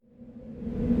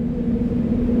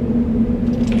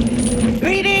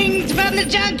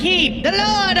Junk Heap, the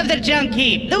Lord of the Junk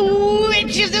Heap, the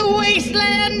Witch of the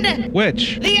Wasteland.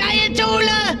 Which? The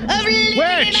Ayatollah of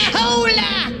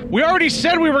Linahola. We already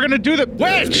said we were going to do the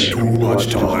Witch. Too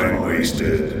much time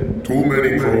wasted. Too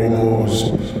many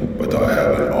promos. But I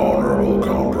have an honorable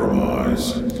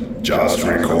compromise. Just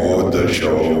record the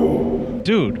show.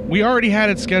 Dude, we already had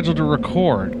it scheduled to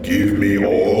record. Give me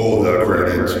all the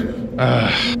credit.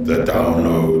 The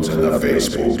downloads and the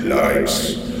Facebook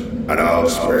likes. And I'll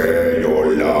spare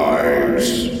your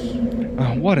lives.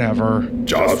 Whatever.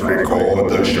 Just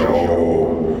record the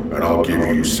show, and I'll give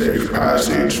you safe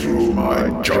passage through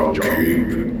my junk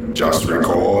heap. Just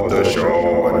record the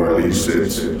show and release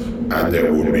it, and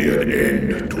there will be an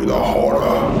end to the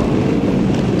horror.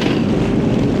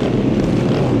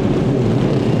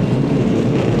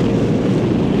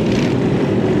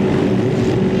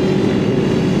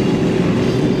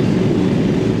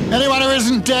 Anyone who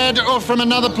isn't dead or from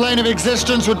another plane of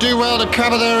existence would do well to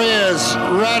cover their ears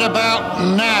right about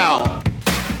now.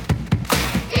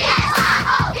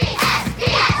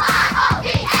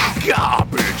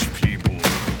 Garbage people.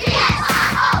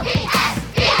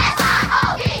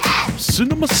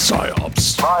 Cinema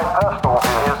psyops. My personal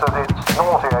view is that it's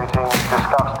nauseating,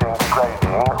 disgusting,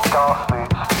 degrading, ghastly,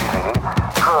 steely,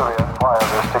 prurient,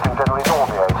 voyeuristic, and generally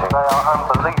nauseating. They are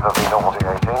unbelievably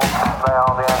nauseating. They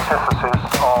are the antithesis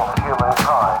of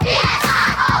humankind.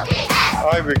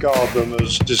 I regard them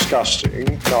as disgusting,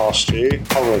 nasty,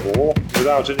 horrible,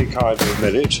 without any kind of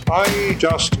merit. I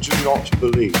just do not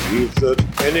believe that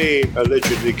any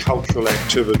allegedly cultural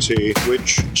activity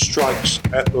which strikes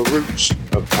at the roots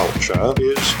of culture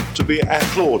is to be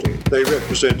applauded. They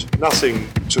represent nothing,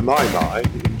 to my mind,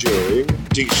 enduring,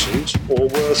 decent, or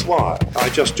worthwhile. I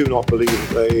just do not believe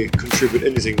that they contribute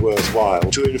anything worthwhile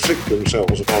to inflict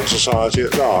themselves upon society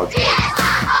at large.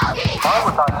 I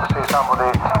would like to see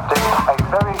somebody dig a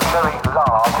very, very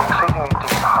large, exceedingly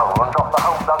deep hole and drop the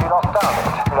whole bloody lot down it.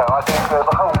 You know, I think the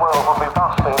whole world would be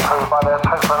vastly improved by their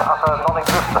total and utter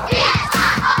non-existence.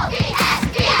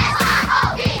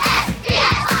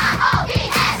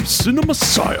 Cinema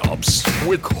psyops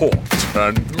with Hort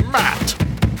and Matt.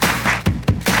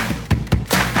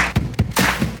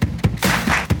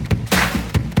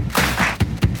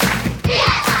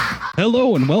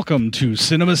 Hello and welcome to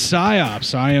Cinema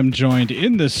Psyops. I am joined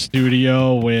in the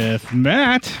studio with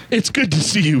Matt. It's good to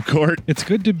see you, Court. It's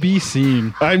good to be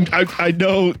seen. I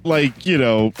know, like, you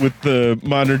know, with the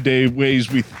modern day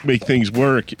ways we make things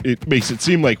work, it makes it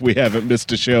seem like we haven't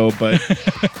missed a show, but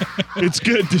it's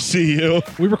good to see you.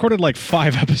 We recorded like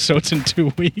 5 episodes in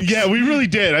 2 weeks. Yeah, we really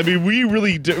did. I mean, we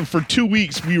really did. For 2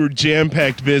 weeks, we were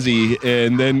jam-packed busy,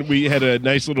 and then we had a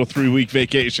nice little 3-week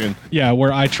vacation. Yeah,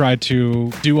 where I tried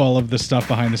to do all of the stuff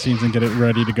behind the scenes and get it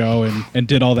ready to go and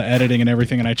did all the editing and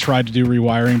everything, and I tried to do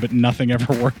rewiring, but nothing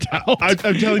ever worked out.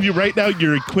 I'm telling you right now,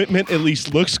 your equipment at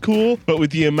least looks cool, but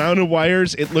with the amount of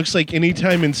wires, it looks like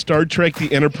anytime in Star Trek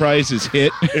the Enterprise is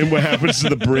hit and what happens to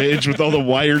the bridge with all the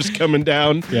wires coming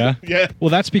down. Yeah? Yeah. Well,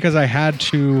 that's because I had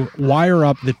to wire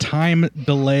up the time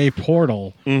delay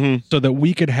portal so that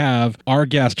we could have our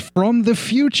guest from the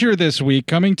future this week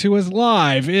coming to us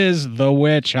live is The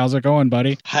Witch. How's it going,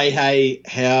 buddy? Hey,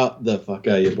 how the fuck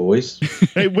are you, boys?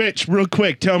 Hey, Witch, real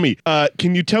quick, tell me,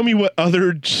 can you tell me what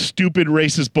other stupid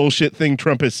racist bullshit thing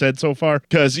Trump has said so far?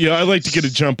 Because, you know, I'd like to get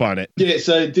a jump on it. Yeah,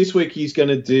 so this week he's going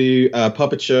to do a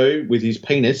puppet show with his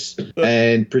penis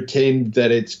and pretend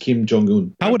that it's Kim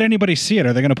Jong-un. How would anybody see it?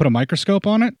 Are they going to put a microscope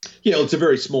on it? Yeah, well, it's a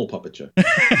very small puppet show.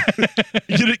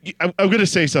 I'm going to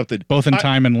say something. Both in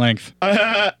time and length.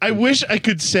 I wish I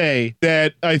could say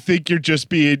that I think you're just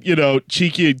being, you know,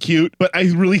 cheeky and cute, but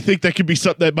I really think that could be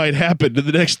something that might happen in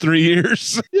the next 3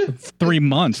 years. Yeah. 3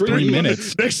 months, 3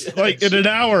 minutes. Next, like in an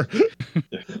hour.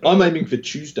 I'm aiming for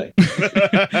Tuesday.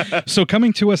 So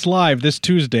coming to us live this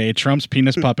Tuesday, Trump's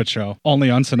Penis Puppet Show, only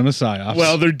on Cinema Psyops.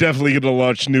 Well, they're definitely going to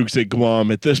launch nukes at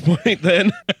Guam at this point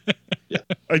then. Yeah.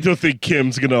 I don't think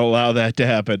Kim's going to allow that to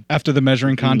happen. After the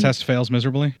measuring contest fails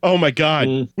miserably? Oh my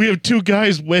God. We have 2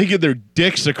 guys wagging their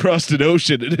dicks across an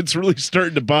ocean, and it's really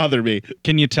starting to bother me.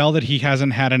 Can you tell that he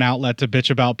hasn't had an outlet to bitch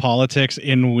about politics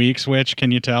in weeks, Which?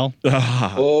 Can you tell?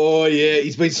 Oh, yeah.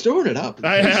 He's been storing it up.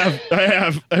 I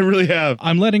have. I really have.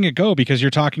 I'm letting it go because you're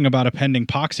talking about a pending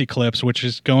Poxyclips, which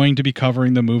is going to be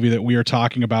covering the movie that we are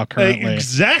talking about currently.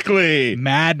 Exactly.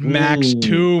 Mad Max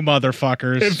 2,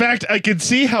 motherfuckers. In fact, I can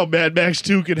see how Mad Max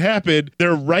 2 could happen.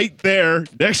 They're right there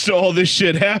next to all this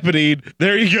shit happening.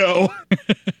 There you go.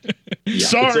 Yeah,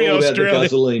 Sorry, it's all Australia. about the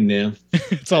gasoline now.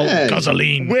 It's all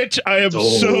gasoline. Which I am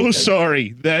so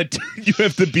sorry that you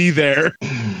have to be there.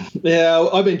 Yeah,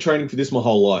 I've been training for this my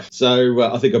whole life, so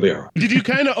I think I'll be all right. Did you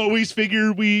kind of always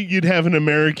figure you'd have an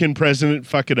American president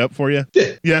fuck it up for you?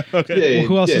 Yeah. Yeah, okay. Well,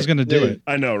 who else is going to do it?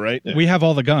 I know, right? We have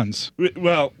all the guns.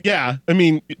 Well, yeah. I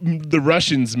mean, the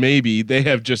Russians, maybe. They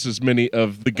have just as many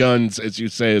of the guns, as you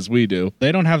say, as we do.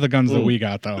 They don't have the guns that we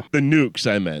got, though. The nukes,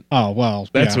 I meant. Oh, well.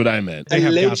 That's what I meant.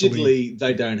 Allegedly,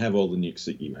 they don't have all the nukes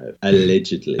that you have.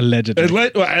 Allegedly.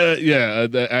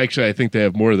 Actually, I think they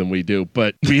have more than we do,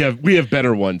 but we have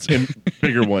better ones and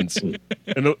bigger ones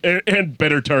and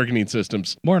better targeting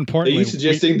systems. More Are importantly, you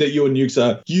suggesting that your nukes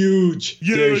are huge?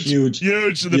 They're huge.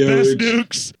 The best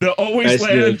nukes. They'll always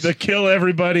land. They kill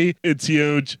everybody. It's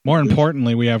huge. More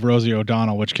importantly, we have Rosie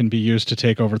O'Donnell, which can be used to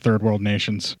take over third world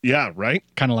nations. Yeah, right?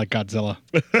 Kind of like Godzilla.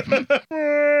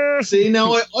 See,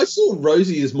 now I saw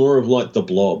Rosie as more of like the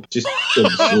Blob, just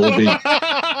absorbing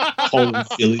whole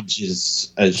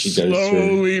villages as she goes through.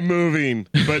 Slowly moving,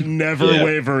 but never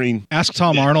wavering. Ask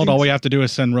Tom Arnold. All we have to do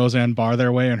is send Roseanne Barr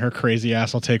their way, and her crazy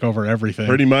ass will take over everything.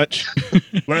 Pretty much.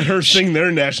 Let her sing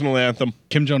their national anthem.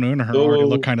 Kim Jong-un and her already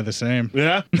look kind of the same.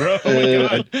 Yeah, bro. Oh my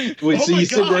God. You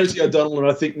said Rosie O'Donnell, and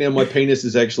I think now my penis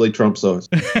is actually Trump size.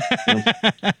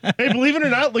 Hey, believe it or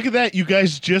not, look at that. You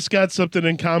guys just got something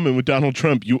in common with Donald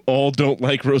Trump. You all don't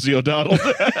like Rosie O'Donnell.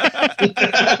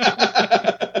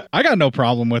 I got no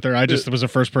problem with her. I just was the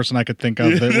first person I could think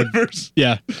of that would,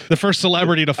 the first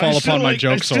celebrity to fall upon my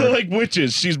joke sword. I still like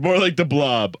witches. She's more like the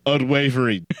Blob,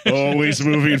 unwavering, always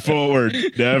moving forward,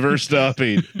 never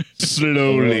stopping,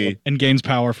 slowly. And gains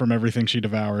power from everything she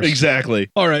devours. Exactly.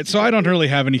 All right, so I don't really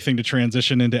have anything to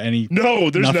transition into any. No,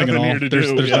 there's nothing at all. here to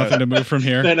do. There's nothing to move from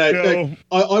here. No.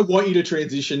 I want you to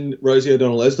transition Rosie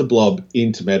O'Donnell as the Blob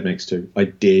into Mad Max 2. I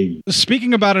dare you.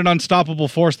 Speaking about an unstoppable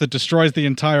force that destroys the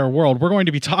entire world, we're going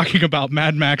to be talking about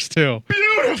Mad Max 2.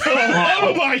 Beautiful!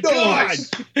 Oh my God!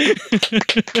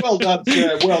 Well done,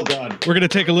 sir. Well done. We're going to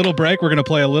take a little break. We're going to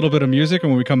play a little bit of music,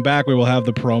 and when we come back, we will have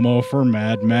the promo for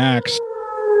Mad Max.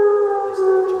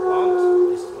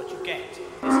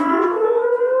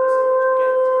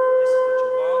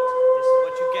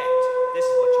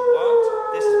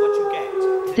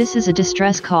 This is a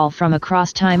distress call from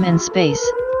across time and space.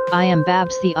 I am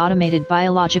Babs, the automated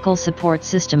biological support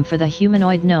system for the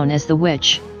humanoid known as the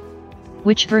Witch.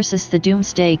 Witch vs. the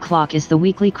Doomsday Clock is the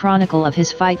weekly chronicle of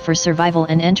his fight for survival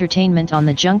and entertainment on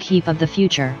the junk heap of the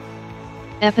future.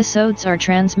 Episodes are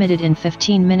transmitted in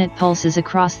 15-minute pulses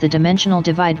across the dimensional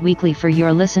divide weekly for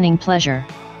your listening pleasure.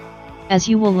 As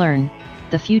you will learn,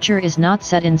 the future is not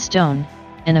set in stone,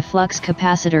 and a flux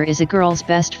capacitor is a girl's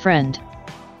best friend.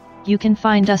 You can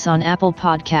find us on Apple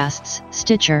Podcasts,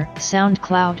 Stitcher,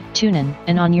 SoundCloud, TuneIn,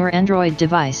 and on your Android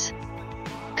device.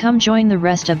 Come join the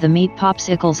rest of the Meat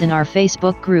Popsicles in our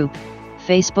Facebook group,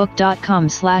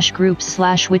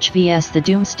 facebook.com/groups/witch vs. the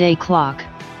Doomsday Clock.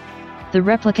 The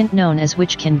replicant known as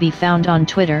Witch can be found on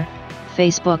Twitter,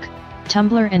 Facebook,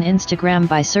 Tumblr and Instagram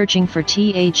by searching for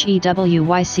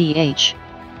THEWYCH.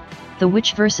 The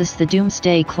Witch vs. the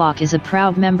Doomsday Clock is a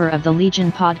proud member of the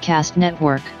Legion Podcast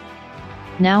Network.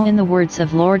 Now in the words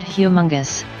of Lord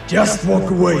Humongous. Just walk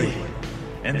away,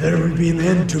 and there will be an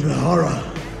end to the horror.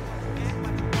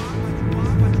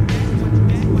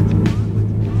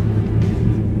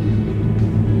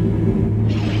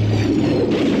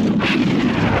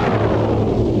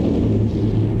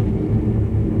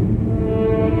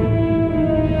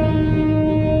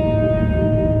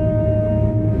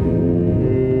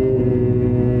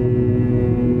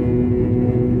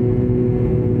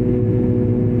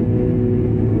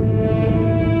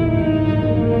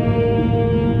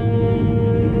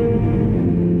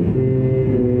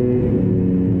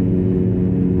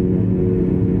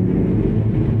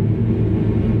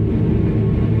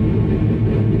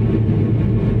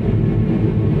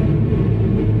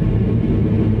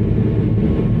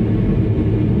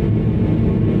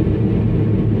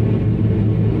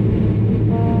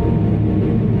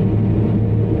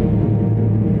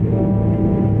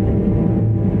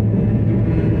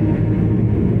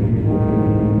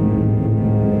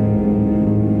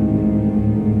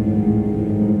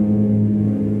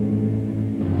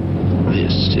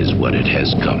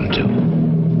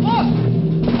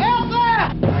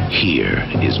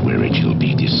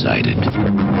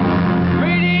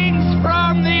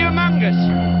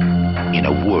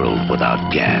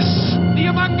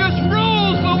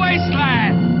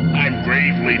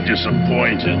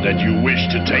 That you wish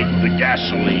to take the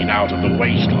gasoline out of the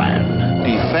wasteland.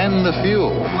 Defend the fuel.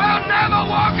 We'll never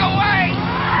walk away!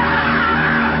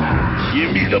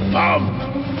 Give me the pump,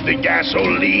 the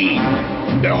gasoline,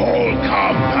 the whole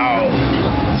compound.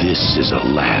 This is a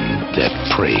land that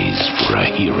prays for a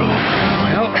hero.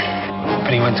 Well, if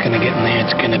anyone's gonna get in there,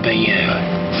 it's gonna be you.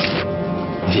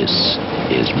 This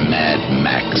is Mad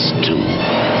Max 2.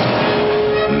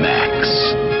 Max.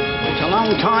 It's a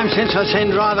long time since I've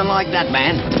seen driving like that,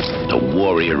 man. The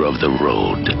warrior of the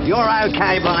road. You're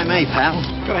okay by me, pal.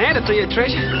 Gotta hand it to you,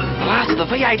 Trish. That's the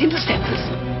V8 Interceptors.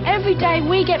 Every day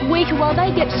we get weaker while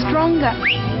they get stronger.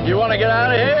 You want to get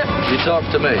out of here? You talk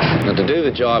to me. Now, to do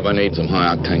the job, I need some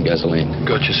high-octane gasoline.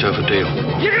 Got yourself a deal.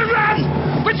 You can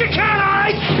run, but you can't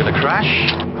hide! You gonna crash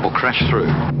or crash through?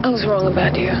 I was wrong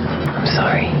about you. I'm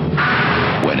sorry.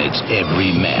 When it's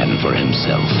every man for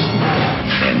himself,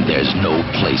 and there's no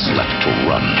place left to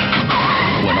run.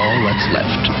 When all that's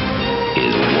left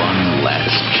is one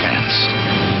last chance.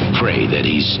 Pray that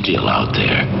he's still out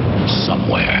there,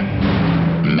 somewhere.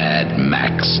 Mad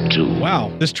Max 2.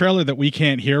 Wow, this trailer that we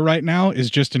can't hear right now is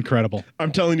just incredible.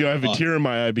 I'm telling you, I have a tear in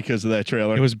my eye because of that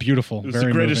trailer. It was beautiful. It was very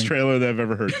the greatest moving. trailer that I've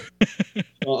ever heard.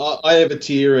 I have a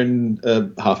tear and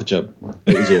half a chub.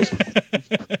 It was awesome.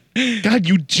 God,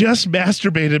 you just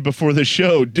masturbated before the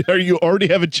show. Are you already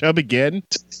have a chub again?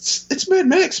 It's Mad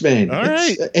Max, man. All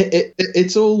right.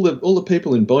 It's all the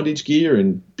people in bondage gear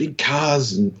and big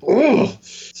cars and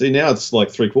see, now it's like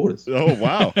 3/4. Oh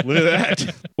wow, look at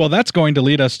that. Well, that's going to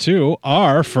lead us to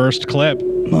our first clip.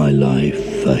 My life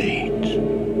fades.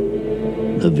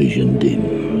 The vision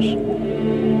dims.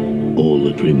 All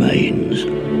that remains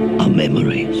are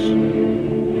memories.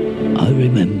 I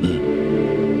remember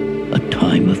a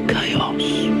time of chaos,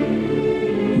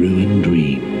 ruined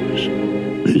dreams,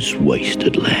 this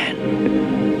wasted land.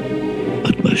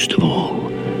 But most of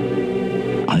all,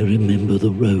 I remember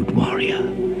the road warrior,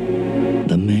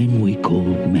 the man we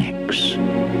called Max.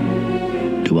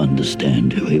 To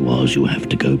understand who he was, you have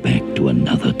to go back to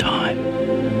another time,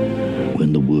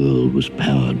 when the world was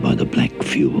powered by the black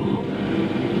fuel,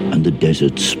 and the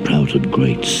desert sprouted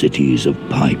great cities of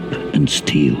pipe and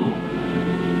steel.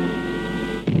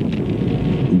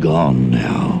 Gone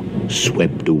now,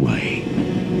 swept away.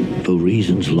 For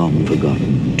reasons long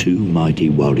forgotten, two mighty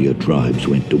warrior tribes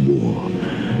went to war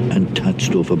and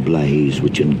touched off a blaze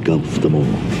which engulfed them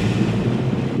all.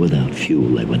 Without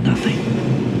fuel, they were nothing.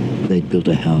 They'd built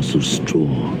a house of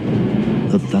straw.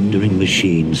 The thundering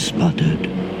machine sputtered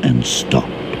and stopped.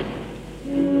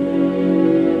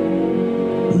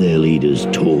 Their leaders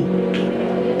talked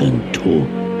and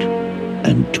talked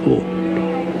and talked.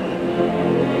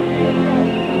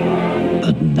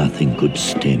 But nothing could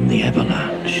stem the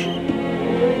avalanche.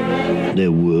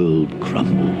 Their world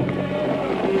crumbled.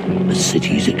 The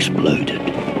cities exploded.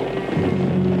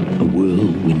 A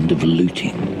whirlwind of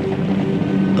looting.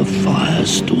 A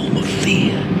firestorm of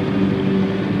fear.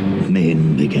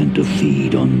 Men began to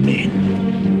feed on men.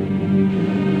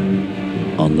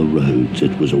 On the roads,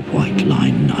 it was a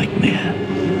white-line nightmare.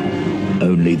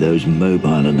 Only those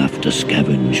mobile enough to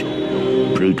scavenge,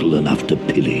 brutal enough to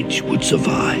pillage, would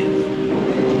survive.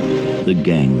 The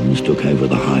gangs took over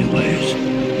the highways,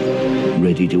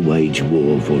 ready to wage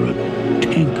war for a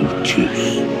tank of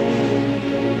juice.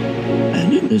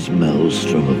 And in this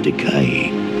maelstrom of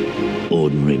decay,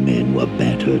 ordinary men were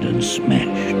battered and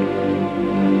smashed.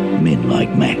 Men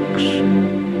like Max,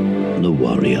 the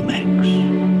warrior Max.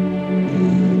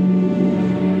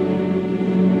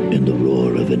 In the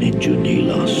roar of an engine, he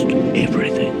lost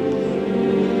everything.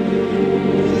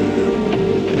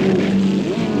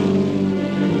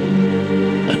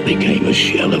 And became a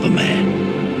shell of a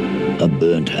man. A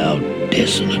burnt-out,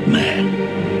 desolate man.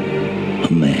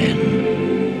 A man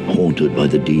haunted by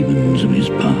the demons of his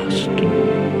past.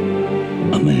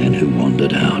 A man who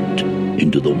wandered out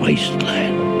into the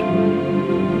wasteland.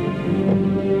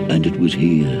 And it was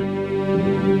here,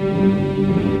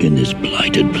 in this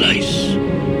blighted place,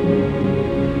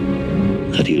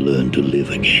 that he learned to live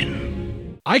again.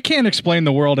 I can't explain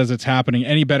the world as it's happening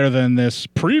any better than this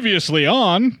previously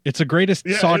on. It's the greatest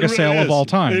saga sale of all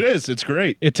time. It is. It's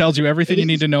great. It tells you everything you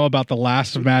need to know about the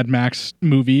last Mad Max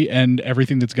movie and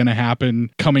everything that's going to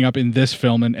happen coming up in this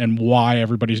film and why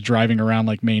everybody's driving around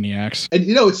like maniacs. And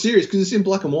you know it's serious because it's in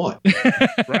black and white.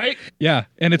 Right? Yeah,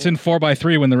 and it's in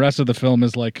 4:3 when the rest of the film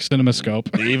is like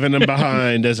CinemaScope. Leaving him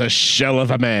behind as a shell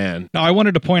of a man. Now, I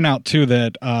wanted to point out, too,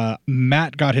 that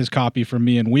Matt got his copy from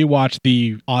me, and we watched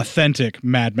the authentic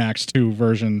Mad Max 2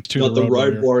 version. Not the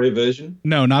Road Warrior version?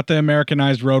 No, not the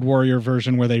Americanized Road Warrior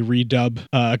version where they redub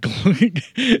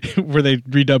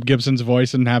Gibson's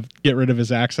voice and get rid of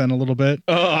his accent a little bit.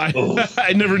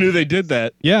 I never knew they did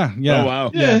that. Yeah. Oh,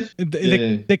 wow. Yeah.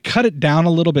 They cut it down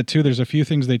a little bit, too. There's a few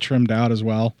things they trimmed out as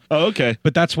well. Oh, okay.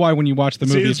 But that's why when you watch the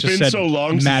movie, See, it just said so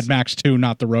long Mad Max 2,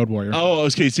 not the Road Warrior. Oh,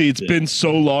 okay. See, it's been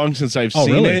so long since I've seen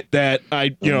really? it that I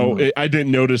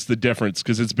didn't notice the difference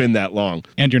because it's been that long.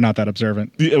 And you're not that observant.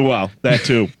 servant. Yeah, well, that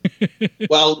too.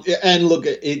 Well, and look,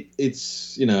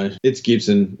 it's it's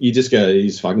Gibson. You just go,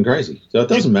 he's fucking crazy. So it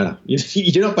doesn't matter.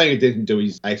 You're not paying attention to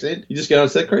his accent. You just go,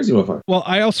 it's that crazy motherfucker. Well,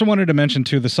 I also wanted to mention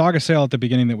too, the Saga Sail at the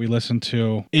beginning that we listened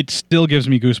to, it still gives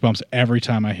me goosebumps every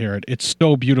time I hear it. It's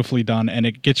so beautifully done, and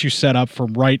it gets you set up for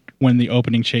right when the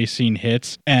opening chase scene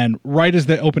hits. And right as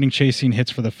the opening chase scene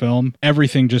hits for the film,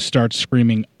 everything just starts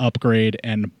screaming upgrade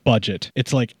and budget.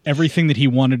 It's like everything that he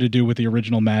wanted to do with the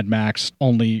original Mad Max,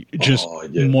 only just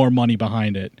more money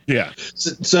behind it. Yeah.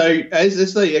 So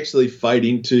as they actually fade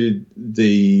into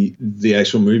the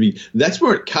actual movie, that's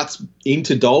where it cuts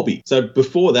into Dolby. So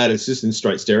before that, it's just in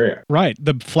straight stereo. Right.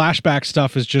 The flashback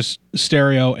stuff is just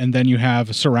stereo, and then you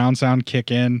have surround sound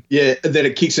kick in. Yeah, and then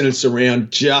it kicks in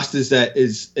surround just as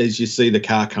you see the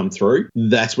car come through.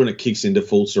 That's when it kicks into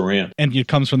full surround. And it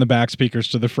comes from the back speakers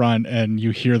to the front, and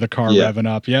you hear the car revving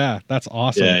up. Yeah, that's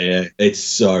awesome. Yeah. It's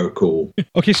so cool.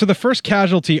 Okay, so the first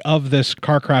casualty of this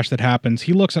car crash that happens,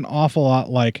 he looks an awful lot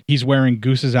like he's wearing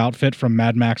Goose's outfit from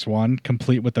Mad Max 1,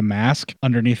 complete with the mask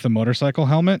underneath the motorcycle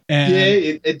helmet. And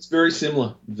it's very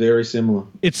similar. Very similar.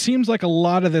 It seems like a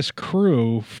lot of this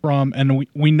crew and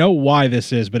we know why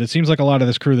this is, but it seems like a lot of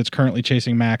this crew that's currently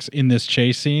chasing Max in this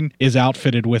chase scene is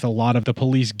outfitted with a lot of the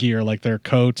police gear, like their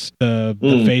coats, the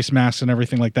face masks and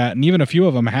everything like that. And even a few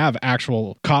of them have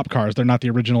actual cop cars. They're not the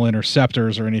original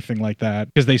Interceptors or anything like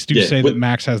that, because they do say that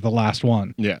Max has the last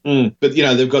one. Yeah. But,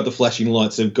 they've got the flashing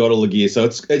lights. They've got all the gear. So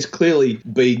it's clearly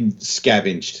been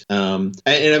scavenged. And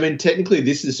I mean, technically,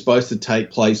 this is supposed to take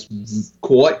place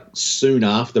quite soon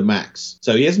after Max.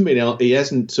 So he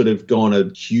hasn't sort of gone a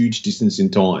huge distance in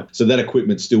time. So that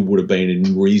equipment still would have been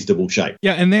in reasonable shape.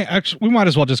 Yeah, and we might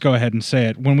as well just go ahead and say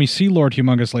it. When we see Lord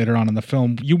Humongous later on in the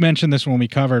film, you mentioned this when we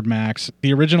covered Max.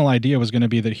 The original idea was going to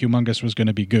be that Humongous was going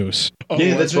to be Goose.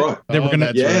 Yeah, that's right. They were going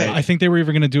to. I think they were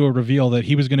even going to do a reveal that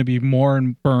he was going to be more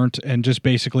burnt and just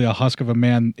basically a husk of a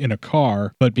man in a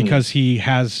car. But because he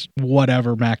has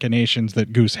whatever machinations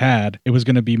that Goose had, it was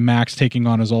going to be Max taking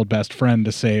on his old best friend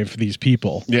to save these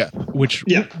people. Yeah, which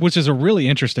is a really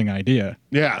interesting idea.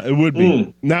 Yeah, it would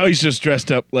be. Now he's just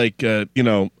dressed up like a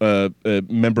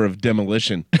member of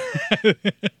Demolition.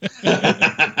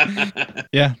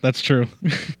 Yeah, that's true.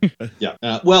 Yeah.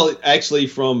 Well, actually,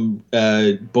 from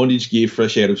bondage gear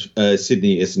fresh out of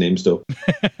Sydney S&M store.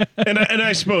 and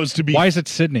I suppose to be. Why is it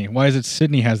Sydney? Why is it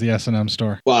Sydney has the S&M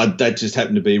store? Well, that just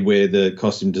happened to be where the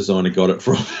costume designer got it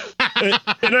from.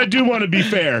 And I do want to be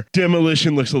fair.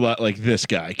 Demolition looks a lot like this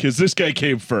guy, because this guy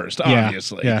came first,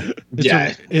 obviously.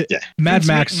 Mad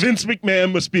Max. Vince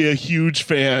McMahon must be a huge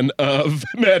fan of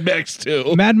Mad Max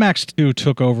 2. Mad Max 2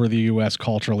 took over the U.S.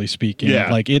 culturally speaking.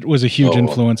 Yeah. Like, it was a huge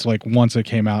influence. Like, once it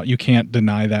came out, you can't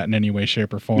deny that in any way,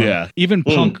 shape, or form. Yeah. Even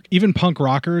punk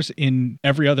rockers in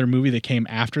every other movie that came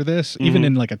after this, even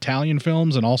in like Italian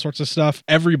films and all sorts of stuff,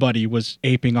 everybody was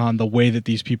aping on the way that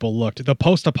these people looked. The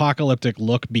post-apocalyptic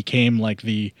look became like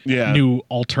the new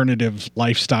alternative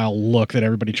lifestyle look that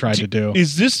everybody tried to do.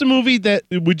 Is this the movie that,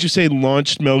 would you say,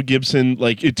 launched Mel Gibson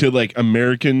like into like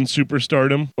American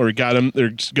superstardom, or got him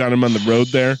on the road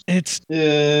there?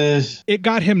 It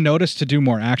got him noticed to do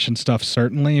more action stuff,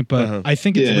 certainly, but I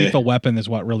think it's Lethal Weapon is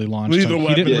what really launched him.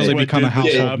 He didn't really become a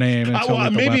household name until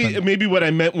Lethal Weapon. Maybe what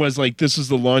I meant was like, this is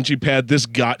the launching pad. This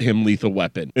got him Lethal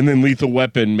Weapon, and then Lethal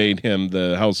Weapon made him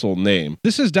the household name.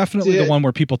 This is definitely the one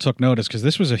where people took notice, because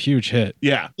this was a huge hit.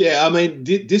 Yeah. I mean,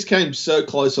 this came so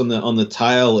close on the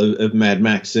tail of Mad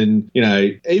Max, and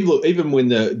even when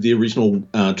the original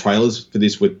trailers for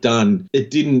this were done,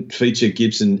 it didn't feature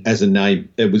Gibson as a name.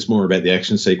 It was more about the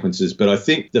action sequences. But I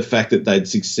think the fact that they'd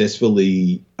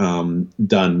successfully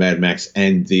done Mad Max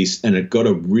and this, and it got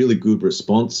a really good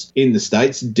response in the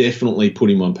States, definitely put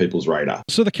him on people's radar.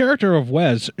 So the character of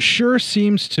Wes sure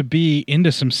seems to be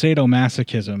into some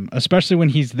sadomasochism, especially when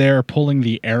he's there pulling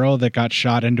the arrow that got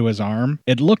shot into his arm.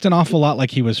 It looked an awful lot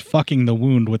like he was fucking the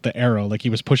wound with the arrow, like he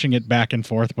was pushing it back and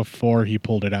forth before he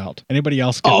pulled it out. Anybody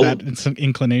else get that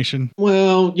inclination?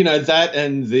 Well, that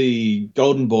and the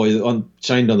golden boy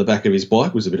chained on the back of his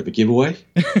bike was a bit of a giveaway.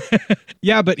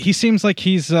 Yeah, but he seems like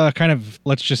he's kind of,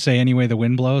 let's just say, anyway the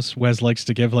wind blows. Wes likes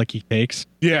to give like he takes.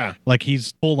 Yeah. Like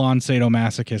he's full-on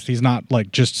sadomasochist. He's not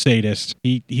like just sadist.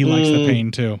 He likes the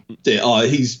pain too. Yeah,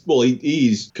 he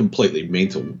is completely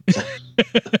mental.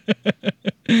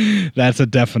 That's a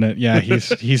definite. Yeah,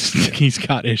 he's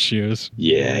got issues.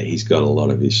 Yeah, he's got a lot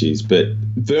of issues, but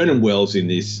Vernon Wells in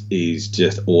this is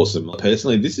just awesome.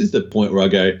 Personally, this is the point where I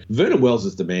go, Vernon Wells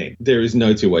is the man. There is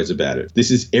no two ways about it.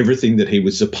 This is everything that he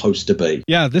was supposed to be.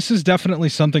 Yeah, this is definitely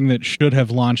something that should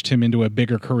have launched him into a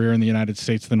bigger career in the United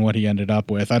States than what he ended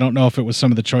up with. I don't know if it was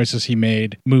some of the choices he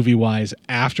made movie-wise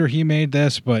after he made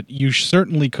this, but you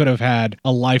certainly could have had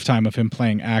a lifetime of him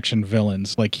playing action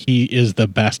villains. Like, he is the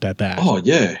best at that. Oh,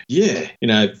 yeah. Yeah. You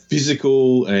know,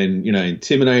 physical and, you know,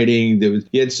 intimidating.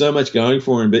 He had so much going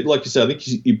for him. But like you said, I think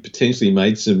he potentially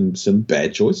made some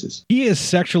bad choices. He is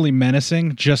sexually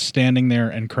menacing just standing there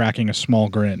and cracking a small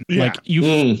grin. Yeah. Like,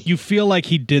 you feel like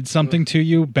he did something to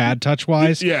you, bad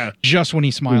touch-wise, just when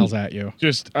he smiles at you.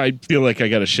 Just, I feel like I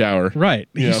got a shower. Right.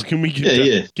 You know, can we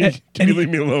get Can you leave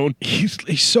me alone? He's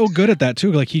so good at that,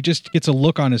 too. Like, he just gets a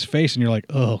look on his face, and you're like,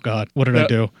 oh, God, what did I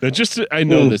do? I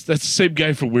know this. That's the same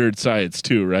guy for Weird Science,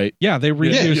 too, right? Yeah, they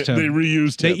reused him. They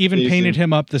reused him. They even painted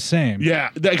him up the same. Yeah,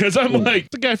 because I'm like,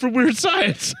 the guy from Weird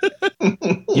Science.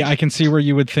 Yeah, I can see where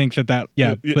you would think that, but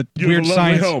You Weird have a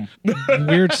lovely Science home.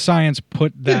 Weird Science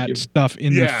put that stuff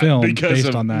in the film because based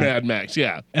of on that. Mad Max,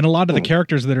 And a lot of the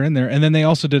characters that are in there. And then they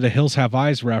also did a Hills Have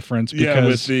Eyes reference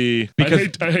because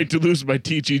I hate to lose my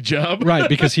teaching job. Right,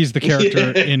 because he's the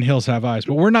character in Hills Have Eyes.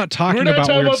 But we're not talking about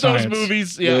Weird Science. Those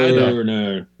movies. Yeah, I know.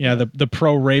 No. Yeah, the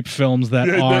pro-rape films that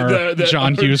are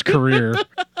John Hughes' career.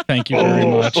 Thank you very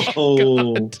much.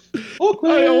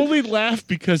 I only laugh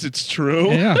because it's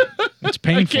true. Yeah, it's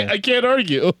painful. I can't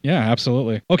argue. Yeah,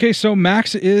 absolutely. Okay, so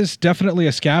Max is definitely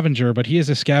a scavenger, but he is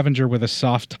a scavenger with a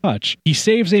soft touch. He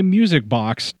saves a music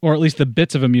box, or at least the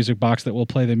bits of a music box that will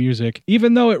play the music,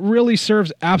 even though it really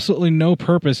serves absolutely no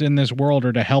purpose in this world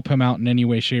or to help him out in any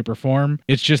way, shape, or form.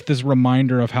 It's just this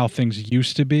reminder of how things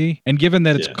used to be. And given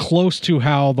that it's close to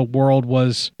how the world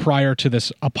was prior to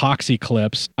this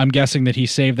apocalypse, I'm guessing that he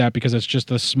saved that because it's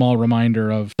just a small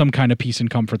reminder of some kind of peace and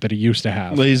comfort that he used to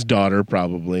have. His daughter,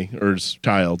 probably, or his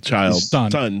child, His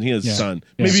son. He has a son.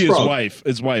 Yeah. Maybe Sprog.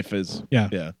 His wife is.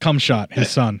 Yeah. Cum shot, his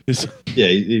son. Yeah,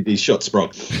 he shot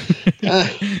Sprog.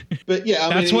 But yeah,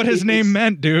 that's what his name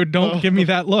meant, dude. Don't give me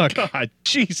that look. God,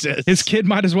 Jesus. His kid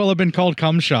might as well have been called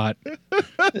Cum Shot.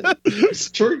 It's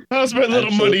true. How's my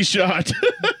little money shot?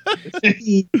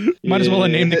 Might as well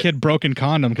have named the kid Broken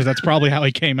Condom because that's probably how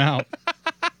he came out.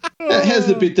 How's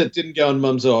the bit that didn't go in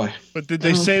Mum's eye? But did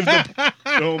they save the...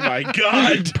 Oh, my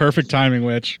God. Perfect timing,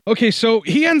 Witch. Okay, so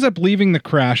he ends up leaving the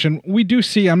crash, and we do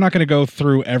see, I'm not going to go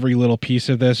through every little piece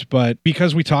of this, but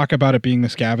because we talk about it being the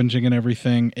scavenging and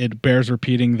everything, it bears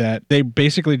repeating that they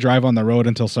basically drive on the road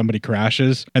until somebody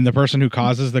crashes, and the person who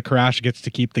causes the crash gets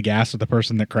to keep the gas of the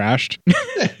person that crashed.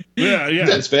 Yeah.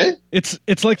 That's fair.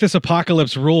 It's like this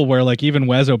apocalypse rule where like even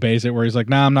Wes obeys it, where he's like,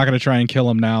 nah, I'm not going to try and kill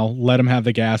him now. Let him have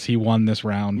the gas. He won this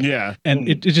round. Yeah. And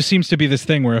it just seems to be this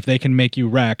thing where if they can make you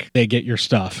wreck, they get your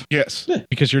stuff. Yes.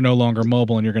 Because you're no longer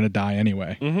mobile and you're going to die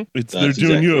anyway. Mm-hmm. They're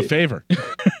doing you a favor.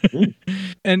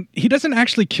 And he doesn't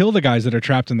actually kill the guys that are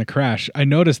trapped in the crash. I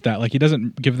noticed that. Like, he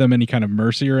doesn't give them any kind of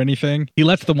mercy or anything. He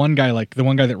lets the one guy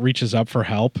that reaches up for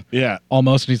help. Yeah.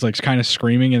 Almost, and he's like kind of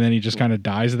screaming, and then he just kind of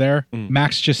dies there.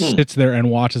 Max just sits there and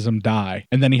watches him die.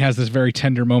 And then he has this very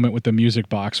tender moment with the music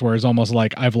box where it's almost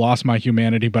like, I've lost my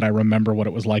humanity, but I remember what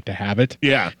it was like to have it.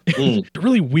 Yeah. A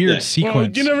really weird sequence. Well,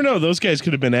 you never know. Those guys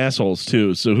could have been assholes,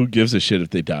 too, so who gives a shit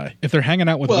if they die? If they're hanging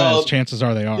out with Wes, chances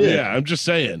are they are. Yeah, I'm just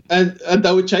saying. And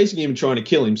they were chasing him, trying to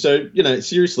kill him. So,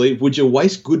 seriously, would you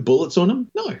waste good bullets on him?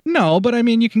 No. No, but I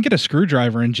mean, you can get a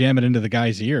screwdriver and jam it into the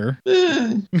guy's ear.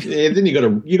 Then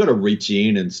you gotta reach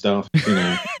in and stuff.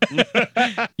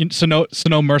 So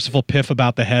no merciful piff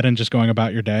about the head and just going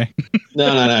about your day.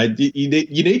 No.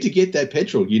 You need to get that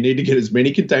petrol. You need to get as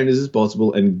many containers as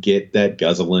possible and get that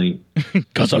gasoline.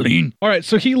 Gasoline. All right,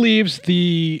 so he leaves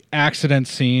the accident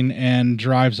scene and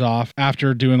drives off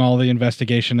after doing all the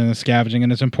investigation and the scavenging.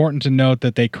 And it's important to note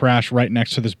that they crash right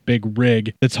next to this big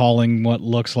rig that's hauling what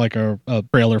looks like a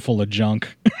trailer full of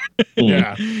junk.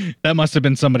 Yeah. That must have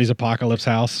been somebody's apocalypse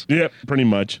house. Yep, pretty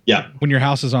much. Yeah. When your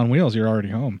house is on wheels, you're already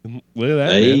home. Look at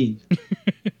that, man.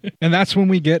 And that's when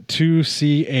we get to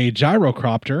see a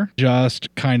gyrocopter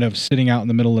just kind of sitting out in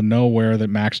the middle of nowhere that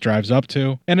Max drives up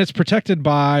to. And it's protected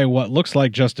by what looks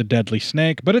like just a deadly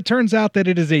snake, but it turns out that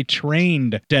it is a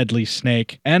trained deadly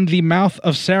snake. And the mouth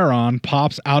of Sauron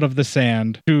pops out of the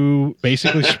sand to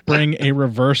basically spring a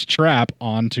reverse trap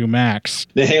onto Max.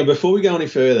 Now, hang on, before we go any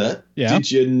further, Yeah.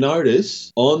 Did you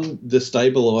notice on the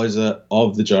stabilizer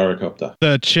of the gyrocopter?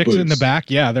 The chicks in the back,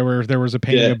 yeah, there was a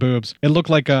painting Yeah. of boobs. It looked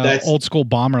like a That's- old school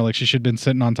bomber, like she should have been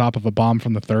sitting on top of a bomb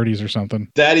from the 30s or something.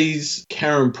 That is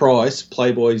Karen Price,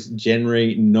 Playboy's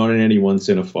January 1981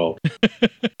 centerfold.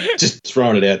 Just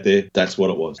throwing it out there. That's what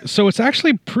it was. So it's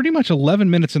actually pretty much 11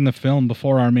 minutes in the film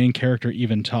before our main character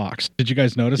even talks. Did you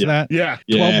guys notice that? Yeah.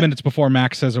 12 minutes before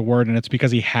Max says a word, and it's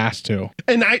because he has to.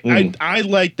 And I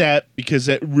like that because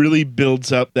it really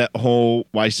builds up that whole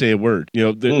why say a word.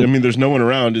 You know, I mean, there's no one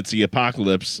around. It's the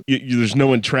apocalypse. There's no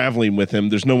one traveling with him.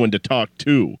 There's no one to talk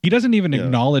to. He doesn't even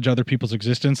acknowledge other people's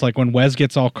existence. Like when Wes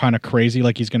gets all kind of crazy,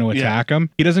 like he's going to attack him,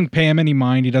 he doesn't pay him any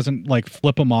mind. He doesn't like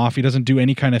flip him off. He doesn't do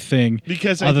any kind of thing.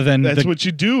 Because that's what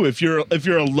you do if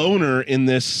you're a loner in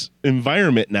this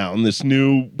environment now, in this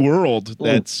new world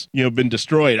that's been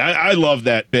destroyed. I love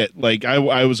that bit. Like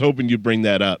I was hoping you'd bring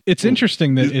that up. It's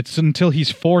interesting that it's until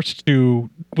he's forced to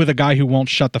with a guy who won't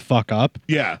shut the fuck up.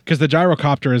 Yeah. Because the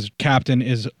gyrocopter captain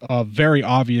is very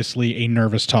obviously a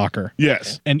nervous talker.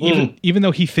 Yes. And even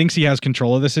though he thinks he has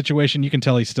control of the situation, you can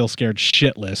tell he's still scared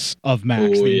shitless of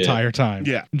Max the entire time.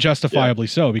 Yeah. Justifiably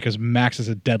so, because Max is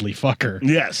a deadly fucker.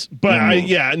 Yes. But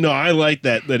I like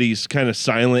that he's kind of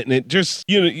silent, and it just,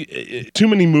 too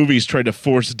many movies try to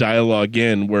force dialogue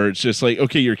in where it's just like,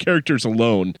 okay, your character's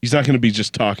alone. He's not going to be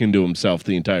just talking to himself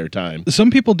the entire time.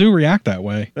 Some people do react that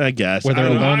way. I guess. Where they're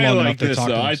alone long I enough like to this talk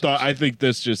to though. themselves. I think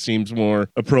this just seems more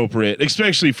appropriate,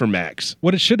 especially for Max.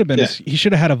 What it should have been is he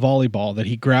should have had a volleyball that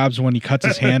he grabs when he cuts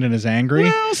his hand and is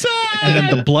angry. And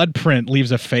then the blood print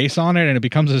leaves a face on it and it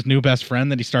becomes his new best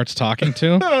friend that he starts talking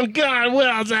to. Oh, God,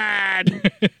 well done.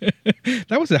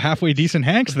 That was a halfway decent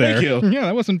Hanks there. Thank you. Yeah,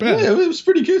 that wasn't bad. Yeah, it was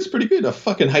pretty good. It's pretty good. I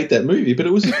fucking hate that movie, but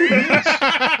it was a good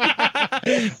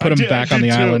movie. Put him back on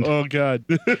the island. Oh, God.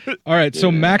 All right,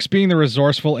 so Max, being the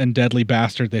resourceful and deadly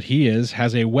bastard that he is,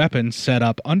 has a weapon set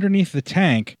up underneath the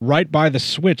tank right by the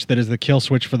switch that is the kill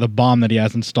switch for the bomb that he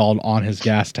has installed on his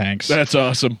gas tanks. That's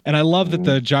awesome. And I love that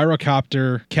the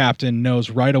gyrocopter captain knows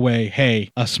right away,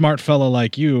 hey, a smart fellow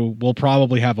like you will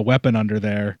probably have a weapon under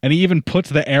there. And he even puts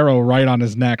the arrow right on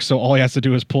his neck, so all he has to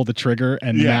do is pull the trigger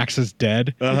and Max is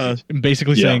dead.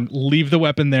 Basically saying, leave the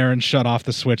weapon there and shut off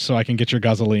the switch so I can get your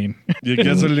gasoline. Your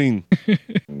gasoline.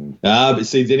 But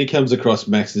see, then he comes across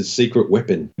Max's secret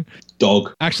weapon,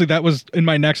 dog. Actually, that was in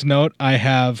my next note. I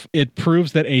have, it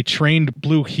proves that a trained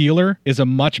blue healer is a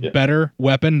much better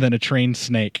weapon than a trained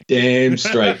snake. Damn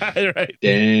straight. Right.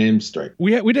 Damn straight.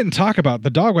 We didn't talk about, the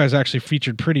dog was actually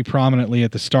featured pretty prominently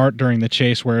at the start during the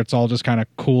chase where it's all just kind of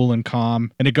cool and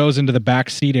calm. And it goes into the back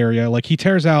seat area. Like he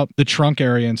tears out the trunk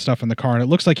area and stuff in the car. And it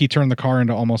looks like he turned the car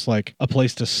into almost like a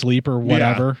place to sleep or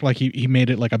whatever. Like he made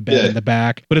it like a bed in the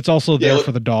back. But it's also there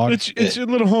for the dog. It's a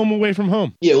little home away from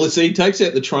home. Yeah, well, see, he takes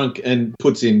out the trunk and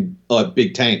puts in like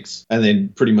big tanks and then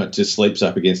pretty much just sleeps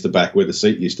up against the back where the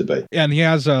seat used to be. And he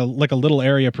has like a little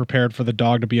area prepared for the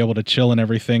dog to be able to chill and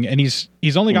everything. And he's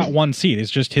only got one seat.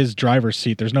 It's just his driver's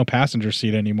seat. There's no passenger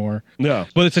seat anymore. No.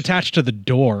 But it's attached to the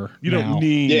door. You don't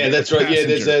need Yeah, that's right. Yeah,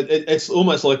 there's it's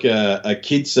almost like a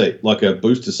kid seat, like a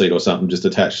booster seat or something just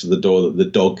attached to the door that the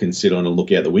dog can sit on and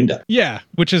look out the window. Yeah,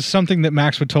 which is something that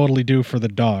Max would totally do for the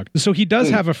dog. So he does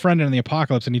have a friend in the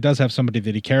apocalypse and he does have somebody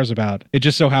that he cares about. It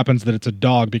just so happens that it's a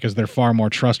dog because they're far more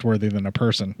trustworthy than a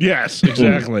person. Yes,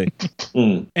 exactly.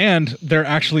 And they're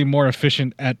actually more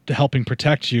efficient at helping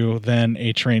protect you than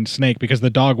a trained snake because the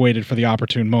dog waited for the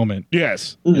opportune moment.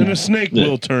 Yes. And a snake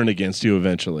will turn against you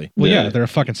eventually. Well, yeah, they're a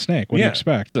fucking snake. What do you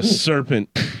expect? The serpent.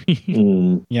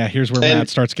 Yeah, here's where Matt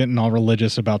starts getting all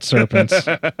religious about serpents.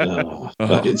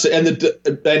 And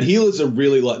healers are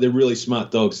really they're really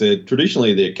smart dogs. They're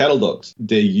cattle dogs.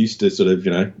 They're used to sort of,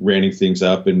 rounding things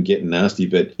up and getting nasty,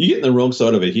 but you get in the wrong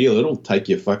side of a heel, it'll take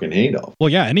your fucking hand off. Well,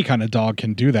 yeah, any kind of dog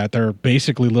can do that. They're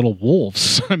basically little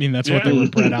wolves. I mean, that's what they were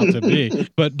bred out to be.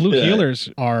 But blue healers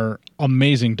are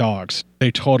amazing dogs. They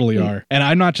totally are. And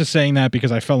I'm not just saying that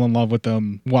because I fell in love with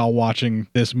them while watching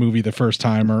this movie the first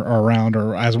time or around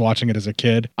or as watching it as a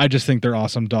kid. I just think they're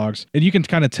awesome dogs. And you can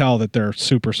kind of tell that they're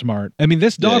super smart. I mean,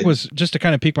 this dog was, just to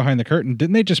kind of peek behind the curtain,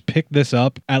 didn't they just pick this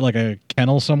up at like a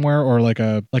kennel somewhere or like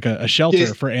a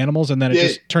shelter for animals, and then it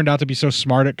just turned out to be so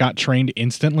smart it got trained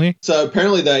instantly? So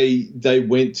apparently they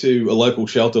went to a local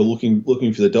shelter looking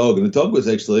for the dog, and the dog was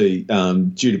actually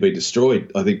due to be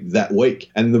destroyed, I think, that week.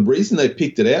 And the reason reason they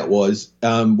picked it out was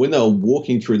when they were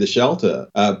walking through the shelter,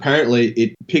 apparently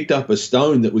it picked up a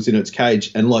stone that was in its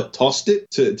cage and like tossed it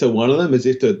to one of them as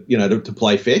if to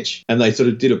play fetch. And they sort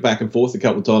of did it back and forth a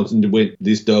couple of times and went,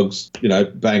 this dog's,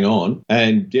 bang on.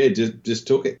 And yeah, just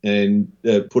took it and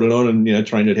put it on and,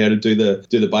 trained it how to do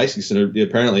the basics. And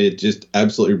apparently it just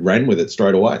absolutely ran with it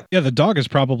straight away. Yeah, the dog is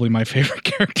probably my favorite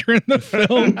character in the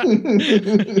film.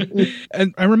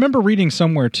 And I remember reading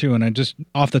somewhere too, and I just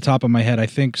off the top of my head, I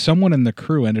think someone in the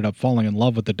crew ended up falling in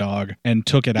love with the dog and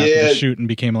took it after the shoot and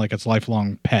became like its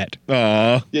lifelong pet.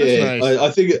 Aw, yeah, nice.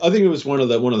 I think it was one of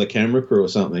the camera crew or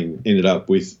something ended up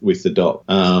with the dog,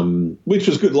 which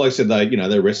was good. Like I said,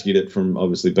 they rescued it from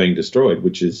obviously being destroyed,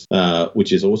 which is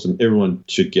awesome. Everyone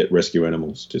should get rescue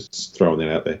animals. Just throwing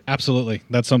that out there. Absolutely,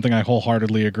 that's something I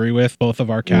wholeheartedly agree with. Both of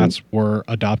our cats were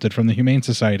adopted from the Humane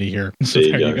Society here, so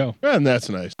there you go. And that's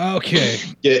nice. Okay.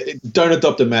 Yeah, don't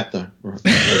adopt a mat though.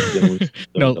 Right.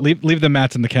 No, leave the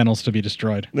mats in the kennels to be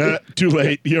destroyed. Nah, too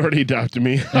late. You already adopted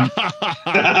me.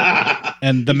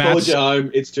 And the You mats, followed you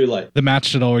home. It's too late. the mats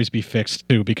should always be fixed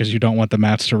too, because you don't want the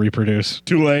mats to reproduce.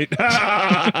 Too late.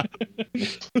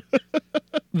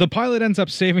 The pilot ends up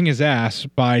saving his ass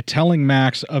by telling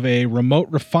Max of a remote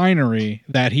refinery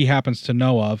that he happens to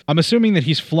know of. I'm assuming that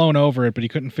he's flown over it, but he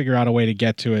couldn't figure out a way to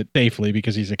get to it safely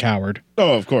because he's a coward.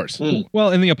 Oh, of course.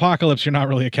 Well, in the apocalypse, you're not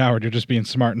really a coward. You're just being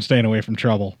smart and staying away from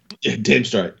trouble. Yeah, damn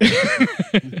straight.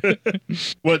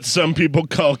 What some people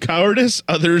call cowardice,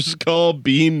 others call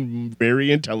being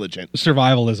very intelligent.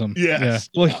 Survivalism. Yes.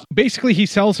 Yeah. Well, basically, he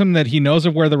tells him that he knows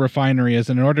of where the refinery is,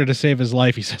 and in order to save his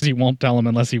life, he says he won't tell him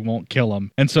unless he won't kill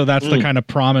him. And so that's the kind of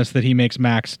promise that he makes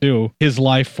Max do. His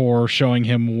life for showing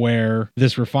him where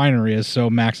this refinery is,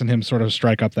 so Max and him sort of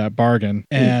strike up that bargain.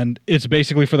 And it's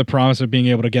basically for the promise of being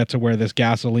able to get to where this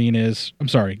gasoline is. I'm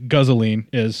sorry, guzzling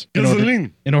is.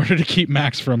 In order to keep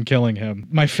Max from killing him.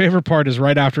 My favorite part is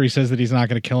right after he says that he's not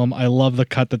going to kill him. I love the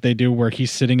cut that they do where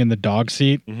he's sitting in the dog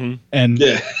seat. And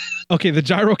okay, the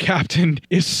gyro captain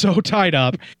is so tied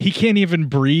up. He can't even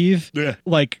breathe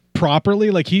like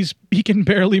properly. Like he can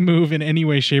barely move in any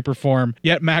way, shape, or form.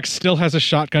 Yet Max still has a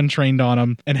shotgun trained on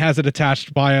him and has it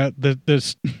attached by the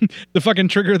fucking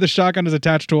trigger of the shotgun is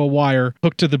attached to a wire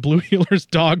hooked to the Blue Heeler's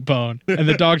dog bone. And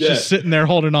the dog's just sitting there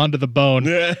holding on to the bone,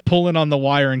 pulling on the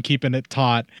wire and keeping it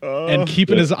taut and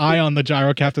keeping his eye on the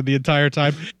gyro captain the entire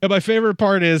time. And my favorite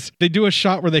part is they do a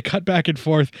shot where they cut back and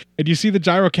forth and you see the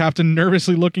gyro captain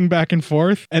nervously looking back and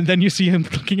forth. And then you see him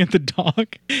looking at the dog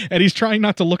and he's trying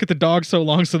not to look at the dog so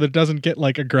long so that it doesn't get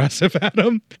like aggressive at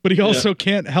him, but he also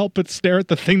can't help but stare at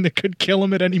the thing that could kill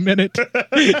him at any minute. And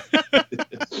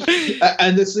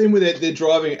the scene where they're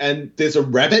driving and there's a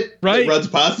rabbit that runs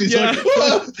past. He's like,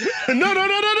 "Whoa." No.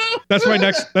 That's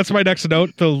my next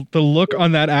note. The look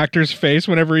on that actor's face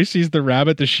whenever he sees the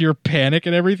rabbit, the sheer panic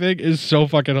and everything is so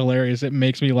fucking hilarious. It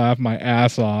makes me laugh my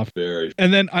ass off. Very.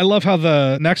 And then I love how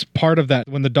the next part of that,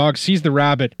 when the dog sees the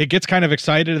rabbit, it gets kind of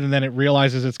excited and then it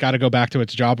realizes it's got to go back to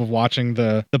its job of watching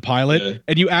the pilot.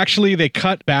 And they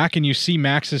cut back and you see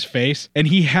Max's face and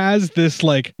he has this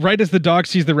like, right as the dog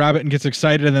sees the rabbit and gets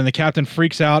excited and then the captain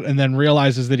freaks out and then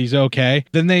realizes that he's okay.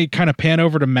 Then they kind of pan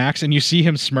over to Max and you see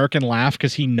him smirk and laugh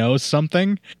because he knows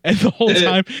something. And the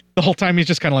whole time he's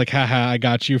just kind of like, haha, I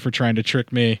got you for trying to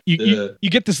trick me. You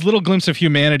get this little glimpse of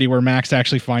humanity where Max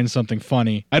actually finds something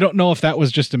funny. I don't know if that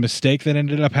was just a mistake that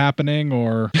ended up happening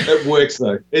or... It works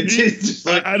though. It's just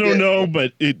like, I don't know,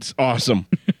 but it's awesome.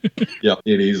 Yeah,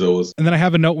 it is awesome. And then I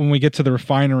have a note when we get to the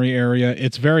refinery area,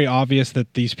 it's very obvious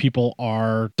that these people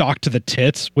are docked to the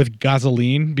tits with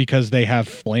gasoline because they have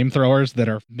flamethrowers that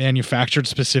are manufactured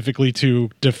specifically to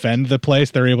defend the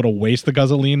place. They're able to waste the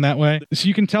gasoline that way. So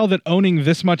you can tell that owning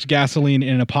this much gasoline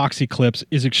in epoxy clips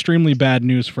is extremely bad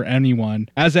news for anyone,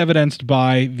 as evidenced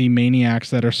by the maniacs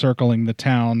that are circling the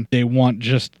town. They want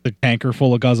just the tanker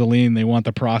full of gasoline. They want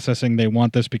the processing. They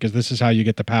want this because this is how you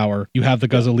get the power. You have the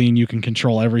gasoline, you can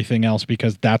control everything else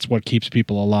because that's what keeps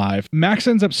people alive. Max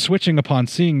ends up switching upon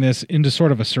seeing this into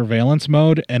sort of a surveillance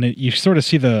mode, and you sort of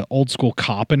see the old school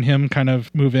cop in him kind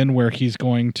of move in where he's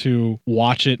going to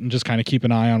watch it and just kind of keep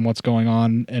an eye on what's going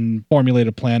on and formulate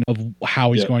a plan of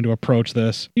how he's going to approach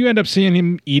this. You end up seeing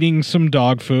him eating some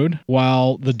dog food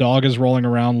while the dog is rolling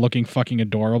around looking fucking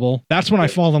adorable. That's when I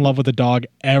fall in love with the dog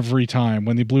every time,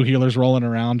 when the Blue Heeler's rolling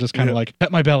around just kind of like,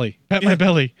 pet my belly, pet my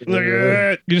belly. Look at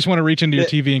it. You just want to reach into your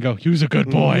TV and go, he was a good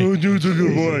boy. Who's a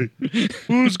good boy?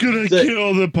 Who's gonna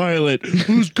kill the pilot?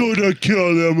 Who's gonna kill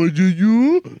him?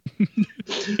 You?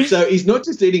 So he's not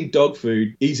just eating dog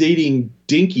food, he's eating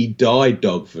Dinky Died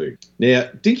dog food. Now,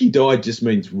 Dinky Died just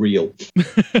means real.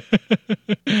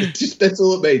 That's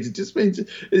all it means. It just means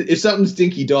if something's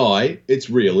Dinky Die, it's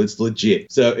real, it's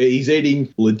legit. So he's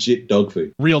eating legit dog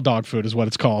food. Real dog food is what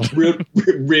it's called.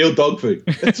 Real dog food.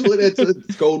 That's what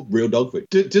it's called, real dog food.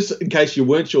 Just in case you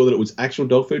weren't sure that it was actual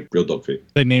dog food, real dog food.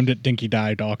 They named it Dinky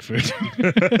Die dog food.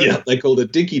 Yeah, they called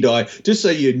it Dinky Die, just so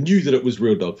you knew that it was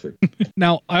real dog food.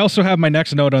 Now, I also have my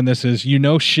next note on this is,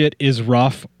 shit is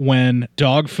rough when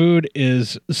dog food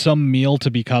is some meal to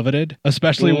be coveted,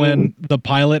 especially when the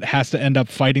pilot has to end up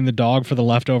fighting the dog for the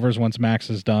leftovers once Max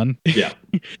is done. Yeah.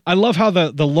 I love how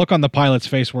the look on the pilot's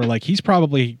face where like he's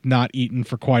probably not eaten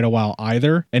for quite a while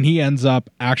either, and he ends up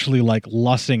actually like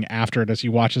lusting after it as he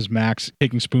watches Max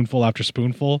taking spoonful after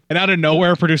spoonful, and out of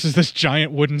nowhere produces this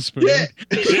giant wooden spoon. Yeah,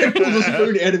 he pulls a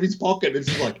spoon out of his pocket. It's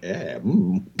just like, yeah.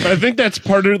 I think that's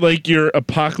part of like your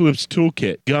apocalypse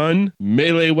toolkit: gun,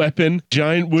 melee weapon,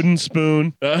 giant wooden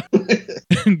spoon.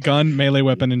 Gun, melee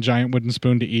weapon, and giant wooden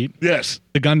spoon to eat. Yes.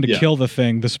 The gun to kill the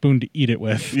thing, the spoon to eat it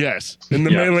with. Yes. And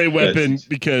the melee weapon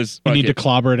because you need to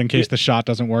clobber it in case the shot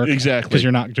doesn't work. Exactly. Because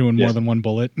you're not doing more than one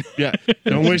bullet. Yeah.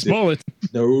 Don't waste bullets.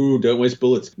 No, don't waste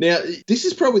bullets. Now, this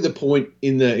is probably the point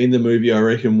in the movie, I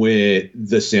reckon, where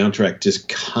the soundtrack just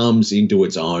comes into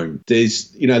its own.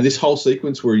 There's, this whole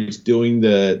sequence where he's doing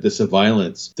the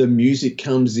surveillance, the music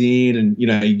comes in and,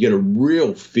 you get a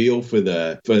real feel for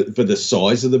the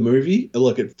size of the movie.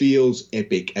 Look, it feels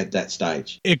epic at that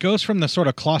stage. It goes from the sort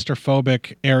of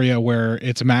claustrophobic area where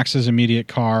it's Max's immediate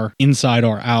car, inside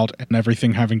or out, and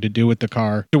everything having to do with the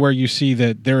car, to where you see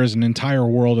that there is an entire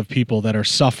world of people that are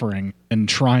suffering and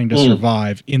trying to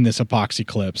survive in this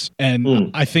apocalypse.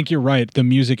 And I think you're right. The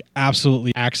music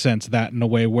absolutely accents that in a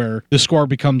way where the score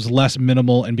becomes less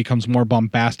minimal and becomes more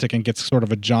bombastic and gets sort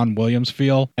of a John Williams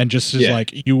feel and just is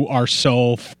like, you are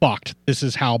so fucked. This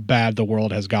is how bad the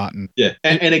world has gotten. Yeah.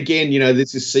 And again,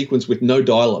 there's this sequence with no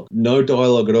dialogue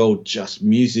at all, just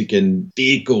music and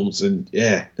vehicles and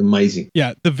amazing.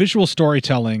 Yeah. The visual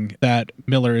storytelling that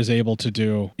Miller is able to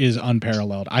do is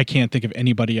unparalleled. I can't think of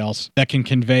anybody else that can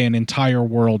convey an entire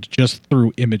world just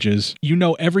through images. You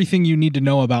know everything you need to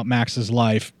know about Max's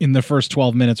life in the first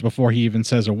 12 minutes before he even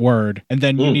says a word. And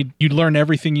then you learn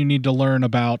everything you need to learn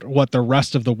about what the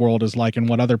rest of the world is like and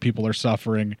what other people are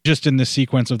suffering just in the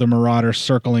sequence of the Marauders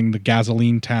circling the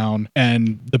gasoline town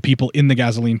and the people in the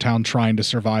gasoline town trying to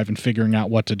survive and figuring out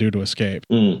what to do to escape.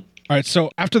 All right,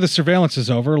 so after the surveillance is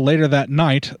over, later that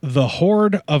night, the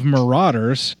horde of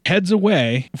marauders heads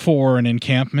away for an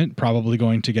encampment, probably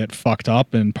going to get fucked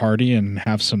up and party and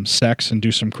have some sex and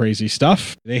do some crazy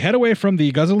stuff. They head away from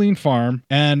the gasoline farm,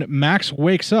 and Max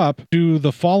wakes up to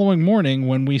the following morning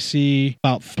when we see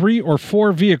about 3 or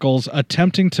 4 vehicles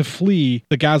attempting to flee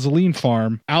the gasoline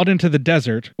farm out into the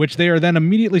desert, which they are then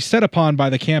immediately set upon by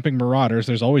the camping marauders.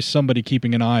 There's always somebody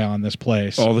keeping an eye on this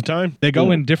place. All the time. They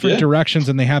go in different directions,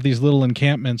 and they have these little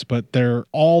encampments, but they're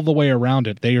all the way around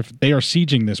it. They are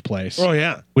sieging this place. Oh,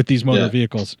 yeah. With these motor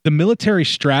vehicles. The military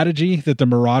strategy that the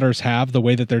Marauders have, the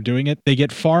way that they're doing it, they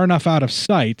get far enough out of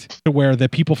sight to where the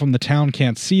people from the town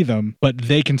can't see them, but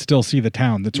they can still see the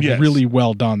town. That's really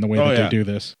well done, the way that they do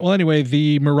this. Well, anyway,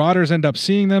 the Marauders end up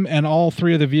seeing them, and all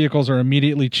 3 of the vehicles are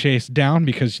immediately chased down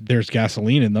because there's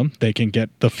gasoline in them. They can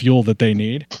get the fuel that they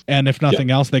need. And if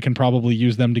nothing else, they can probably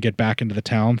use them to get back into the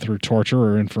town through torture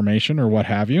or information or what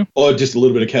have you. Or just a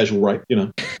little bit of casual rape,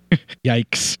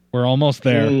 Yikes. We're almost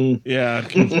there. Yeah.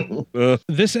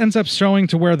 This ends up showing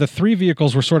to where the 3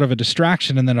 vehicles were sort of a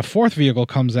distraction, and then a 4th vehicle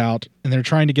comes out, and they're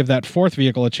trying to give that 4th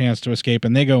vehicle a chance to escape,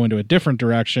 and they go into a different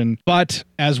direction. But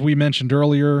as we mentioned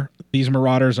earlier, these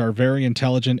Marauders are very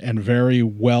intelligent and very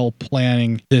well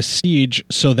planning this siege,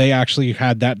 so they actually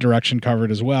had that direction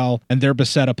covered as well, and they're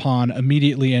beset upon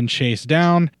immediately and chased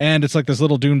down, and it's like this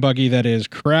little dune buggy that is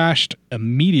crashed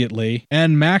immediately,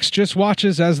 and Max just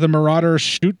watches as the Marauders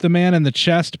shoot the man in the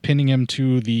chest, pinning him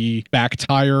to the back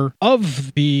tire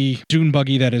of the dune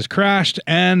buggy that is crashed,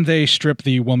 and they strip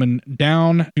the woman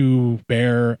down to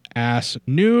bare ass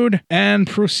nude and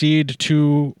proceed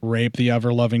to rape the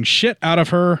ever-loving shit out of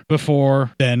her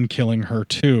before then killing her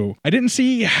too. I didn't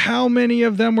see how many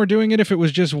of them were doing it, if it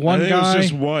was just one guy. It was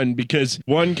just one, because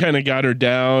one kind of got her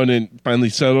down and finally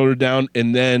settled her down,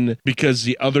 and then because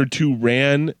the other 2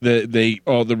 ran,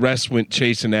 the rest went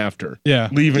chasing after. Yeah.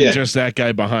 Leaving just that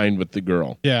guy behind with the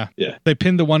girl. Yeah. Yeah. Yeah. They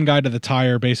pinned the one guy to the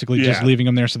tire, basically just Yeah. leaving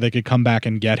him there so they could come back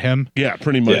and get him. Yeah,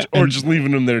 pretty much. Yeah. Or And- just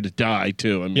leaving him there to die,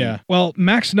 too. I mean, Yeah. Well,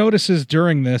 Max notices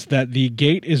during this that the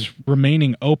gate is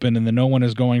remaining open and that no one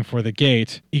is going for the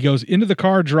gate. He goes into the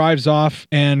car, drives off,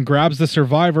 and grabs the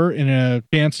survivor in a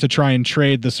chance to try and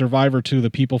trade the survivor to the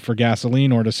people for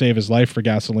gasoline or to save his life for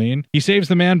gasoline. He saves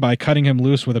the man by cutting him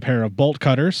loose with a pair of bolt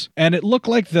cutters. And it looked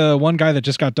like the one guy that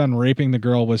just got done raping the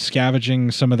girl was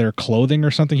scavenging some of their clothing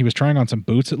or something. He was trying on some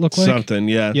boots, it looked like. Something,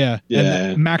 yeah. Yeah.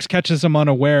 And Max catches him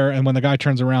unaware, and when the guy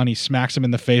turns around, he smacks him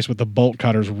in the face with the bolt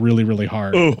cutters really, really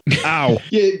hard. Oh, ow.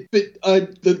 Yeah,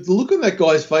 but the look on that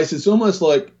guy's face, it's almost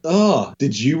like, oh,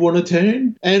 did you want to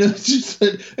turn? And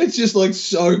it's just like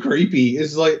so creepy.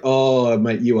 It's like, oh,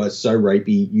 mate, you are so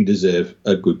rapey. You deserve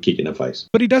a good kick in the face.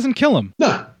 But he doesn't kill him.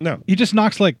 No. He just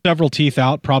knocks like several teeth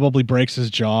out, probably breaks his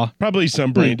jaw. Probably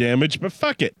some brain damage, but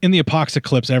fuck it. In the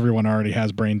apocalypse, everyone already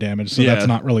has brain damage, so Yeah. that's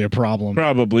not really a problem.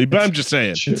 Probably, but I'm just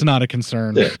saying. It's not a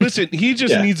concern. Listen, he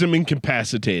just needs him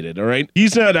incapacitated, all right?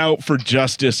 He's not out for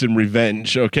justice and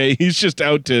revenge, okay? He's just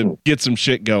out to get some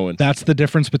shit going. That's the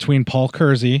difference between Paul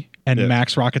Kersey and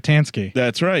Max Rockatansky.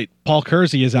 That's right. Paul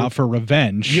Kersey is out for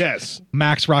revenge. Yes.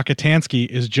 Max Rockatansky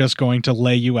is just going to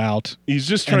lay you out. He's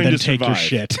just and trying then to take your survive.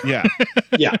 shit. Yeah.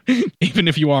 Yeah. Even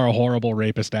if you are a horrible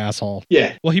rapist asshole.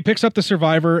 Yeah. Well, he picks up the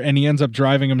survivor and he ends up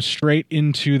driving him straight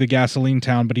into the gasoline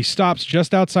town, but he stops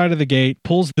just outside of the gate,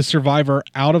 pulls the survivor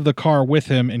out of the car with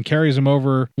him and carries him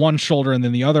over one shoulder, and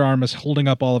then the other arm is holding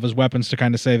up all of his weapons to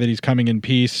kind of say that he's coming in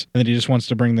peace and that he just wants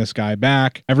to bring this guy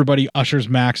back. Everybody ushers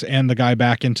Max and the guy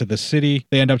back into the city.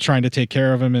 They end up trying to take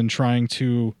care of him and trying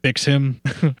to fix him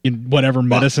in whatever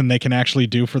medicine they can actually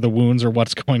do for the wounds or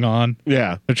what's going on.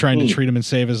 Yeah. They're trying to treat him and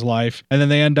save his life. And then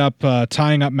they end up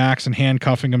tying up Max and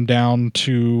handcuffing him down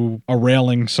to a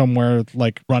railing somewhere,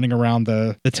 like running around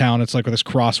the town. It's like with this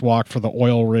crosswalk for the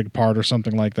oil rig part or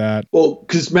something like that. Well,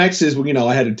 because Max says, well,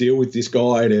 I had to deal with this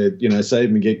guy to, save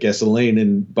him and get gasoline.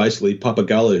 And basically,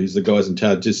 Papagalo, who's the guy's in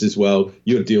charge, just as well,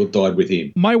 your deal died with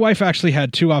him. My wife actually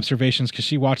had two observations because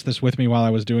she watched this with me while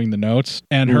I was doing the notes.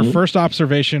 And her first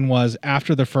observation was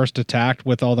after the first attack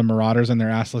with all the marauders and their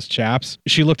assless chaps,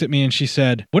 she looked at me and she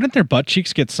said, wouldn't their butt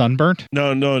cheeks get sunburnt?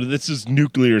 No, this is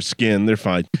nuclear skin. They're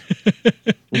fine.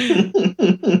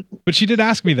 But she did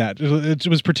ask me that. It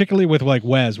was particularly with like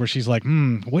Wes, where she's like,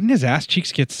 wouldn't his ass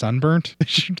cheeks get sunburnt?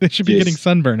 They should be getting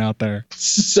sunburn out there.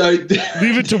 So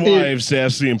leave it to wives to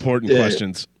ask the important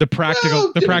questions. The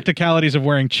practicalities of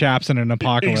wearing chaps in an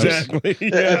apocalypse.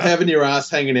 Exactly. Of having your ass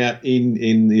hanging out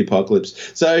in the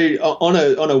apocalypse. So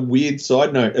on a weird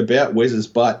side note about Wes's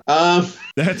butt,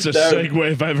 that's a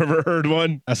segue if I've ever heard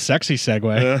one. A sexy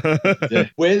segue. Yeah.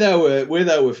 Where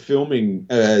they were filming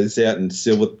is out in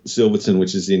Silverton,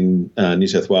 which is in New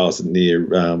South Wales, near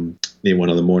one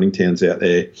of the mining towns out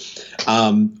there.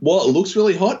 While it looks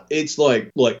really hot, it's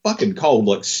like fucking cold,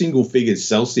 like single figures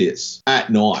Celsius at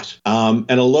night. And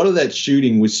a lot of that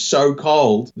shooting was so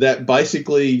cold that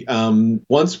basically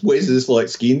once Wes's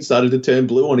skin started to turn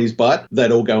blue on his butt,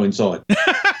 they'd all go inside.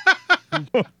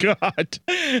 Oh, God.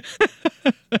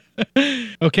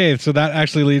 Okay, so that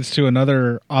actually leads to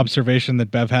another observation that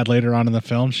Bev had later on in the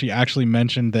film. She actually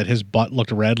mentioned that his butt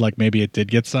looked red, like maybe it did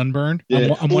get sunburned.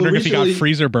 Yeah. I'm wondering if he got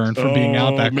freezer burned for being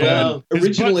out that cold.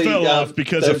 His butt fell off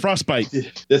because of frostbite.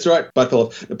 That's right, butt fell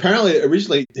off. Apparently,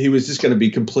 originally, he was just going to be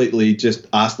completely just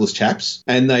arseless chaps,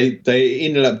 and they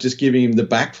ended up just giving him the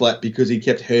back flat because he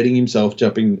kept hurting himself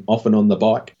jumping off and on the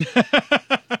bike.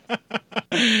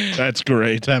 That's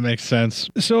great. That makes sense.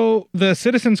 So the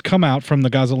citizens come out from the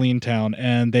gasoline town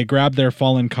and they grab their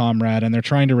fallen comrade and they're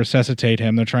trying to resuscitate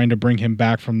him. They're trying to bring him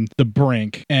back from the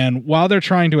brink. And while they're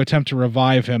trying to attempt to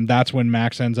revive him, that's when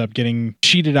Max ends up getting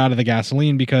cheated out of the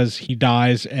gasoline because he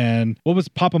dies. And what was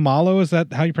Papamalo? Is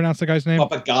that how you pronounce the guy's name?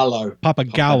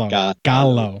 Papagallo.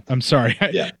 Gallo. I'm sorry.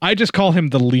 Yeah. I just call him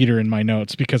the leader in my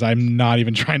notes because I'm not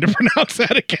even trying to pronounce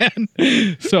that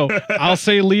again. So I'll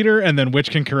say leader and then Witch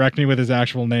can correct me with his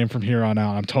actual name from here on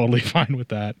out. I'm totally fine with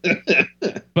that.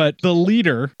 But the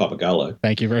leader, Papagallo.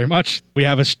 Thank you very much. We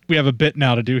have a bit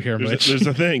now to do here, Mitch. There's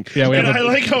a thing. Yeah, I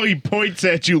like how he points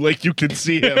at you like you can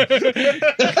see him.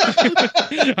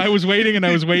 I was waiting and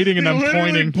I'm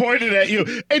pointing. Pointed at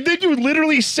you, and then you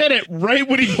literally said it right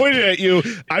when he pointed at you.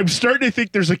 I'm starting to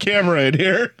think there's a camera in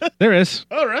here. There is.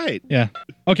 All right. Yeah.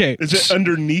 Okay. Is it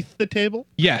underneath the table?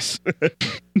 Yes.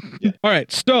 All right.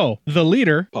 So the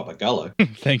leader, Papagallo.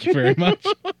 Thank you very much.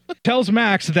 tells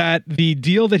Max that the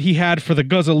deal that he had for the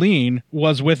gasoline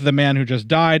was with the man who just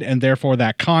died, and therefore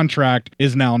that contract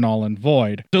is now null and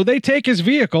void. So they take his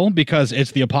vehicle because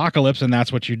it's the apocalypse and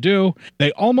that's what you do.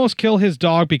 They almost kill his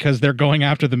dog because they're going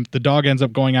after the dog ends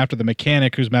up going after the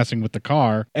mechanic who's messing with the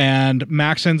car, and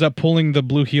Max ends up pulling the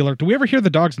blue healer. Do we ever hear the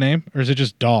dog's name, or is it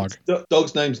just Dog?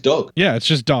 Dog's name's Dog. Yeah, it's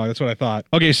just Dog. That's what I thought.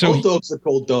 Okay, so all dogs are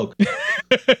called Dog.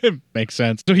 Makes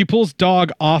sense. So he pulls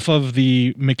Dog off of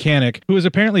the mechanic, who is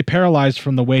apparently paralyzed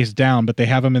from the waist down, but they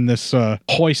have him in this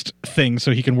hoist thing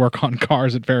so he can work on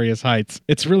cars at various heights.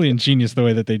 It's really ingenious the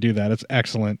way that they do that. It's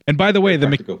excellent. And by the way, the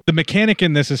mechanic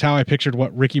in this is how I pictured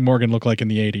what Ricky Morgan looked like in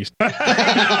the 80s.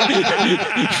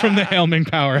 From the Hailming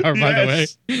Power Hour, by the way.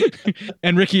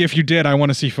 And Ricky, if you did, I want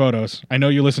to see photos. I know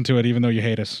you listen to it even though you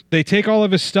hate us. They take all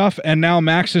of his stuff, and now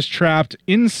Max is trapped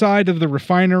inside of the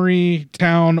refinery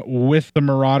town with the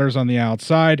Marauders on the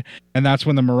outside, and that's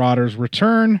when the Marauders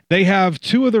return. They have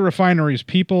two of the refinery's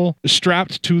people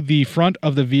strapped to the front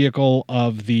of the vehicle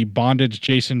of the bondage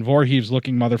Jason Voorhees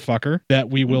looking motherfucker that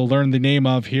we will learn the name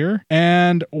of here.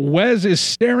 And Wes is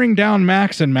staring down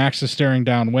Max, and Max is staring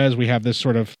down Wes. We have this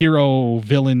sort of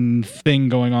hero-villain thing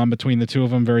going on between the two of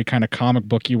them, very kind of comic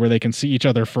booky, where they can see each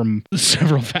other from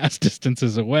several vast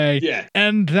distances away. Yeah.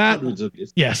 And that,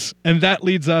 yes, and that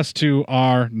leads us to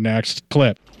our next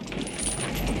clip.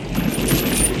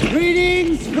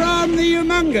 Greetings from the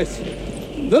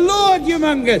Humongous, the Lord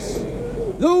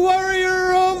Humongous, the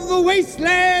warrior of the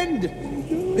wasteland,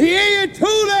 the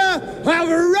Ayatollah of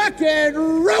rock and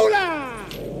roller.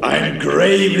 I am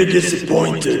gravely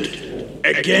disappointed.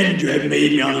 Again, you have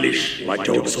made me unleash my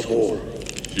dogs of war.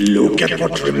 Look at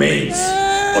what remains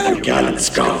of your gallant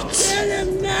scouts.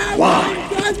 Why?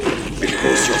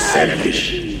 Because you're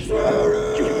selfish.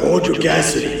 You hoard your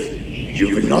gasoline.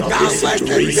 You will not listen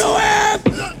to reason.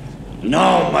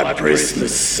 Now, my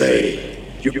prisoners say,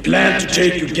 you plan to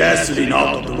take your gasoline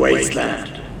out of the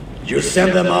wasteland. You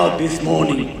sent them out this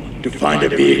morning to find a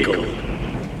vehicle.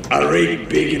 A rig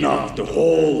big enough to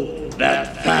hold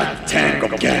that fat tank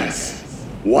of gas.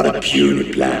 What a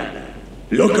puny plan.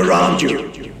 Look around you.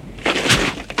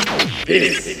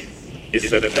 This is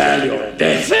the valley of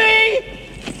death. See?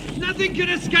 Nothing can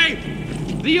escape.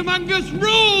 The Humongous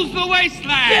rules the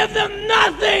wasteland. Give them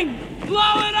nothing.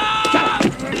 Blow it up.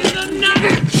 Give them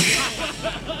nothing.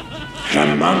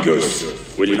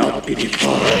 Humongous will not be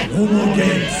defined. No more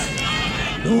games.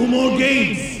 No more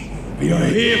games. We are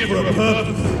here for a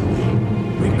purpose.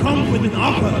 We come with an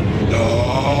offer.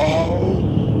 No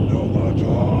more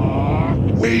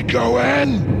talk. We go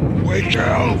in. We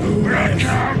kill. We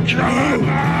kill him.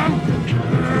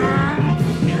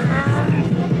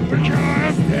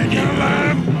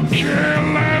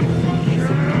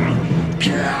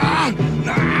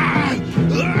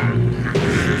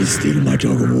 He's still my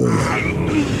dog of war.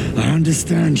 I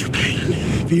understand your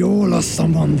pain. We all lost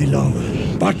someone we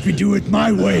love, but we do it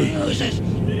my way.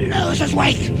 Losers,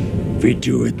 wait. We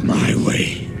do it my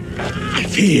way.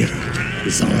 Fear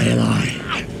is our ally.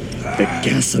 The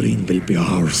gasoline will be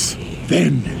ours.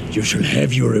 Then you shall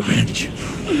have your revenge.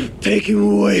 Take him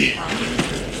away.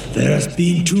 There has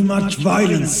been too much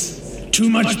violence, too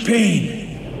much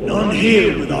pain. None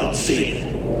here without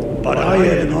sin. But I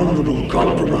have an honorable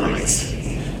compromise.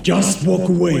 Just walk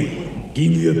away.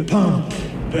 Give me a pump,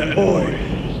 the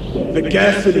oil, the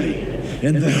gasoline,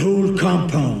 and the whole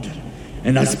compound.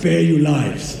 And I spare you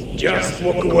lives. Just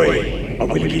walk away. I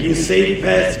will give you safe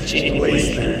passage in the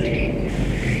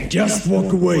wasteland. Just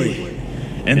walk away,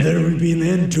 and there will be an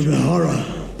end to the horror.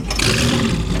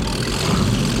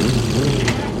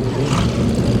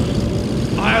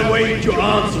 I await your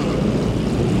answer.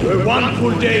 You have one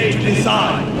full day to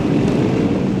decide.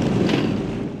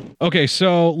 Okay,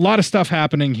 so a lot of stuff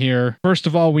happening here. First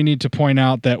of all, we need to point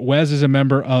out that Wes is a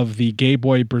member of the Gay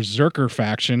Boy Berserker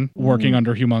faction working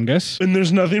under Humongous. And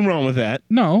there's nothing wrong with that.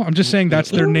 No, I'm just saying that's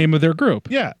their name of their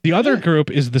group. Yeah. The other group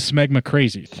is the Smegma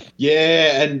Crazy.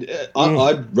 Yeah, and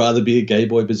I'd rather be a Gay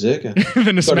Boy Berserker.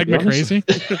 Than a Smegma Crazy?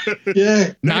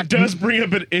 Yeah. That does bring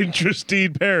up an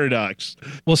interesting paradox.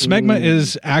 Well, Smegma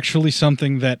is actually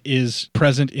something that is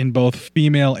present in both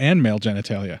female and male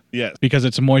genitalia. Yes. Because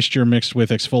it's moisture mixed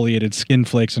with exfoliated skin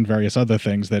flakes and various other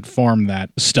things that form that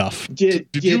stuff. Did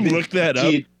you look that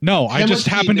up? No, I just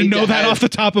happen to know that off the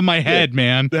top of my head,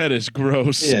 man. That is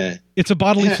gross. Yeah. It's a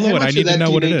bodily fluid. I need to know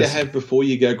what it you need is. to have before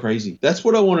you go crazy? That's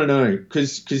what I want to know,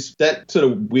 because that sort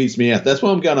of weirds me out. That's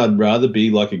why I'm going, I'd rather be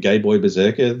like a gay boy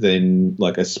berserker than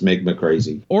like a smegma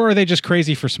crazy. Or are they just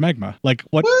crazy for smegma? Like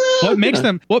what makes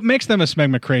them a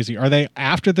smegma crazy? Are they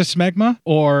after the smegma,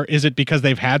 or is it because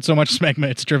they've had so much smegma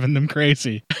it's driven them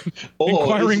crazy?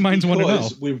 Inquiring minds want to know.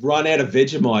 We've run out of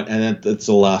Vegemite and that's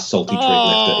the last salty treat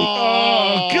left to eat.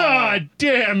 Oh, God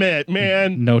damn it,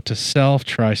 man. Note to self,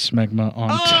 try smegma on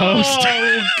toast.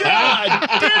 Oh, God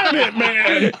damn it,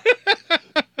 man.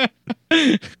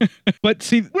 But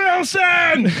see,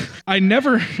 Wilson, I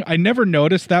never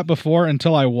noticed that before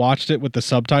until I watched it with the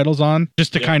subtitles on,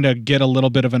 just to kind of get a little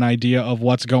bit of an idea of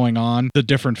what's going on, the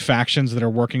different factions that are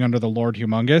working under the Lord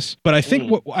Humongous. But I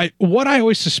think what I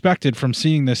always suspected from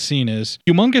seeing this scene is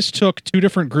Humongous took two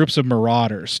different groups of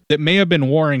marauders that may have been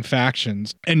warring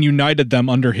factions and united them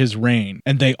under his reign,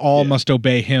 and they all must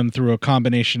obey him through a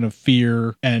combination of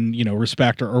fear and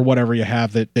respect or whatever you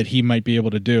have that he might be able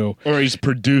to do. Or he's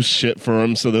produced shit for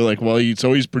him, so they're like, well, he's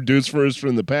always produced for us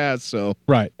from the past, so.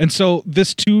 Right. And so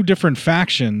this two different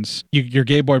factions, your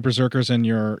gay boy berserkers and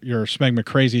your smegma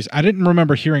crazies, I didn't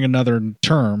remember hearing another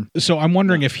term. So I'm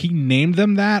wondering if he named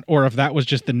them that, or if that was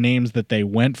just the names that they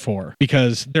went for,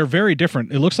 because they're very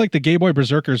different. It looks like the gay boy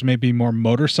berserkers may be more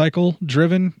motorcycle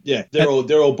driven. Yeah, they're all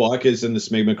bikers, and the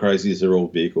smegma crazies are all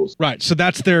vehicles. Right. So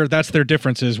that's their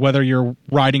differences, whether you're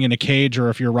riding in a cage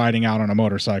or if you're riding out on a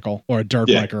motorcycle or a dirt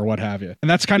bike or what have you. And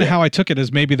that's kind of how I took it,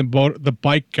 as maybe the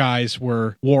bike guys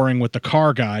were warring with the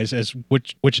car guys, as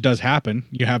which does happen.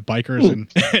 You have bikers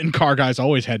and car guys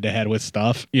always head to head with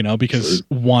stuff, because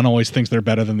one always thinks they're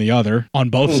better than the other. On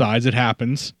both sides, it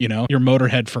happens. Your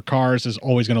motorhead for cars is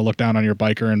always going to look down on your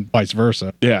biker and vice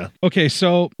versa. Yeah. Okay,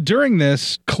 so during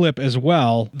this clip as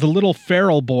well, the little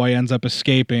feral boy ends up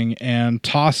escaping and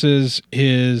tosses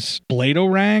his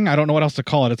Bladerang. I don't know what else to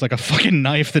call it. It's like a fucking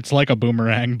knife that's like a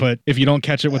boomerang, but if you don't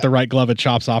catch it with the right glove, it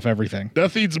chops off everything.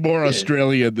 Nothing's more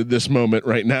Australian than this moment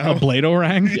right now. A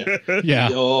Bladerang? Yeah.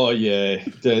 Oh yeah.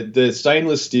 The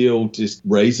stainless steel just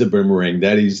razor boomerang.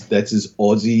 That's as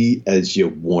Aussie as you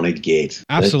want to get.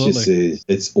 Absolutely.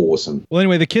 It's awesome. Well,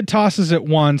 anyway, the kid tosses it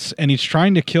once, and he's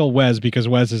trying to kill Wes because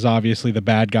Wes is obviously the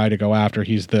bad guy to go after.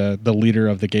 He's the leader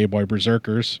of the gay boy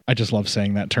berserkers. I just love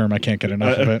saying that term. I can't get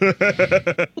enough of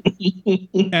it.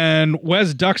 And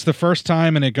Wes ducks the first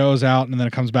time, and it goes out, and then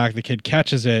it comes back. The kid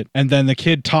catches it, and then the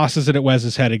kid tosses it at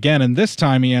Wes's head again, and this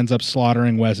time he ends up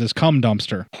slaughtering Wes's cum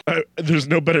dumpster. There's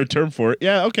no better term for it.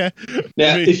 Yeah, okay.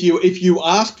 Now, if you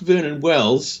asked Vernon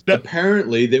Wells,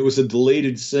 apparently there was a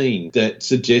deleted scene that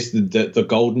suggested that the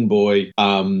Golden Boy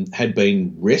had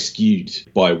been rescued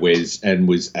by Wes and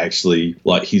was actually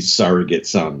like his surrogate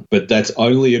son, but that's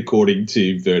only according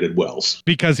to Vernon Wells.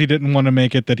 Because he didn't want to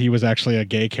make it that he was actually a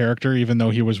gay character, even though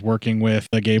he was working with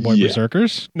the gay boy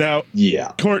berserkers. Now,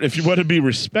 Court, if you want to be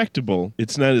respectable,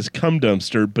 it's not his cum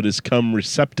dumpster, but his cum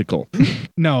receptacle.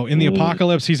 No, in the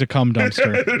apocalypse, he's a cum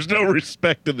dumpster. There's no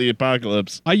respect in the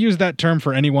apocalypse. I use that term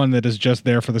for anyone that is just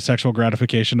there for the sexual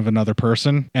gratification of another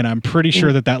person, and I'm pretty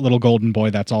sure that little golden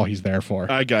boy, that's all he's there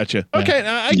for. I gotcha. Okay,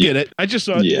 I get it. I just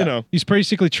thought, He's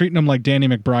basically treating him like Danny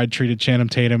McBride treated Channing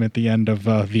Tatum at the end of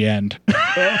The End.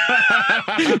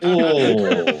 I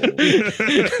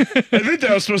think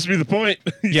that was supposed to be the point.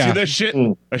 You see that shit?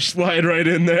 I slide right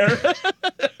in there.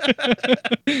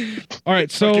 All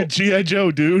right, so fucking G.I.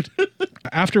 Joe, dude.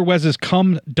 After Wes's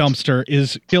cum dumpster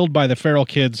is killed by the feral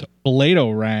kid's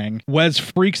Bladerang, Wes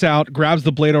freaks out, grabs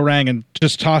the Bladerang, and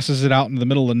just tosses it out in the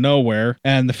middle of nowhere.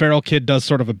 And the feral kid does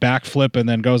sort of a backflip and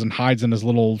then goes and hides in his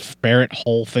little ferret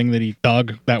hole thing that he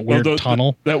dug, that weird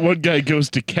tunnel. That one guy goes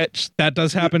to catch. That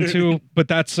does happen too, but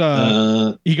that's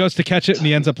he goes to catch it and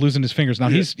he ends up losing his fingers. Now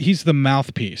he's the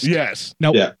mouthpiece. Yes.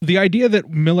 Now the idea that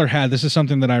Miller had, this is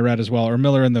something that I read as well, or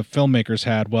Miller and the filmmakers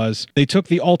had, was they took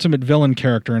the ultimate villain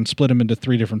character and split him into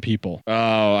three different people.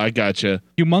 Oh, I gotcha.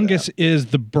 Humongous is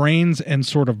the brains and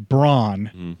sort of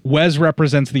brawn. Wes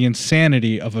represents the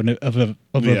insanity of a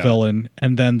villain,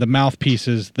 and then the mouthpiece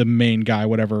is the main guy,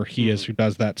 whatever he is, who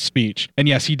does that speech. And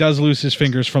yes, he does lose his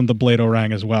fingers from the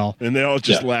Bladerang as well. And they all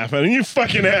just laugh at him. You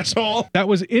fucking asshole. That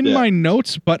was in my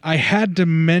notes, but I had to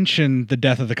mention the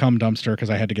death of the cum dumpster because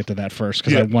I had to get to that first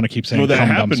because I want to keep saying that cum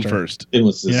happened dumpster first. It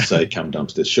was to say cum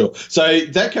dumpster, sure. So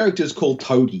that character is called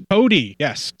Toady. Toady,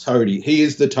 yes. Toady. He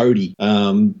is the Toady.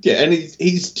 And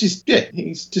he's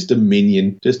just a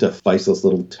minion, just a faceless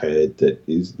little turd that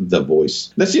is the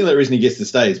voice. That's the only reason he gets to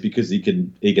stay is because he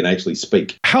can actually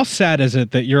speak. How sad is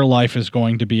it that your life is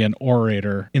going to be an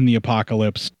orator in the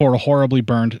apocalypse for a horribly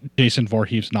burned Jason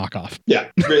Voorhees knockoff? Yeah,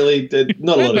 really,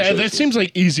 not a lot of Bad. choices. That seems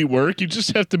like easy work. You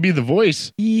just have to be the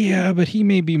voice. Yeah, but he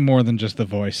may be more than just the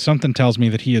voice. Something tells me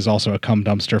that he is also a cum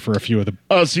dumpster for a few of the.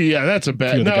 Oh, see, yeah, that's a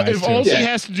bad. Now, if all he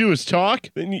has to do is talk,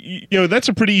 then you know that's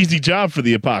a pretty easy job for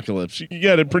the apocalypse. You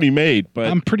got it pretty made. But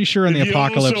I'm pretty sure in the if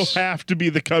apocalypse, you also have to be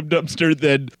the cum dumpster,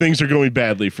 then things are going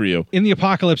badly for you. in the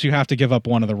apocalypse, you have to give up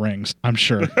one of the rings. I'm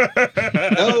sure.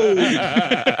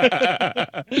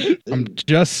 I'm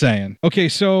just saying. Okay,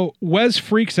 so Wes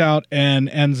freaks out and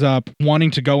ends up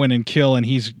wanting to go in and kill, and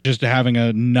he's just having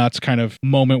a nuts kind of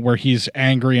moment where he's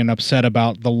angry and upset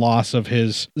about the loss of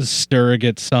his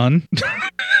surrogate son.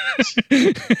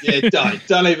 Yeah,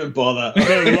 don't even bother.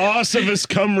 The loss of his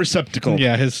cum receptacle.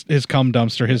 Yeah, his cum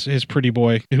dumpster, his pretty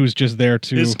boy who's just there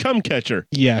to his cum catcher.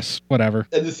 Yes, whatever.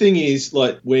 And the thing is,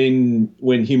 like, when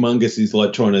Humongous is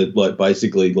like trying to like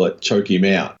basically like choke him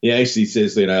out, he actually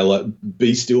says, you know, like,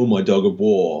 be still, my dog of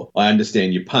war. I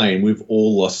understand your pain. We've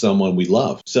all lost someone we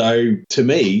love. So to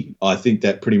me, I think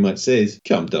that pretty much says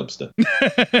cum dumpster.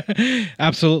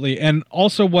 Absolutely. And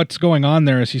also what's going on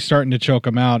there is he's starting to choke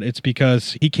him out. It's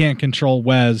because he can't control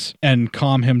Wes and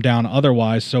calm him down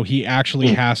otherwise. So he actually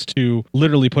has to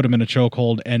literally put him in a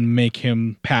chokehold and make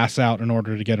him pass out in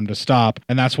order to get him to stop.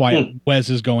 And that's why Wes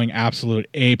is going absolute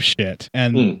ape shit.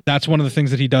 And that's one of the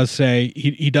things that he does say.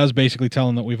 He does basically tell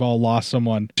him that we've all lost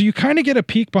someone. So you kind of get a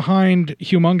peek behind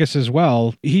Humongous as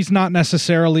well. He's not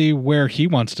necessarily where he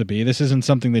wants to be. This isn't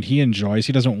something that he enjoys.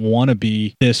 He doesn't want to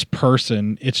be this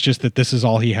person. It's just that this is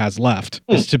all he has left,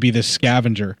 is to be this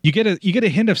scavenger. You get a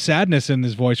hint of sadness in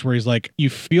his voice where he's like, you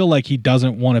feel like he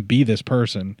doesn't want to be this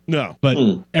person. No. But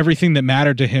everything that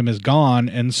mattered to him is gone,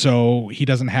 and so he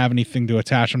doesn't have anything to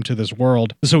attach him to this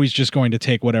world. So he's just going to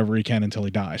take whatever he can until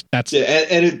he dies. That's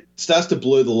and it starts to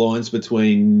blur the lines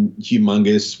between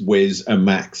Humongous, Wes, and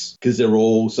Max, because they're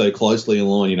all so closely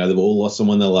aligned. You know, they've all lost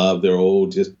someone they love. They're all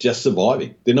just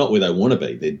surviving. They're not where they want to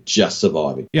be. They're just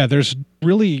surviving. Yeah, there's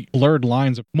really blurred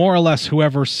lines. More or less,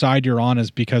 whoever side you're on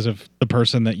is because of the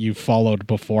person that you followed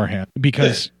beforehand.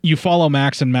 Because you follow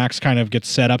Max, and Max kind of gets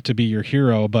set up to be your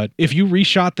hero. But if you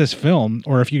reshot this film,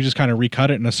 or if you just kind of recut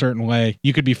it in a certain way,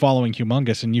 you could be following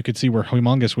Humongous, and you could see where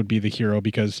Humongous would be the hero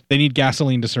because they need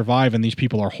gasoline to survive, and these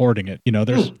people are hoarding it. You know,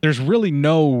 there's really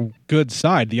no good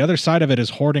side. The other side of it is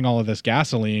hoarding all of this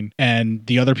gasoline, and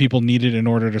the other people need it in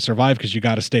order to survive because you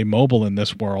got to stay mobile in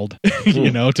this world, you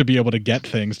know, to be able to get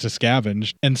things to scavenge.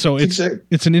 And so it's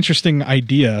an interesting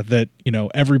idea that, you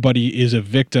know, everybody is a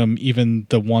victim, even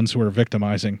the ones who are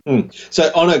victimizing.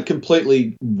 So on a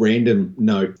completely random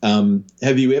note,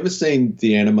 have you ever seen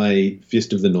the anime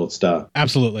Fist of the North Star?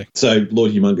 Absolutely. So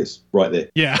Lord Humongous, right there.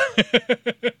 Yeah.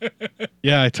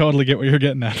 Yeah, I totally get what you're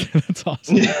getting at. That's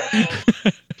awesome.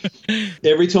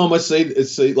 Every time I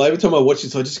see like, every time I watch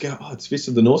this, I just go, oh, it's Fist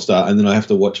of the North Star, and then I have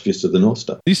to watch Fist of the North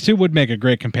Star. These two would make a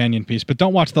great companion piece, but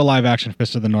don't watch the live action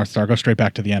Fist of the North Star. Go straight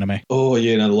back to the anime. Oh,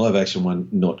 yeah, no, the live action one,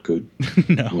 not good.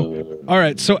 No. All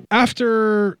right, so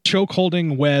after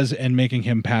chokeholding Wes and making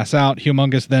him pass out,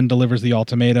 Humongous then delivers the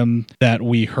ultimatum that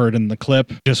we heard in the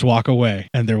clip. Just walk away,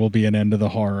 and there will be an end to the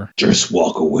horror. Just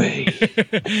walk away.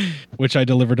 Which I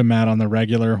deliver to Matt on the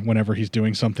regular whenever he's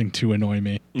doing something to annoy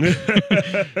me.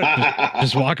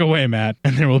 Just walk away, Matt,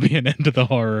 and there will be an end to the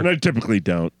horror. And I typically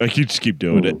don't. I just keep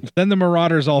doing it. Then the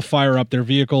Marauders all fire up their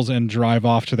vehicles and drive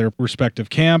off to their respective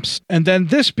camps. And then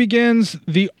this begins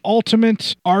the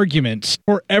ultimate argument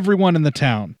for everyone in the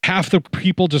town. Half the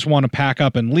people just want to pack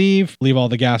up and leave all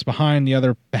the gas behind. The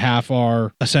other half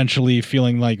are essentially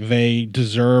feeling like they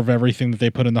deserve everything that they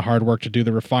put in the hard work to do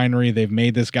the refinery. They've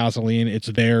made this gasoline. It's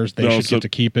theirs. They should get to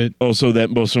keep it. Also, that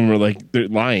most of them are like, they're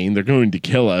lying. They're going to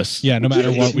kill us. Yeah, no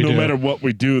matter what we do. No matter what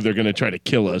we do, they're going to try to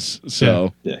kill us.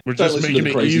 So we're just making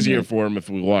it easier for them if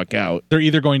we walk out. They're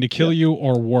either going to kill you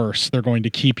or worse, they're going to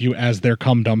keep you as their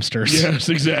cum dumpsters. Yes,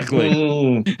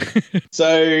 exactly.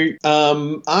 So,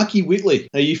 Archie Whitley.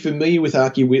 Are you familiar with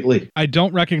Archie Whitley? I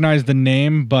don't recognize the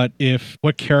name, but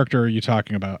what character are you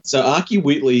talking about? So Archie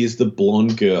Whitley is the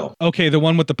blonde girl. Okay, the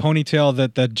one with the ponytail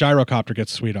that the gyrocopter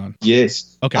gets sweet on.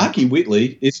 Yes. Okay. Archie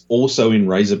Whitley is also in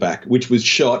Razorback, which was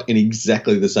shot in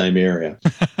exactly the same area.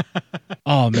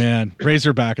 Oh man,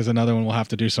 Razorback is another one we'll have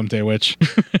to do someday, which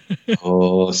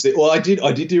Oh, see, well, I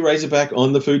did do Razorback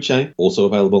on the food chain, also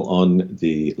available on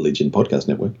the Legion Podcast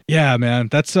Network. Yeah, man.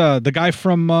 That's the guy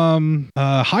from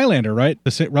Highlander, right?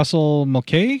 Russell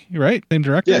Mulcahy, right? Same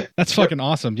director? Yeah. That's fucking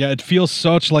awesome. Yeah, it feels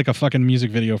such like a fucking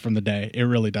music video from the day. It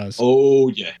really does. Oh,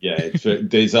 yeah.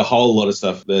 There's a whole lot of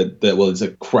stuff there's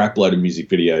a crap load of music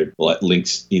video like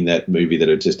links in that movie that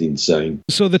are just insane.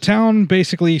 So the town,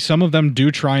 basically, some of them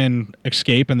do try and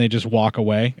escape and they just walk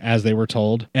away as they were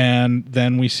told. And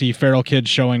then we see Feral Kid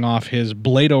showing off his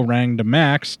Blado-Rang to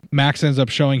Max. Max ends up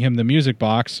showing him the music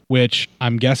box, which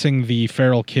I'm guessing the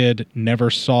Feral Kid never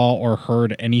saw or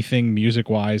heard anything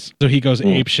music-wise. So he goes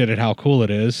apeshit at how cool it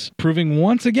is, proving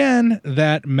once again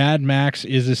that Mad Max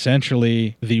is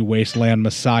essentially the wasteland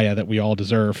messiah that we all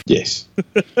deserve. Yes.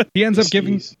 He ends up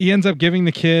giving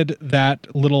the kid that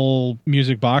little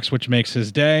music box, which makes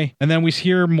his day. And then we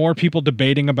hear more people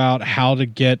debating about how to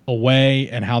get away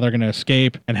and how they're going to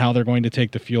escape and how they're going to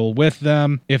take the fuel with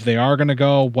them. If they are going to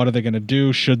go, what are they going to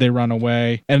do? Should they run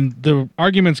away? And the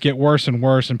arguments get worse and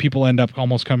worse, and people end up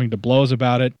almost coming to blows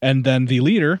about it. And then the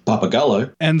leader,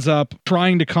 Papagallo, ends up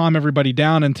trying to calm everybody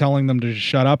down and telling them to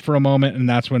shut up for a moment. And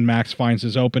that's when Max finds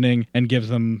his opening and gives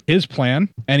them his plan.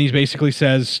 And he basically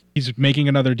says he's making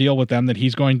another deal with them, that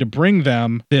he's going to bring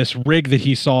them this rig that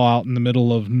he saw out in the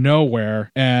middle of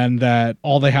nowhere, and that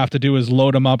all they have to do is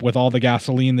load him up with all the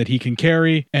gasoline that he can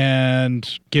carry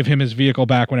and give him his vehicle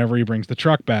back whenever he brings the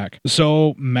truck back.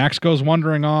 So Max goes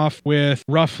wandering off with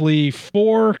roughly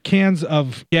 4 cans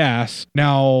of gas.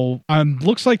 Now,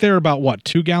 looks like they're about,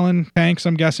 2-gallon tanks,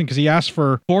 I'm guessing, because he asked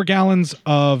for 4 gallons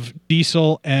of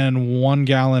diesel and 1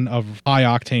 gallon of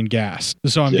high-octane gas.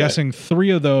 So I'm guessing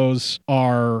 3 of those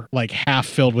are like half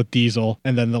filled with diesel,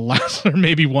 and then the last are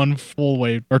maybe 1 full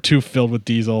weight or 2 filled with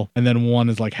diesel, and then 1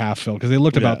 is like half filled, because they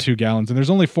looked about 2 gallons, and there's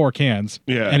only 4 cans.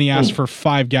 Yeah. And he asked for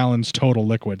 5 gallons total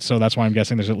liquid, so that's why I'm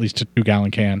guessing there's at least a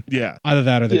 2-gallon can. Yeah. Either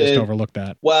that or they just overlooked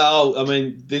that. Well, I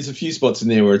mean, there's a few spots in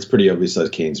there where it's pretty obvious those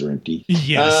cans are empty.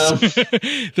 Yes.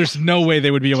 There's no way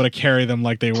they would be able to carry them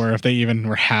like they were if they even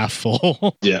were half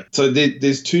full. Yeah. So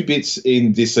there's 2 bits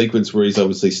in this sequence where he's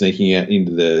obviously sneaking out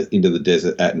into the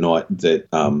desert at night that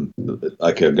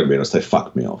okay, I'm gonna be honest, they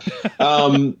fucked me off.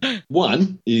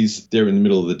 One is they're in the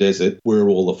middle of the desert where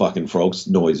all the fucking frogs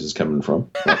noise is coming from.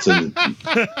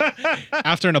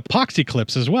 After an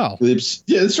apocalypse as well. Yeah,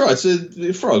 that's right. So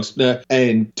the frogs.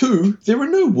 And 2, there are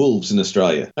no wolves in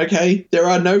Australia. Okay, there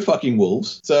are no fucking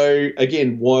wolves. So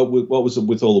again, what was it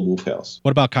with all the wolf house?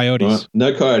 What about coyotes? Right?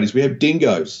 No coyotes. We have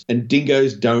dingoes, and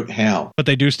dingoes don't howl. But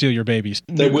they do steal your babies.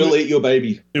 They will eat your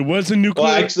baby. It was a nuclear.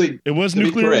 Well, actually, it was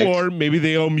nuclear war. Maybe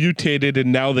they all mutated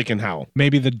and now they can howl.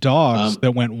 Maybe the dogs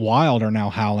that went wild are now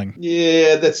howling.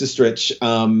 Yeah, that's a stretch.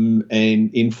 And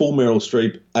in full Meryl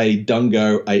Streep, a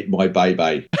dingo ate my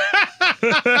baby.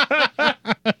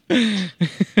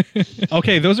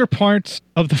 Okay, those are parts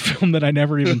of the film that I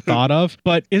never even thought of.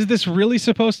 But is this really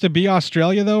supposed to be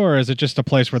Australia, though, or is it just a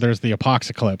place where there's the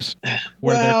apocalypse,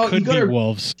 where there could be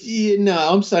wolves? Yeah, no,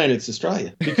 I'm saying it's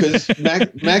Australia because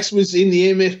Max was in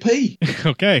the MFP.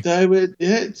 Okay. So,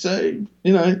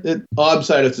 I'm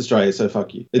saying it's Australia, so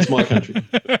fuck you. It's my country.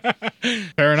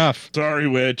 Fair enough. Sorry,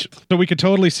 witch. So we could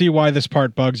totally see why this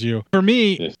part bugs you. For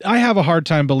me, I have a hard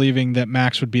time believing that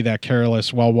Max would be that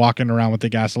careless while walking around with the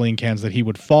gasoline cans that he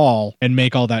would fall and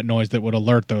make all that noise that would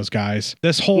alert those guys.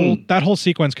 That whole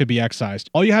sequence could be excised.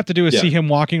 All you have to do is see him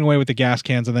walking away with the gas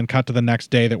cans and then cut to the next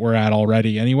day that we're at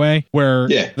already anyway, where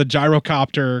the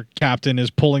gyrocopter captain is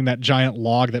pulling that giant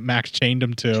log that Max chained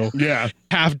him to. Yeah.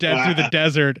 Half dead through the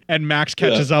desert, and Max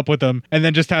catches up with him and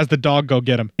then just has the dog go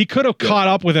get him. He could have caught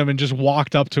up with him and just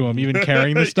walked up to him, even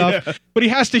carrying the stuff, but he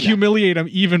has to humiliate him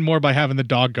even more by having the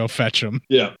dog go fetch him.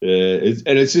 Yeah.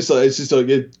 It's just like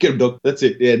get him, dog. That's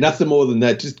it. Yeah, nothing more than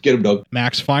that. Just get him, dog.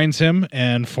 Max finds him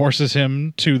and forces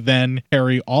him to then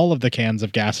carry all of the cans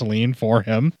of gasoline for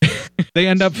him. They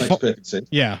end up... Makes perfect sense.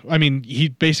 Yeah. I mean, he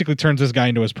basically turns this guy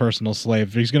into his personal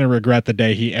slave. He's going to regret the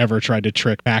day he ever tried to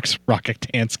trick Max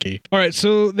Rockatansky. All right,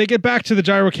 so they get back to the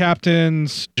gyro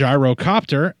captain's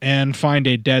gyrocopter and find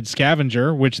a dead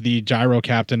scavenger, which the gyro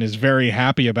captain is very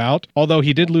happy about, although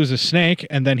he did lose a snake,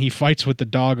 and then he fights with the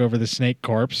dog over the snake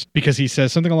corpse because he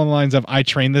says something along the lines of, I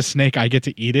trained this snake, I get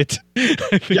to eat it.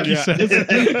 I think he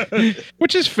says.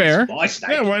 Which is fair.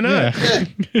 Yeah, why not? Yeah.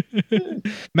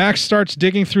 Max starts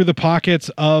digging through the pockets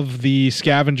of the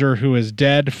scavenger who is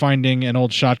dead, finding an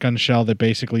old shotgun shell that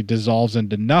basically dissolves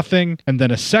into nothing, and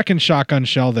then a second shotgun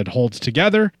shell that holds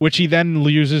together, which he then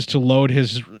uses to load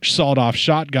his sawed-off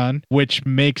shotgun, which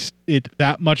makes it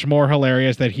that much more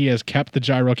hilarious that he has kept the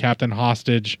gyro captain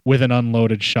hostage with an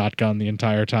unloaded shotgun the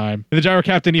entire time. And the gyro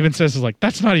captain even says,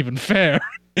 that's not even fair.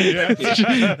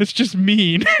 It's just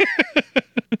mean.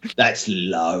 That's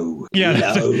low. Yeah,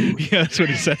 low. That's what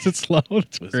he says. It's low.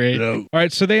 It's great. All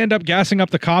right, so they end up gassing up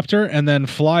the copter and then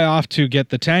fly off to get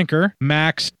the tanker.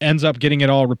 Max ends up getting it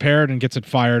all repaired and gets it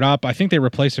fired up. I think they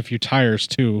replace a few tires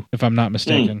too, if I'm not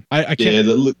mistaken. I can't. Yeah, it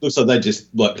looks like they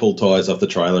just like pull tires off the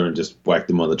trailer and just whack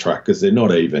them on the truck because they're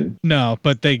not even. No,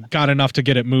 but they got enough to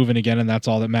get it moving again, and that's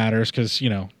all that matters because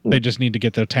they just need to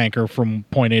get the tanker from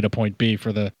point A to point B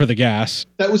for the gas.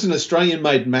 That was an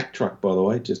Australian-made Mack truck, by the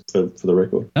way, just for the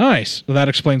record. Nice. So that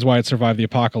explains why it survived the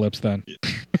apocalypse then.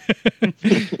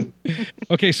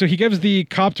 Okay, so he gives the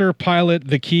copter pilot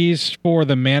the keys for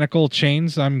the manacle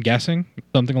chains, I'm guessing.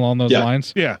 Something along those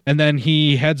lines. Yeah. And then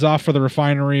he heads off for the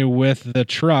refinery with the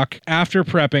truck after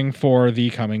prepping for the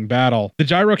coming battle. The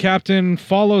gyro captain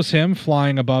follows him,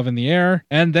 flying above in the air.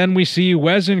 And then we see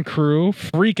Wes and crew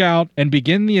freak out and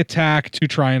begin the attack to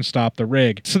try and stop the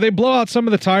rig. So they blow out some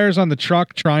of the tires on the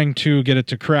truck, trying to get it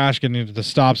to crash, getting it to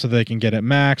stop so they can get at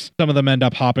Max. Some of them end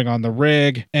up hopping on the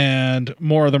rig, and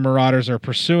more of the Marauders are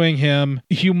pursuing him.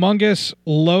 Humongous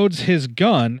loads his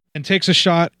gun and takes a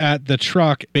shot at the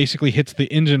truck, basically hits the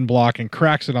engine block and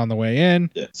cracks it on the way in.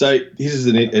 Yeah. So this is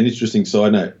an interesting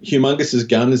side note. Humongous's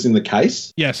gun is in the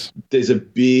case. Yes. There's a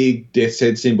big death's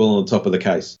head symbol on the top of the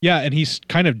case. Yeah, and he's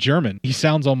kind of German. He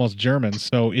sounds almost German.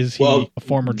 So is he a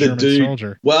former German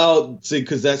soldier? Well, see,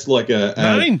 because that's like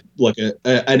an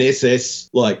SS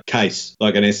case,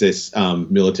 like an SS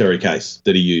military case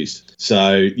that he used.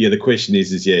 So yeah, the question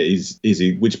is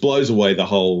he? Which blows away the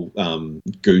whole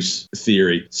goose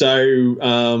theory. So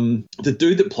the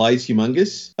dude that plays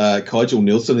Humongous, Kygel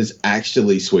Nilsson, is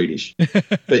actually Swedish,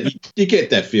 but you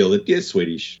get that feel that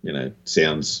Swedish,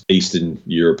 sounds Eastern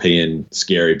European,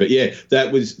 scary. But yeah, there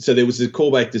was a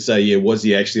callback to say, was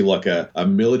he actually like a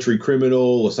military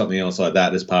criminal or something else like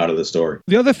that as part of the story?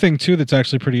 The other thing too that's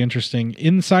actually pretty interesting,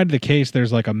 inside the case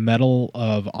there's like a medal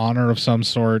of honor of some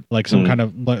sort, like some kind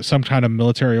of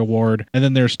military award, and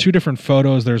then there's two different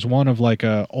photos. There's one of like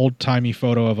a old-timey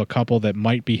photo of a couple that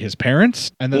might be his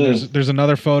parents, and then there's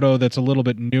another photo that's a little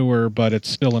bit newer, but it's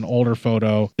still an older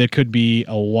photo that could be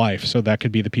a wife, so that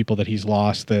could be the people that he's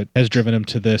lost that has driven him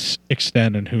to this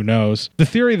extent, and who knows. The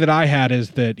theory that I had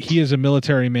is that he is a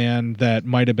military man that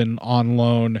might have been on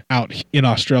loan out in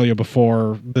Australia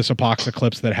before this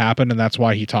apocalypse that happened, and that's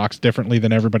why he talks differently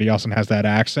than everybody else and has that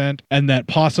accent, and that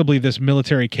possibly this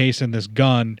military case and this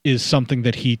gun is something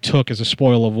that he took as a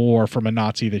spoil of war from a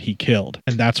Nazi that he killed,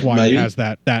 and that's why he has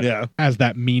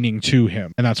that meaning to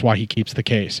him, and that's why he keeps the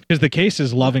case, because the case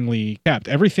is lovingly kept.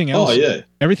 Everything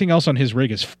else on his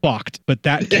rig is fucked, but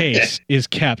that case is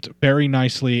kept very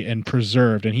nicely and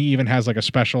preserved, and he even has like a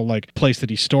special place that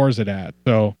he stores it at.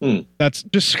 So that's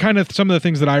just kind of some of the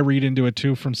things that I read into it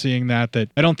too from seeing that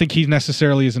I don't think he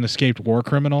necessarily is an escaped war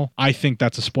criminal. I think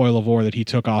that's a spoil of war that he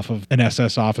took off of an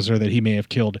SS officer that he may have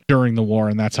killed during the war,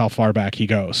 and that's how far back he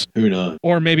goes. Who knows?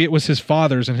 Or maybe it was his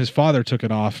father's and his father took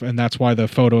it off, and that's why the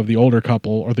photo of the older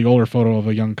couple or the older photo of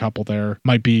a young couple there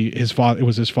might be his father. It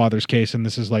was his father's case, and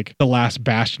this is like the last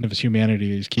bastion of his humanity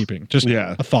that he's keeping. Just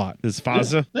a thought. His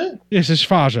father? Yes, his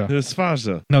father. His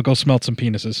father. Now go smelt some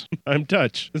penises. I'm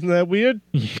Dutch. Isn't that weird?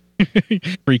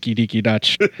 Freaky deaky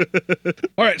Dutch.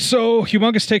 All right, so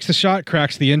Humongous takes the shot,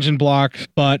 cracks the engine block,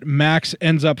 but Max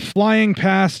ends up flying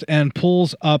past and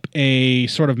pulls up a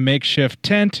sort of makeshift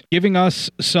tent, giving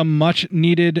us some much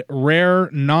needed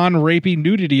rare non-rapey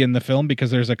nudity in the film,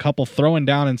 because there's a couple throwing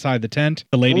down inside the tent.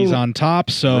 The lady's on top,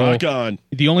 so rock on.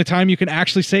 The only time you can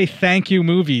actually say thank you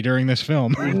movie during this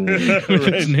film with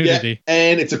its nudity. Yeah,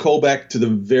 and it's a callback to the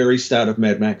very start of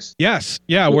Mad Max. Yes,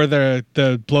 yeah, where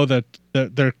the blow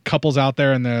their couples out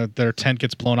there and their tent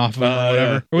gets blown off of them or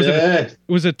whatever. Or was it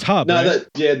was a tub? No, right?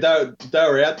 they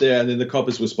were out there, and then the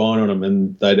coppers were spying on them,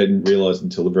 and they didn't realize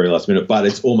until the very last minute. But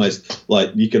it's almost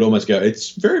like you could almost go,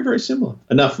 it's very, very similar.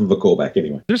 Enough of a callback,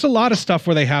 anyway. There's a lot of stuff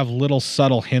where they have little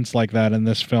subtle hints like that in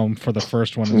this film for the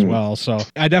first one as well. So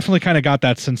I definitely kind of got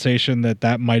that sensation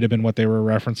that might have been what they were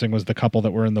referencing, was the couple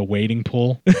that were in the wading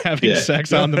pool having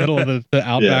sex out in the middle of the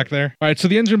outback there. All right, so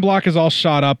the engine block is all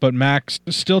shot up, but Max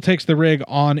still takes the rig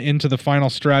on into the final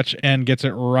stretch and gets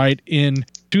it right in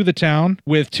to the town,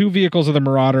 with two vehicles of the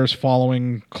Marauders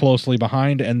following closely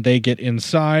behind, and they get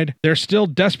inside. They're still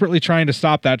desperately trying to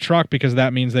stop that truck because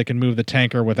that means they can move the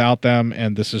tanker without them,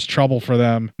 and this is trouble for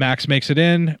them. Max makes it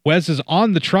in. Wes is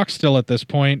on the truck still at this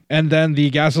point, and then the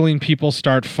gasoline people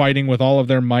start fighting with all of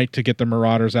their might to get the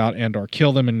Marauders out and or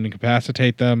kill them and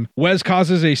incapacitate them. Wes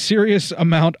causes a serious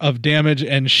amount of damage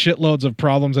and shitloads of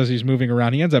problems as he's moving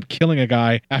around. He ends up killing a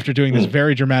guy after doing this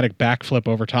very dramatic backflip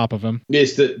over top of him.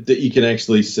 Yes, that you can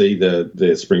actually totally see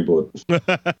the springboard.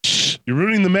 You're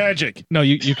ruining the magic. No,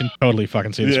 you can totally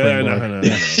fucking see the Yeah, springboard.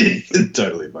 no.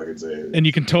 Totally fucking see it. And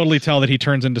you can totally tell that he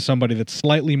turns into somebody that's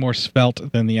slightly more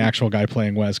svelte than the actual guy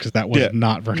playing Wes, because that was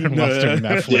not Vernon Wells doing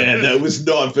that flip. Yeah, that was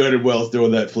not Vernon Wells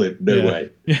doing that flip. No way.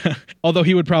 Yeah. Although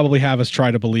he would probably have us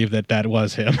try to believe that that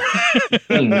was him.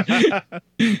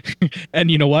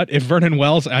 And you know what? If Vernon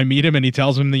Wells, I meet him and he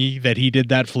tells me that he did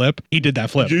that flip, he did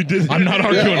that flip. I'm not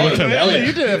arguing with him.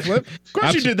 You did that flip. Of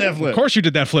course you did that flip. Of course you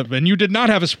did that flip, and you did not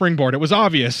have a springboard. It was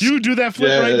obvious. You do that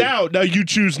flip right now. Now you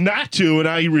choose not to, and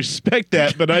I respect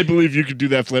that, but I believe you could do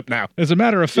that flip now. As a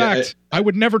matter of fact, I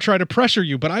would never try to pressure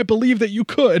you, but I believe that you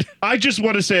could. I just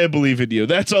want to say I believe in you.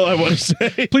 That's all I want to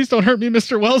say. Please don't hurt me,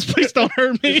 Mr. Wells. Please don't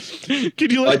hurt me. Can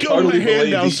you I let go totally of my hand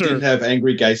believe now, he sir? didn't have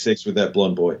angry gay sex with that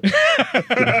blonde boy.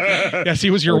 Yes, he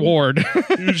was your ward.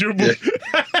 He was your Dick.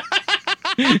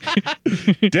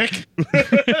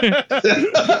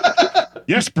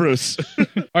 Yes, Bruce. All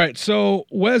right, so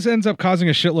Wes ends up causing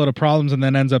a shitload of problems and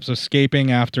then ends up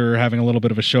escaping after having a little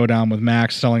bit of a showdown with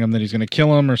Max, telling him that he's going to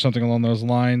kill him or something along those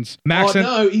lines. Max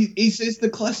no, he says the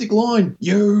classic line,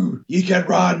 you can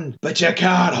run, but you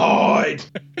can't hide.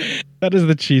 That is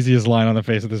the cheesiest line on the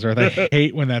face of this earth. I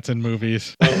hate when that's in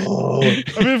movies. I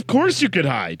mean, of course you could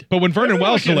hide. But when Vernon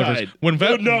Wells can delivers, hide. when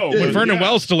Vernon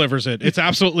Wells delivers it, it's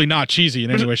absolutely not cheesy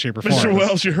in any way, shape, or form. Mr.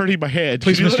 Wells, you're hurting my head.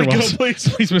 Please, Can you Mr. let it go, Wells. please?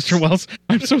 Please, Mr. Wells.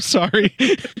 I'm so sorry.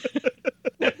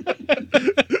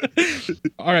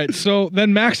 All right, so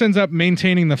then Max ends up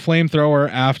maintaining the flamethrower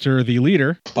after the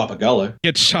leader, Papagallo,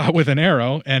 gets shot with an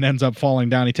arrow and ends up falling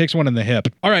down. He takes one in the hip.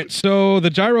 All right, so the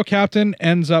gyro captain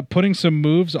ends up putting some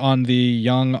moves on the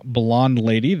young blonde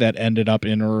lady that ended up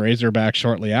in Razorback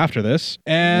shortly after this.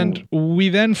 And we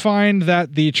then find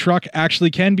that the truck actually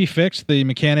can be fixed. The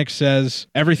mechanic says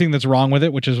everything that's wrong with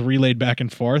it, which is relayed back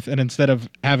and forth. And instead of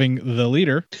having the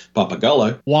leader,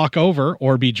 Papagallo, walk over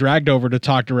or be dragged over to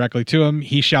talk directly to him,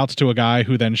 he shouts to a guy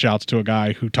who then shouts to a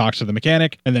guy who talks to the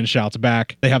mechanic and then shouts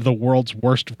back. They have the world's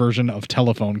worst version of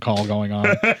telephone call going on,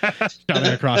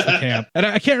 shouting across the camp. And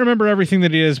I can't remember everything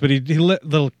that he is, but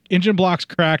the engine blocks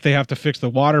crack. They have to fix the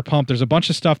water pump. There's a bunch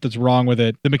of stuff that's wrong with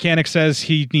it. The mechanic says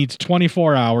he needs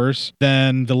 24 hours.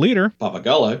 Then the leader,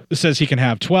 Papagallo, says he can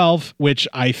have 12, which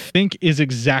I think is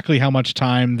exactly how much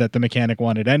time that the mechanic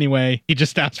wanted anyway. He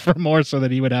just asked for more so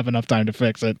that he would have enough time to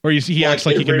fix it. Or he acts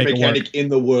like he can make it work. Every mechanic in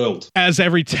the world. As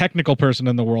every technical person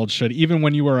in the world should. Even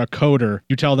when you are a coder,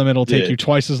 you tell them it'll take you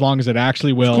twice as long as it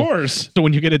actually will. Of course. So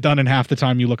when you get it done in half the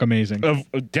time, you look amazing.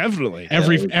 Definitely.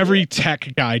 Every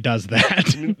tech guy does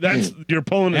that. That's you're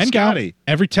pulling a and gal. Scotty.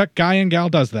 Every tech guy and gal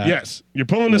does that. Yes, you're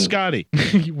pulling a Scotty.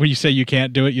 When you say you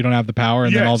can't do it, you don't have the power,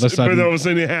 and then all of a sudden, but all of a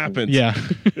sudden it happens. Yeah.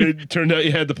 It turned out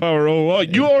you had the power all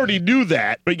along. You already knew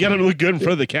that, but you got to look good in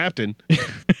front of the captain.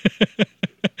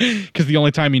 Because the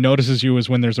only time he notices you is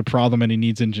when there's a problem and he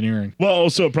needs engineering. Well,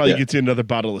 also it probably gets you another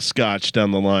bottle of scotch down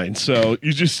the line. So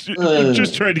you're just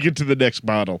trying to get to the next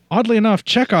bottle. Oddly enough,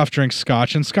 Chekhov drinks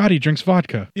scotch and Scotty drinks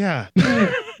vodka. Yeah.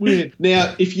 Weird.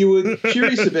 Now, if you were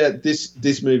curious about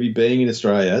this movie being in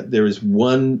Australia, there is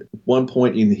one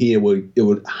point in here where it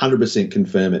would 100%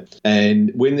 confirm it.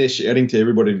 And when they're shouting to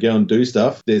everybody to go and do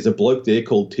stuff, there's a bloke there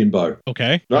called Timbo.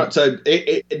 Okay. Right. So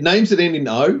names that end in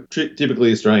O,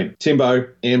 typically Australian. Timbo,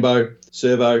 Ambo,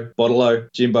 Servo, Bottolo,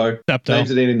 Jimbo. Septo. Names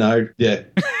that end in O. Yeah.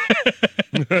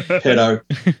 Pedo.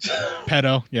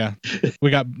 Pedo, yeah.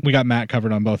 We got Matt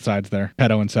covered on both sides there.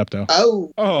 Pedo and Septo.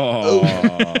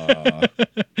 Oh.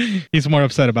 He's more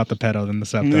upset about the pedo than the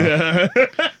Septo. Yeah.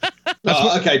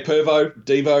 Okay, Pervo,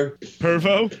 Devo.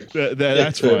 Pervo?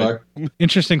 That's Pervo. fine.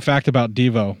 Interesting fact about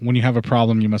Devo. When you have a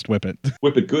problem, you must whip it.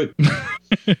 Whip it good.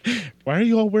 Why are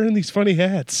you all wearing these funny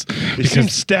hats? They seem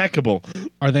stackable.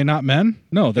 Are they not men?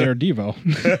 No, they are Devo.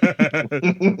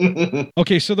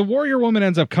 Okay, so the warrior woman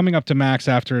ends up coming up to Max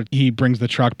after he brings the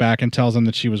truck back and tells him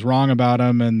that she was wrong about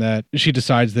him and that she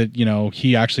decides that,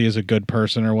 he actually is a good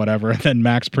person or whatever. And then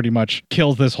Max pretty much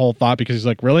kills this whole thought because he's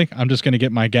like, really? I'm just going to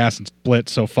get my gas and split,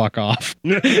 so fuck off.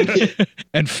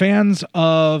 And fans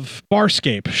of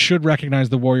Farscape should recognize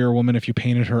the warrior woman if you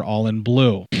painted her all in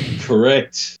blue.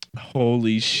 Correct.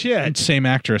 Holy shit. Same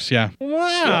actress, yeah.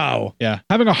 Wow. Yeah.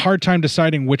 Having a hard time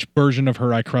deciding which version of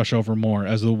her I crush over more,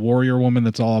 as the warrior woman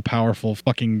that's all powerful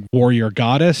fucking warrior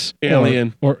goddess.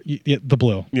 Alien. Or the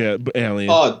blue. Yeah, alien.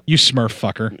 Oh, you smurf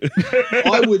fucker.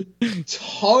 I would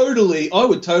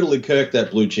totally kirk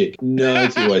that blue chick. No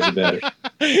two ways about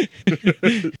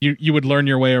it. You would learn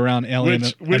your way around alien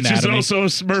which is anatomy. also a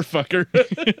smurf fucker.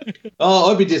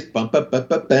 Oh, I'd be just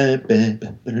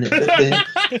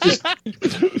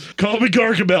just Call me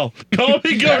Gargamel. Call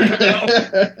me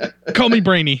Gargamel. Call me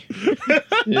Brainy.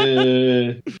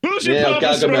 Who's your Papa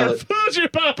Smurf? Who's your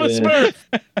Papa Smurf?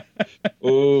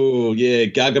 Oh, yeah,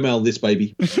 Gargamel this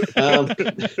baby.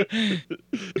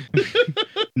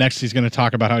 Next, he's going to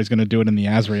talk about how he's going to do it in the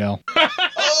Azrael.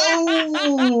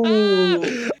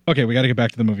 Okay, we got to get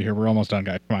back to the movie here. We're almost done,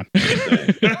 guys. Come on.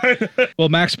 Well,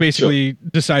 Max basically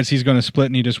decides he's going to split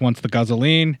and he just wants the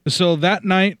gasoline. So that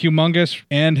night, Humongous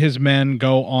and his men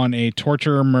go on a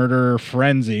torture murder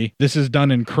frenzy. This is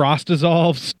done in cross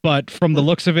dissolves, but from the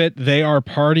looks of it, they are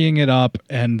partying it up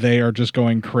and they are just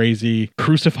going crazy,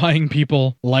 crucifying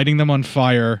people, lighting them on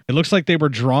fire. It looks like they were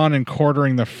drawn and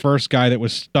quartering the first guy that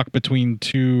was stuck between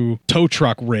two tow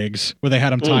truck rigs where they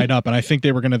had him tied up, and I think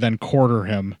they were going to then quarter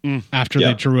him after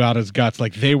they drew out his guts.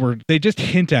 Like they just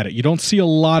hint at it. You don't see a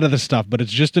lot of the stuff, but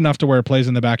it's just enough to where it plays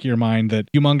in the back of your mind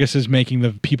that Humongous is making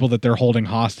the people that they're holding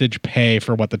hostage pay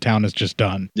for what the town has just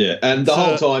done. Yeah, and the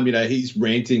whole time, he's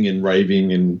ranting and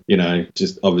raving and,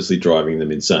 just obviously driving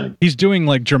them insane. He's doing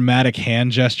like dramatic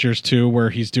hand gestures too, where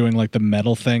he's doing like the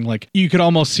metal thing. Like you could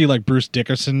almost see like Bruce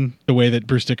Dickinson, the way that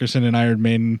Bruce Dickinson in Iron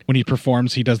Maiden, when he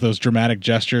performs, he does those dramatic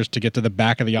gestures to get to the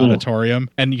back of the auditorium.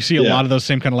 And you see a lot of those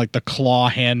same kind of like the claw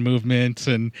hand movements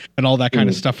and all that kind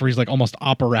of stuff where he's like almost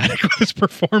operatic with his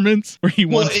performance, where he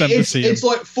wants them to see him. It's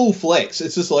like full flex.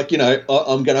 It's just like,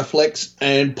 I'm going to flex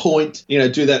and point,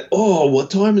 do that. Oh, what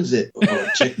time is it? Oh,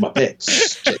 check my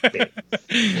pecs.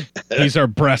 These are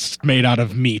breasts made out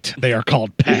of meat. They are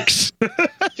called pecs.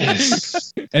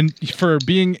 Yes. And for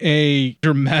being a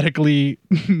dramatically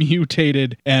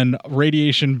mutated and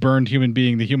radiation burned human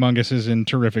being, the Humongous is in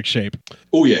terrific shape.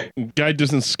 Oh, yeah. Guy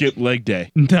doesn't skip leg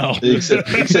day. No. Except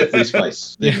for his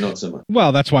face. Not so much.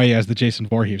 Well, that's why he has the Jason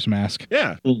Voorhees mask.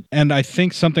 Yeah. And I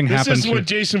think something happens. This is what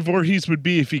Jason Voorhees would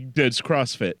be if he did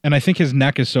CrossFit. And I think his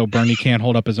neck is so burned he can't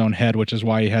hold up his own head, which is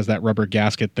why he has that rubber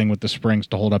gasket thing with the springs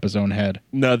to hold up his own head.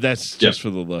 No, that's just for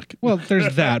the look. Well,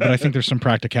 there's that, but I think there's some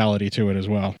practicality to it as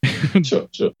well. Sure.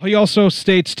 He also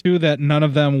states, too, that none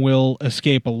of them will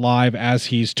escape alive as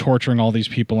he's torturing all these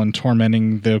people and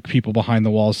tormenting the people behind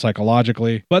the walls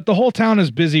psychologically. But the whole town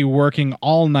is busy working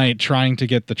all night trying to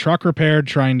get the truck repaired,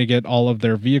 trying to get all of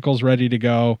their vehicles ready to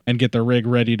go and get the rig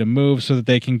ready to move so that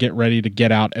they can get ready to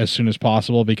get out as soon as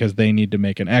possible because they need to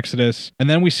make an exodus. And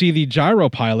then we see the gyro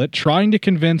pilot trying to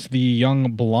convince the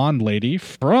young blonde lady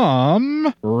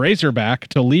from Razorback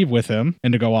to leave with him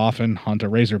and to go off and hunt a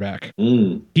Razorback.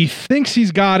 He thinks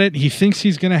he's got it. He thinks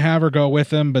he's going to have her go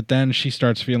with him, but then she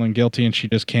starts feeling guilty and she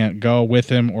just can't go with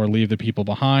him or leave the people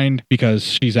behind because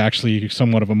she's actually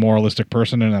somewhat of a moralistic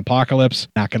person in an apocalypse.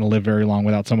 Not going to live very long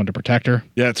without someone to protect her.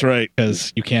 Yeah, that's right.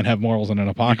 Because you can't have morals in an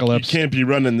apocalypse. You can't be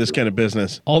running this kind of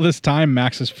business. All this time,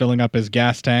 Max is filling up his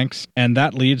gas tanks, and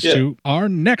that leads to our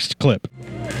next clip.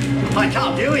 I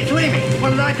told you, he's leaving.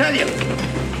 What did I tell you?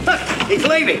 Look, he's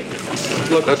leaving.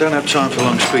 Look, I don't have time for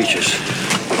long speeches.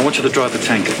 I want you to drive the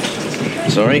tanker.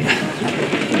 Sorry.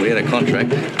 We had a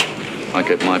contract. I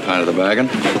kept my part of the bargain.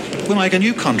 We'll make a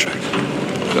new contract.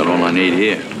 Got all I need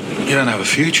here. You don't have a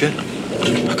future.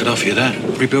 I could offer you that.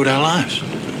 Rebuild our lives.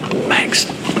 Max,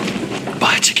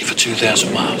 buy a ticket for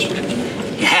 2,000 miles.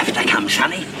 You have to come,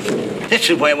 Sonny. This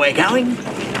is where we're going.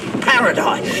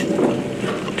 Paradise.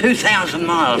 2,000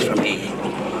 miles from here.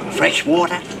 Fresh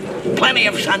water, plenty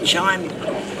of sunshine,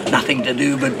 nothing to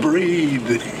do but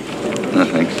breathe. No,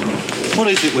 thanks. What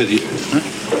is it with you? Huh?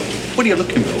 What are you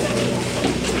looking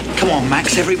for? Come on,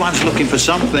 Max, everyone's looking for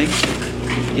something.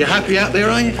 You happy out there,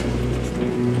 are you?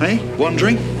 Hey,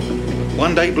 wandering?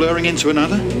 One day blurring into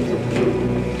another?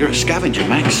 You're a scavenger,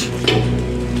 Max.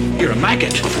 You're a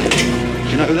maggot.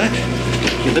 You know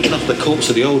that? You're living off the corpse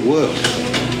of the old world.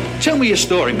 Tell me your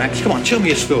story, Max. Come on, tell me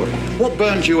your story. What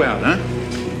burned you out, huh?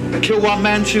 Kill one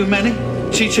man too many?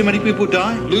 See too many people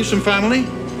die? Lose some family?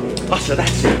 Oh, so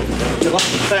that's it. Your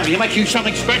loss of family. It make you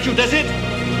something special, does it?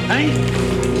 Hey?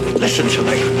 Listen to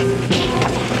me.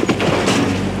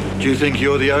 Do you think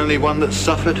you're the only one that's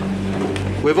suffered?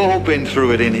 We've all been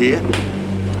through it in here.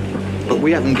 But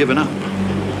we haven't given up.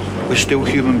 We're still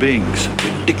human beings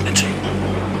with dignity.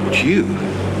 But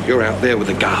you're out there with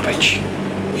the garbage.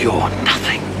 You're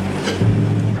nothing.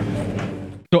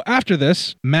 So after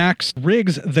this, Max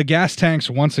rigs the gas tanks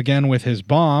once again with his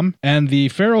bomb, and the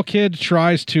feral kid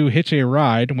tries to hitch a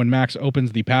ride. When Max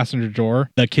opens the passenger door,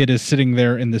 the kid is sitting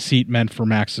there in the seat meant for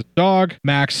Max's dog.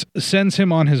 Max sends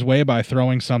him on his way by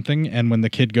throwing something, and when the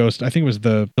kid goes, I think it was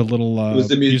the little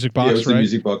music box, yeah, it was right? the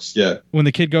music box, yeah. When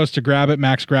the kid goes to grab it,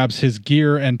 Max grabs his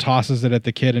gear and tosses it at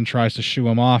the kid and tries to shoo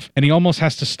him off, and he almost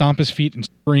has to stomp his feet and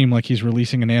scream like he's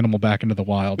releasing an animal back into the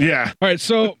wild. Yeah. All right,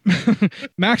 so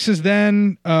Max is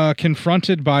then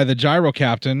confronted by the gyro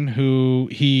captain, who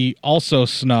he also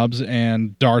snubs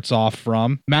and darts off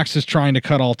from. Max is trying to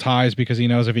cut all ties because he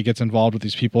knows if he gets involved with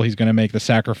these people, he's going to make the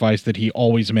sacrifice that he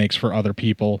always makes for other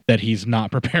people that he's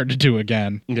not prepared to do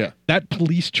again. Yeah. That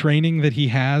police training that he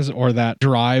has, or that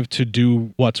drive to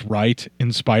do what's right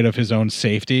in spite of his own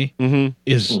safety,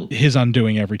 is his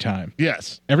undoing every time.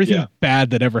 Yes. Everything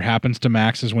bad that ever happens to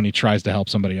Max is when he tries to help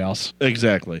somebody else.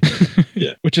 Exactly.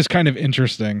 Which is kind of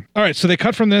interesting. All right, so they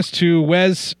cut from this to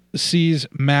Wes sees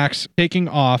Max taking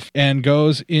off and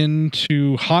goes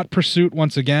into hot pursuit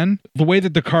once again. The way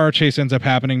that the car chase ends up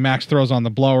happening, Max throws on the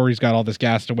blower. He's got all this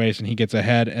gas to waste and he gets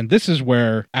ahead. And this is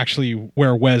where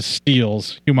Wes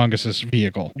steals Humongous's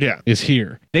vehicle. Yeah. Is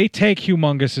here. They take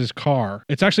Humongous's car.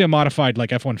 It's actually a modified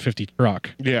like F-150 truck.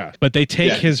 Yeah. But they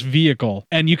take his vehicle,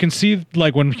 and you can see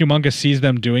like when Humongous sees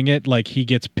them doing it, like he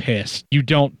gets pissed. You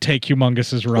don't take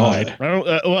Humongous's ride.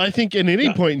 I think at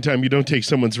any point in time you don't take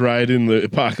someone's ride in the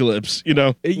apocalypse. You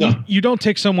know, you don't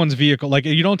take someone's vehicle, like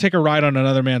you don't take a ride on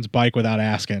another man's bike without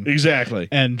asking. Exactly.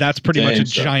 And that's pretty much a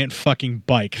giant fucking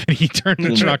bike. He turned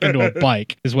the truck into a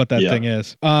bike, is what that thing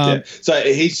is. So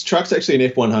his truck's actually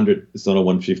an F100. It's not a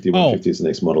 150. 150 is the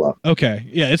next model up. Okay.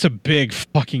 Yeah, it's a big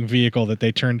fucking vehicle that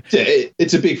they turned.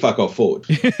 It's a big fuck off Ford.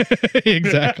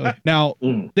 Exactly. Now,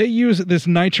 they use this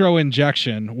nitro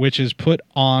injection, which is put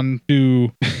on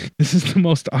to. This is the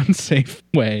most unsafe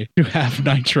way to have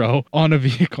nitro on a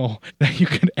vehicle that you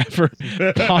could ever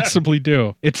possibly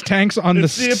do. It's tanks on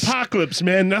it's the apocalypse,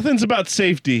 man. Nothing's about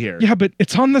safety here. Yeah, but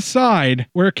it's on the side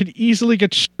where it could easily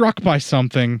get struck by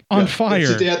something on fire.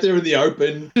 It's out there in the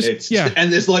open.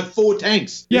 And there's like 4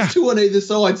 tanks. There's 2 on either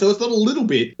side, so it's not a little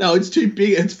bit. No, it's too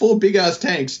big. It's 4 big ass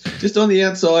tanks just on the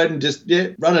outside and just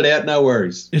run it out. No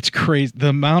worries. It's crazy. The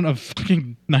amount of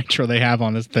fucking nitro they have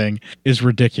on this thing is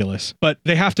ridiculous. But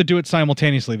they have to do it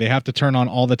simultaneously. They have to turn on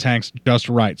all the tanks just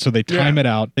right. So they time it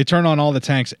out. They turn on all the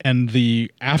tanks and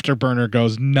the afterburner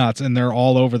goes nuts and they're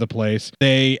all over the place.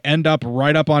 They end up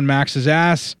right up on Max's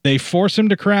ass. They force him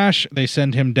to crash. They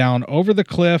send him down over the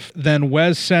cliff. Then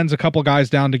Wes sends a couple guys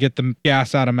down to get the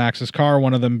gas out of Max's car,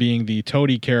 one of them being the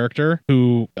Toady character,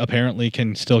 who apparently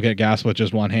can still get gas with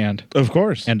just one hand. Of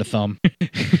course. And a thumb.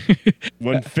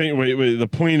 One finger, wait, the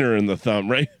pointer and the thumb,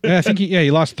 right? Yeah, I think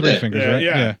he lost 3 fingers, right?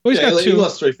 Yeah. Well, he's got 2. He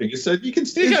lost 3 fingers, so you can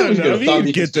still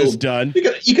get this done.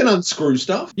 You can unscrew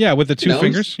stuff. Yeah, with the 2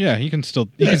 fingers. Yeah, he can still.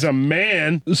 He's a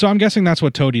man. So I'm guessing that's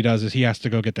what Toady does is he has to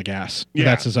go get the gas. Yeah.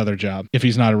 That's his other job if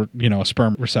he's not a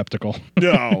sperm receptacle.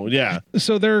 No, yeah.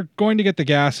 So they're going to get the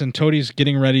gas and Toady's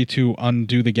getting ready to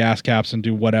undo the gas caps and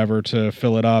do whatever to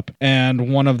fill it up.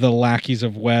 And one of the lackeys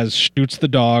of Wes shoots the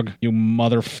dog. You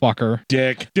motherfucker.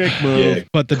 Dick move. Yeah,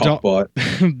 but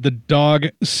the dog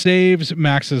saves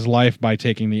Max's life by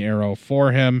taking the arrow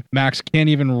for him. Max can't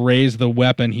even raise the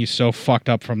weapon. He's so fucked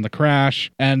up from the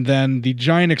crash. And then the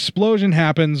giant explosion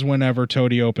happens whenever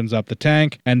Toady opens up the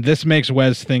tank. And this makes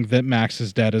Wes think that Max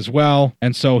is dead as well.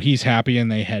 And so he's happy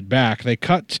and they head back. They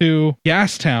cut to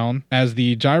Gastown as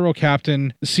the gyro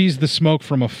captain sees the smoke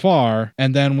from afar.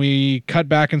 And then we cut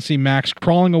back and see Max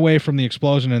crawling away from the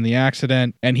explosion and the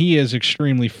accident. And he is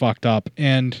extremely fucked up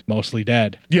and mostly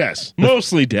dead. Yes,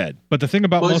 mostly dead. But the thing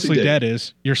about mostly dead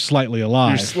is you're slightly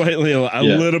alive. You're slightly a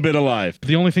little bit alive.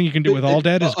 The only thing you can do with all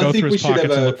dead is go through his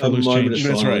pockets and look for loose change.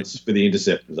 That's right. For the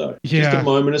Interceptor, though. Yeah. Just a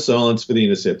moment of silence for the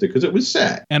Interceptor because it was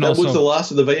sad. And that also, was the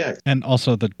last of the V8. And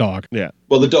also the dog. Yeah.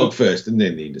 Well, the dog first and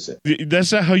then the Interceptor.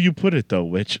 That's not how you put it, though,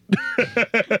 Witch.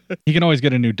 He can always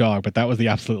get a new dog, but that was the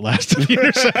absolute last of the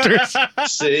Interceptors.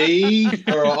 See?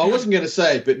 All right, I wasn't going to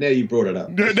say it, but now you brought it up.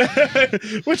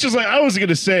 Which is like, I wasn't going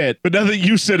to say it, but now that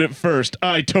you said it first,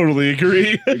 I totally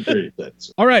agree.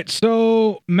 All right,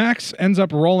 so Max ends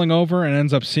up rolling over and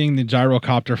ends up seeing the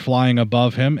gyrocopter flying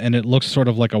above him, and it looks sort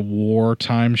of like a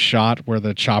wartime shot where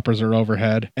the choppers are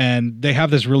overhead. And they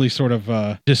have this really sort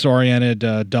of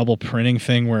disoriented double printing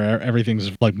thing where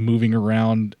everything's like moving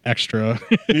around extra.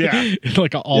 Yeah.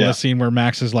 Like the scene where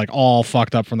Max is like all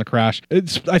fucked up from the crash.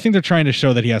 I think they're trying to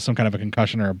show that he has some kind of a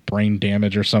concussion or a brain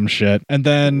damage or some shit. And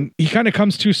then he kind of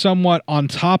comes to somewhat on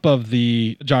top of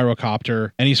the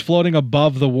gyrocopter and he's floating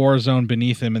above the war zone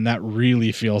beneath him. And that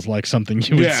really feels like something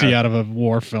you would see out of a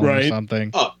war film or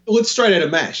something. Oh, well, it's straight out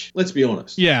of MASH. Let's be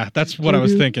honest. Yeah, that's what I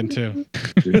was thinking too.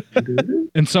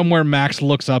 And somewhere Max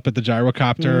looks up at the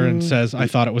gyrocopter and says, "I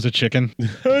thought it was a chicken."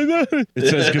 It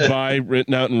says goodbye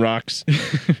written out in rocks.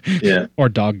 Yeah. Or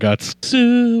dog guts.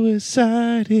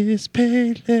 Suicide is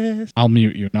painless. I'll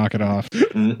mute you. Knock it off.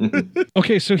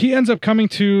 Okay, so he ends up coming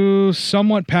to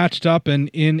somewhat patched up and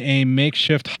in a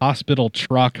makeshift hospital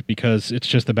truck because it's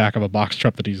just the back of a box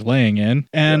truck that he's laying in.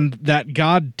 And that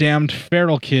goddamned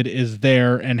feral kid is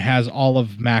there and has all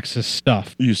of Max's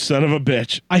stuff. You son of a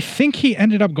bitch. I think he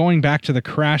ended up going back to the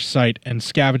crash site and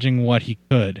scavenging what he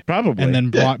could. Probably. And then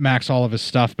brought Max all of his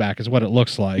stuff back, is what it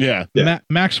looks like. Yeah.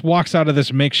 Max walks out of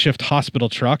this makeshift hospital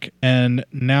truck and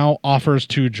now offers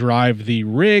to drive the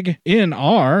rig in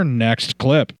our next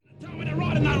clip.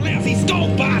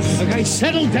 Okay,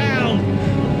 settle down.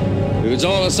 If it's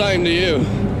all the same to you,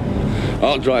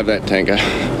 I'll drive that tanker.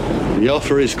 The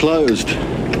offer is closed.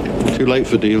 Too late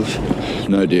for deals.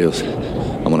 No deals.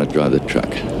 I want to drive the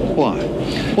truck. Why?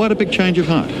 Why the big change of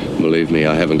heart? Believe me,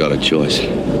 I haven't got a choice.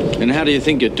 And how do you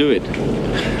think you'd do it?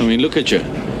 I mean, look at you.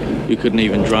 You couldn't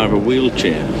even drive a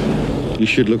wheelchair. You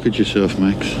should look at yourself,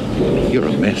 Max. You're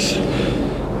a mess.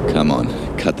 Come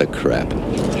on, cut the crap.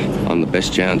 I'm the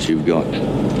best chance you've got.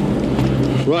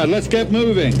 Right, let's get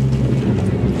moving.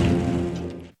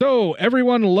 So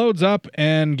everyone loads up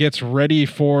and gets ready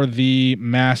for the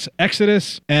mass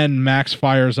exodus, and Max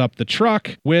fires up the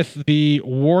truck with the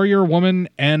warrior woman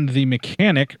and the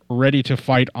mechanic ready to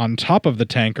fight on top of the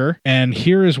tanker. And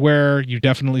here is where you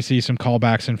definitely see some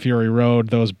callbacks in Fury Road.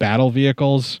 Those battle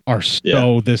vehicles are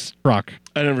this truck.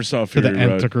 I never saw to the Fury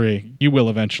nth Road. degree. You will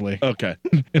eventually. Okay.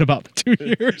 In about 2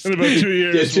 years. In about 2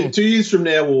 years. Yeah, 2 years from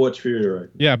now, we'll watch Fury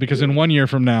Road. Yeah, because in 1 year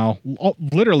from now,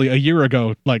 literally a year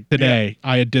ago, like today,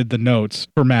 I did the notes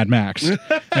for Mad Max.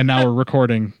 And now we're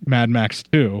recording Mad Max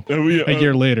 2 a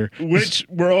year later. Which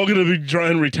we're all going to be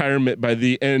drawing retirement by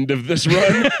the end of this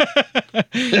run.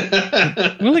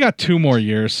 We only got 2 more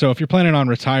years, so if you're planning on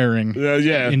retiring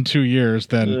in 2 years,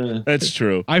 then... That's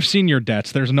true. I've seen your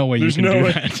debts. There's no way There's you can no do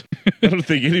way. that. I don't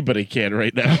think anybody can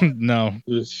right now. No.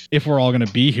 If we're all going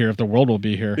to be here, if the world will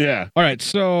be here. Yeah. All right,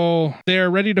 so they're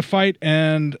ready to fight,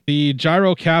 and the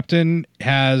gyro captain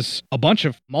has a bunch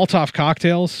of Molotov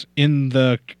cocktails in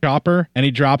the chopper, and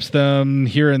he drops them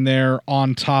here and there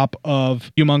on top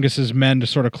of Humongous's men to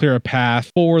sort of clear a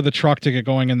path for the truck to get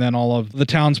going, and then all of the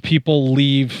townspeople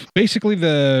leave. Basically,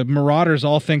 the Marauders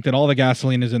all think that all the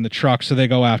gasoline is in the truck, so they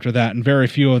go after that, and very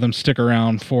few of them stick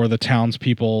around for the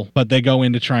townspeople, but they go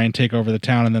in to try and take over the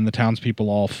town, and then the townspeople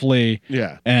all flee.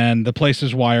 Yeah. And the place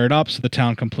is wired up, so the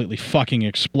town completely fucking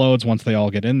explodes once they all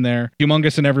get in there.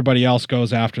 Humongous and everybody else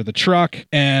goes after the truck,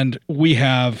 and we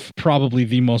have probably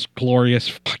the most glorious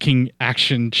fucking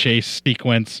action chase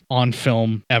sequence on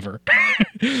film ever.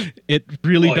 It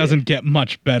really doesn't get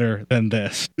much better than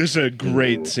this. This is a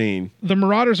great scene. The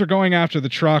Marauders are going after the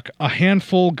truck. A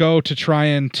handful go to try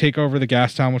and take over the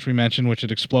gas town, which we mentioned, which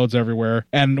it explodes everywhere.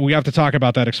 And we have to talk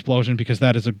about that explosion because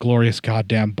that is a glorious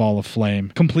goddamn ball of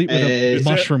flame, complete with a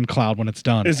mushroom cloud when it's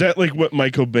done. Is that like what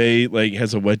Michael Bay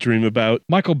has a wet dream about?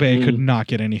 Michael Bay could not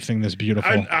get anything this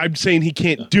beautiful. I'm saying he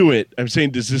can't do it. I'm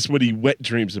saying, is this what he wet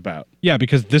dreams about? Yeah,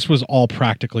 because this was all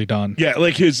practically done. Yeah,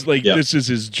 like this is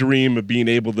his dream of being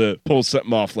able to pull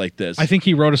something off like this. I think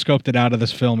he rotoscoped it out of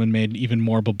this film and made even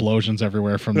more bablosions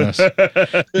everywhere from this.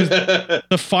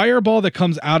 The fireball that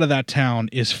comes out of that town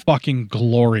is fucking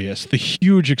glorious. The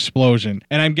huge explosion.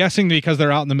 And I'm guessing because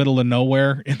they're out in the middle of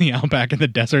nowhere in the outback in the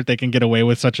desert, they can get away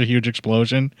with such a huge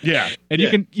explosion. Yeah.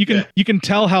 And you can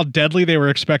tell how deadly they were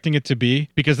expecting it to be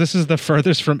because this is the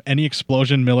furthest from any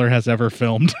explosion Miller has ever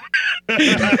filmed.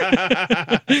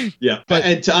 Yeah.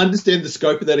 And to understand the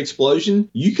scope of that explosion,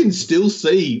 you can still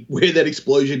see where that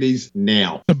explosion is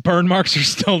now. The burn marks are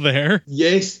still there.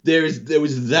 Yes, there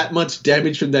was that much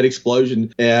damage from that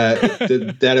explosion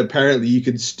that apparently you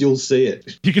can still see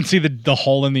it. You can see the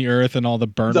hole in the earth and all the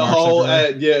burn The marks. whole,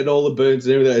 everywhere. and all the burns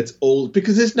and everything. It's all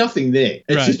because there's nothing there.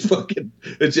 It's Right. just fucking.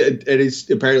 It's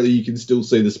apparently you can still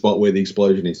see the spot where the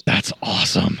explosion is. That's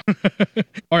awesome.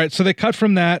 All right, so they cut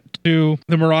from that to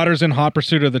the Marauders in hot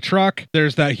pursuit of the truck.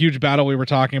 There's that huge battle we were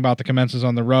talking about that commences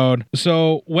on the road.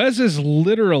 So Wes is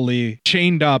literally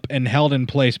chained up and held in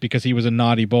place because he was a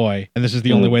naughty boy, and this is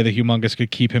the only way that Humongous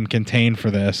could keep him contained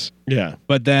for this. Yeah.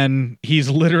 But then he's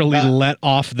literally let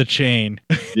off the chain.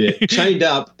 Yeah, chained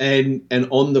up and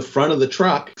on the front of the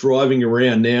truck driving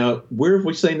around. Now, where have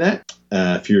we seen that?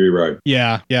 Fury Road.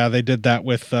 Yeah, they did that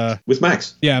with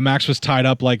Max. Yeah, Max was tied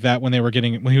up like that when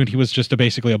he was just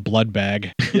basically a blood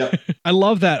bag. Yep. I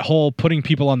love that whole putting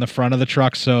people on the front of the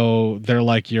truck so they're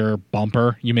like your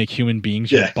bumper. You make human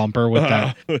beings your bumper with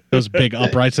those big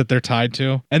uprights that they're tied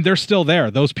to, and they're still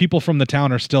there. Those people from the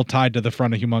town are still tied to the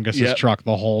front of Humongous's truck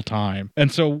the whole time.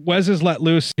 And so Wes is let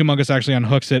loose. Humongous actually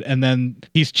unhooks it, and then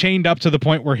he He's chained up to the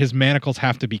point where his manacles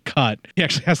have to be cut. He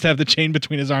actually has to have the chain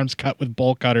between his arms cut with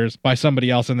bolt cutters by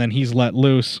somebody else, and then he's let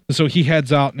loose. So he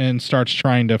heads out and starts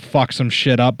trying to fuck some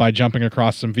shit up by jumping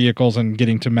across some vehicles and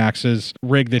getting to Max's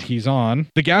rig that he's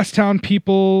on. The Gastown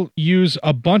people use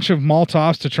a bunch of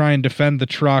Molotovs to try and defend the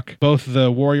truck, both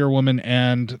the warrior woman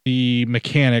and the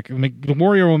mechanic. The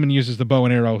warrior woman uses the bow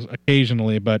and arrows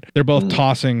occasionally, but they're both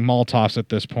tossing Molotovs at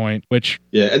this point, which...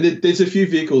 Yeah, and there's a few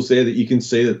vehicles there that you can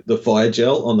see the fire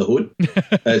gel on the hood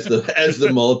as the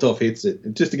Molotov hits it.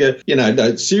 Just to go,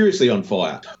 no, seriously on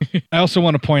fire. I also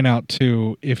want to point out,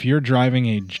 too, if you're driving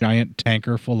a giant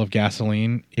tanker full of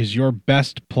gasoline, is your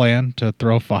best plan to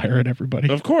throw fire at everybody?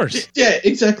 Of course. Yeah,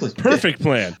 exactly. Perfect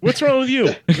plan. What's wrong with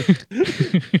you?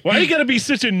 Why you gotta be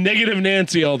such a negative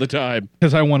Nancy all the time?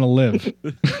 Because I want to live.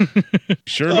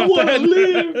 Sure about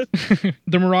that?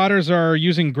 The Marauders are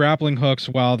using grappling hooks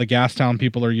while the Gastown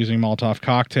people are using Molotov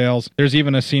cocktails. There's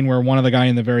even a scene where one of the guy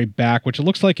in the very back, which it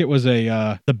looks like it was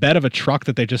the bed of a truck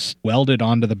that they just welded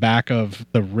onto the back of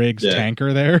the rig's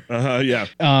tanker there. Yeah.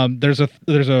 There's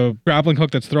a grappling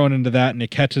hook that's thrown into that, and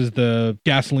it catches the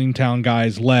Gasoline Town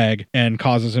guy's leg and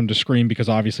causes him to scream because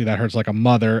obviously that hurts like a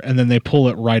mother. And then they pull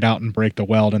it right out and break the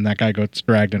weld, and that guy gets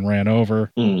dragged and ran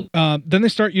over. Then they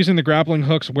start using the grappling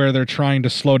hooks where they're trying to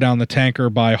slow down the tanker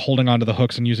by holding onto the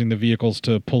hooks and using the vehicles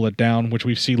to pull it down, which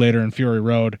we see later in Fury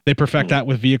Road. They perfect that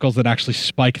with vehicles that actually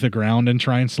spike the ground and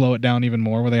try and slow it down even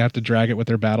more, where they have to drag it with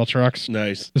their battle trucks.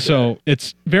 Nice. So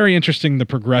it's very interesting, the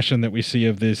progression that we see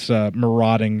of this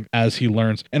marauding as he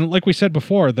learns. And like we said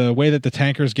before, the way that the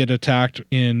tankers get attacked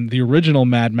in the original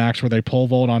Mad Max, where they pole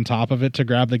vault on top of it to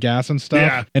grab the gas and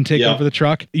stuff and take over the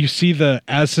truck, you see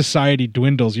as society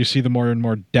dwindles, you see the more and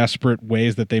more desperate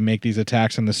ways that they make these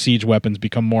attacks, and the siege weapons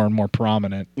become more and more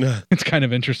prominent. It's kind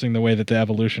of interesting the way that the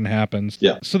evolution happens.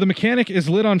 Yeah. So the mechanic is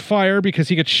lit on fire because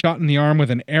he gets shot in the arm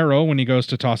with an arrow when he goes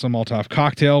to toss a Molotov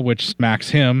cocktail, which smacks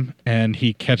him, and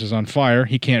he catches on fire.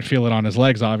 He can't feel it on his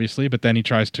legs, obviously, but then he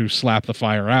tries to slap the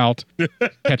fire out,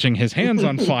 catching his hands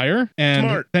on fire,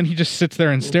 and then he just sits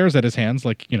there and stares at his hands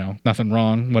like, nothing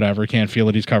wrong, whatever, he can't feel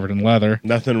it, he's covered in leather.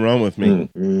 Nothing wrong with me.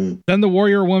 Then the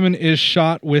warrior woman is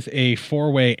shot with a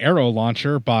 4-way arrow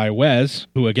launcher by Wes,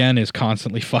 who again is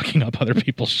constantly fucking up other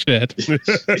people's shit.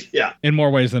 Yeah. In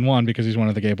more ways than one, because he's one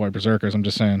of the gay boy berserkers, I'm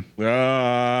just saying.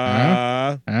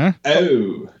 Oh.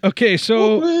 Okay,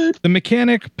 so the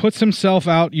mechanic puts himself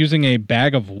out using a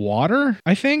bag of water,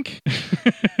 I think.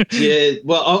 Yeah,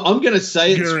 well, I'm going to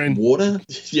say it's water.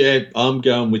 Yeah, I'm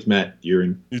going with Matt.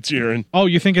 Urine. It's urine. Oh,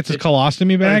 you think it's his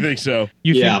colostomy bag? I think so.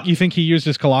 You think he used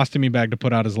his colostomy bag to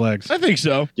put out his legs? I think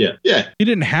so. Yeah. He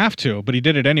didn't have to, but he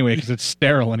did it anyway because it's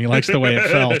sterile and he likes the way it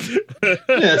felt. Yeah,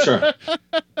 that's right.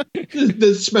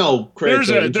 The smell creates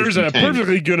There's a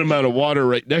perfectly good amount of water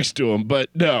right next to him, but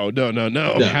no.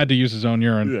 He had to use his own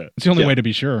urine. Yeah. It's the only way to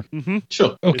be sure. Mm-hmm.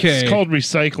 Sure. Okay. It's called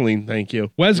recycling, thank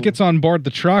you. Wes gets on board the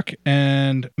truck,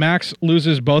 and Max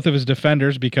loses both of his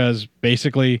defenders because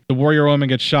basically the warrior woman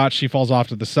gets shot. She falls off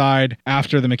to the side.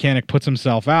 After the mechanic puts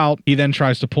himself out, he then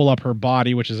tries to pull up her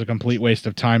body, which is a complete waste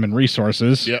of time and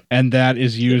resources. Yep. And that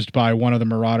is used by one of the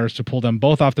Marauders to pull them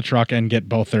both off the truck and get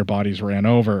both their bodies ran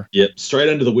over. Yep, straight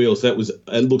under the wheels. It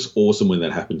looks awesome when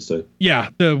that happens too. Yeah,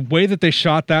 the way that they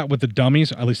shot that with the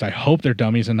dummies, at least I hope they're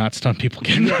dummies and not stunt people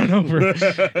getting run over.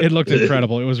 It looked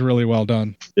incredible. It was really well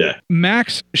done. Yeah.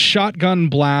 Max shotgun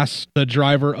blasts the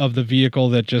driver of the vehicle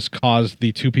that just caused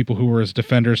the two people who were his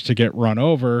defenders to get run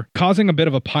over, causing a bit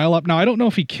of a pileup. Now, I don't know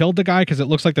if he killed the guy because it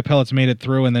looks like the pellets made it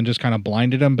through and then just kind of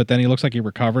blinded him, but then he looks like he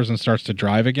recovers and starts to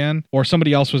drive again. Or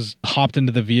somebody else was hopped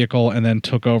into the vehicle and then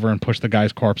took over and pushed the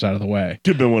guy's corpse out of the way.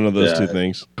 Could have been one of those two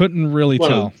things. Couldn't really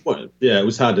tell. Yeah, it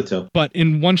was hard to tell. But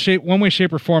in one way,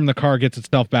 shape, or form, the car gets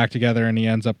itself back together and he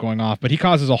ends up going off. But he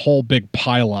causes a whole big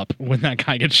pileup when that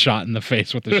guy gets shot in the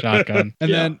face with the shotgun.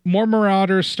 And then more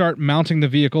Marauders start mounting the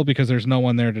vehicle because there's no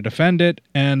one there to defend it.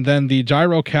 And then the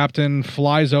gyro captain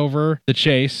flies over the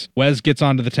chase. Wes gets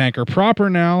onto the tanker proper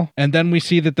now. And then we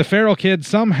see that the feral kid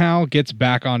somehow gets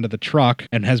back onto the truck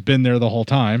and has been there the whole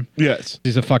time. Yes.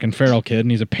 He's a fucking feral kid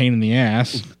and he's a pain in the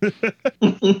ass.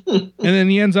 And then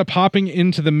he ends up hopping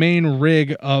into the main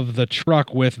rig of the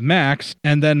truck with Max.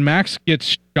 And then Max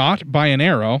gets shot by an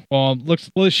arrow. Well,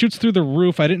 it shoots through the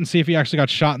roof. I didn't see if he actually got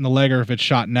shot in the leg or if it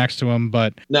shot next to him,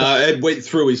 but... No, it went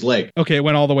through his leg. Okay, it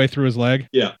went all the way through his leg?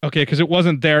 Yeah. Okay, because it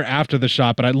wasn't there after the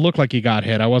shot, but it looked like he got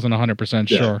hit. I wasn't 100%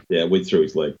 sure. Yeah, it went through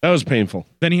his leg. That was painful.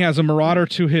 Then he has a Marauder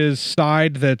to his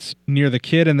side that's near the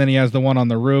kid, and then he has the one on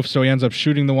the roof, so he ends up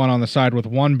shooting the one on the side with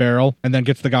one barrel, and then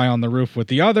gets the guy on the roof with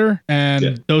the other,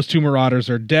 and those two Marauders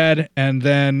are dead, and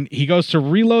then he goes to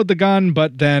reload the gun,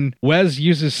 but then Wes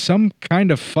uses some kind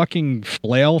of fucking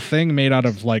flail thing made out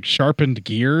of like sharpened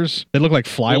gears. They look like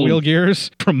flywheel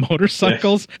gears from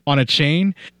motorcycles on a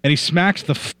chain. And he smacks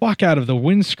the fuck out of the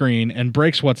windscreen and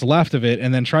breaks what's left of it,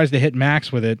 and then tries to hit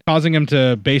Max with it, causing him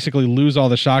to basically lose all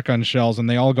the shotgun shells, and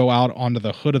they all go out onto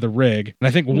the hood of the rig. And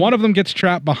I think one of them gets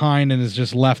trapped behind and is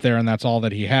just left there, and that's all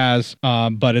that he has.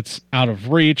 But it's out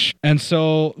of reach. And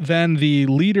so then the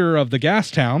leader of the gas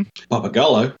town,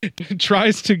 Papagalo,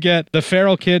 tries to get the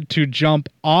feral kid to jump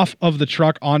off of the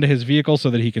truck onto his vehicle so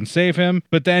that he can save him.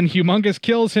 But then Humongous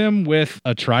kills him with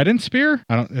a trident spear.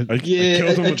 A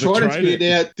trident spear.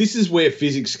 Now, this is where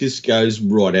physics just goes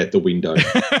right out the window.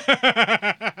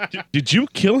 Did you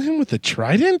kill him with a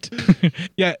trident?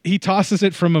 Yeah, he tosses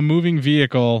it from a moving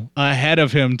vehicle ahead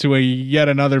of him to yet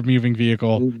another moving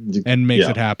vehicle and makes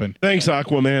it happen. Thanks,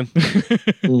 Aquaman.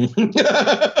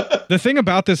 The thing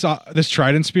about this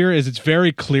trident spear is it's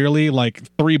very clearly like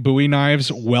 3 Bowie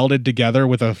knives welded together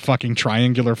with a fucking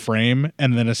triangular frame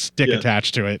and then a stick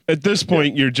attached to it. At this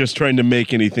point, you're just trying to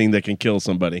make anything that can kill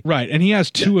somebody. Right, and he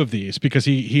has 2 of these because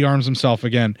he arms himself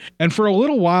again. And for a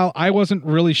little while, I wasn't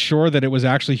really sure that it was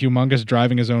actually Humongous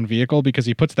driving his own vehicle because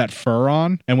he puts that fur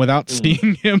on, and without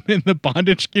seeing him in the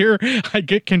bondage gear, I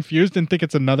get confused and think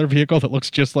it's another vehicle that looks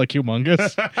just like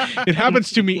Humongous. It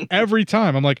happens to me every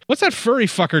time. I'm like, what's that furry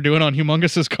fucker doing on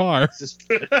Humongous's car?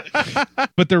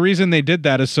 But the reason they did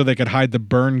that is so they could hide the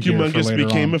burn gear for Humongous later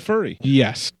became on. a furry.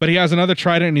 Yes, but he has another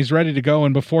trident and he's ready to go,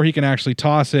 and before he can actually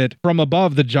toss it, from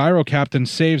above, the gyro captain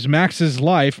saves Max's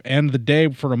life and the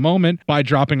day for a moment by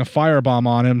dropping a firebomb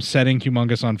on him, setting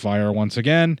Humongous on fire once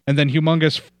again. And then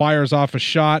Humongous fires off a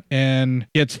shot and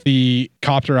gets the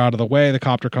copter out of the way. The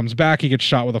copter comes back, he gets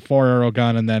shot with a 4-arrow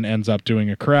gun, and then ends up doing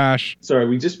a crash. Sorry,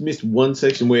 we just missed one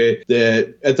section where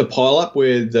at the pile-up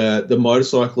where the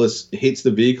motorcyclist hits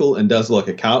the vehicle and does like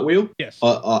a cartwheel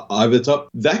over the top.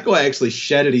 That guy actually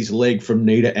shattered his leg from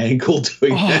knee to ankle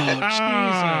doing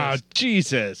that.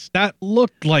 Jesus. That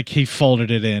looked like he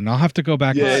folded it in. I'll have to go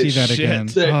back and see that again.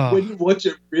 So when you watch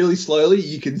it really slowly,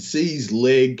 you can see his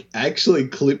leg actually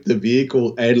clip the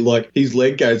vehicle, and like his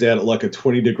leg goes out at like a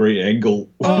 20-degree angle.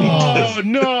 Oh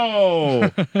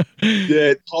no!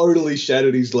 Yeah, totally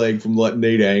shattered his leg from like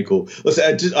knee to ankle.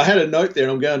 Listen, I had a note there,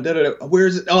 and I'm going, da-da-da. Where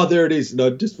is it? Oh, there it is. And I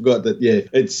just forgot that. Yeah,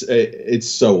 it's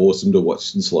so awesome to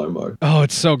watch in slow mo. Oh,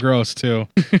 it's so gross too.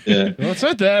 Yeah, well, it's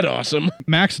not that awesome.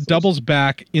 Max doubles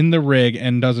back in the rig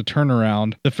and does a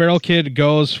turnaround. The feral kid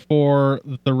goes for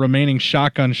the remaining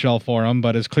shotgun shell for him,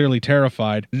 but is clearly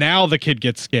terrified. Now the kid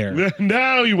gets scared.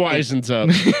 Now he wisens up.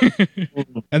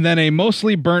 And then a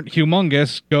mostly burnt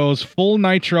Humongous goes full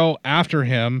nitro after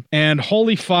him, and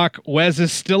holy fuck, Wes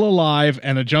is still alive,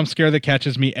 and a jump scare that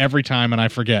catches me every time and I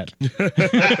forget.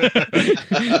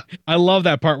 I love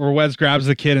that part where Wes grabs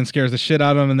the kid and scares the shit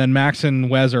out of him, and then Max and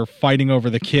Wes are fighting over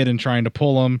the kid and trying to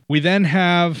pull him. We then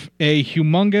have a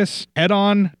Humongous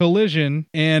head-on collision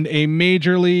and a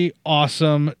majorly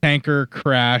awesome tanker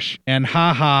crash, and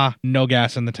haha, no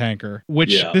gas in the tanker,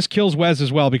 which this kills Wes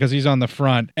as well because he's on the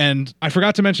front. And I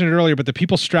forgot to mention it earlier, but the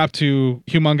people strapped to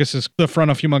the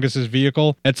front of Humongous's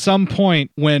vehicle, at some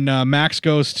point when Max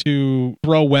goes to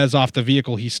throw Wes off the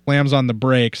vehicle, he slams on the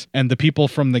brakes, and the people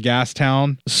from the gas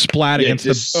town splat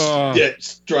against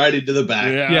straight into the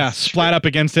back. Splat up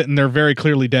against it, and they're very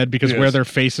clearly dead because where their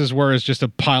faces were is just a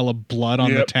pile of blood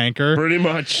on the tanker. Pretty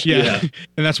much. Yeah.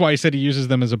 And that's why he said he uses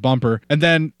them as a bumper. And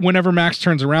then whenever Max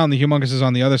turns around, the Humongous is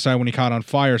on the other side when he caught on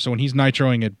fire. So when he's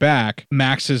nitroing it back,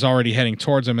 Max is already heading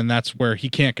towards him, and that's where he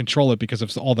can't control it because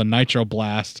of all the nitro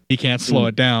blast. He can't slow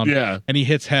it down. Yeah. And he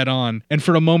hits head on. And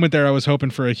for a moment there, I was hoping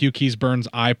for a Hugh Keys Burns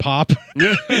eye pop.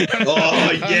 Oh,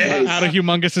 yes. Out of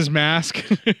Humongous's mask.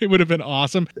 It would have been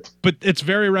awesome. But it's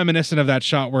very reminiscent of that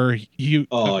shot where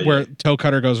Toe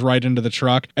Cutter goes right into the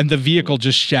truck and the vehicle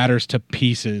just shatters to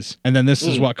pieces. And then this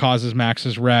is what causes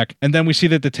Max's wreck. And then we see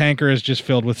that the tanker is just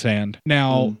filled with sand.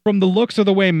 Now, from the looks of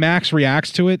the way Max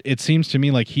reacts to it, it seems to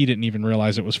me like he didn't even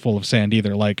realize it was full of sand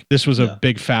either. Like this was a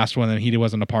big fast one and he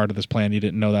wasn't a part of this plan. He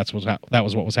didn't know that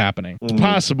was what was happening. It's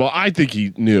possible. I think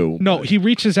he knew. No, he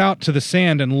reaches out to the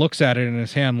sand and looks at it in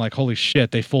his hand like, holy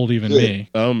shit, they fooled even me.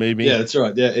 Oh, maybe. Yeah, that's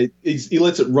right. Yeah, he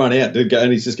lets it run out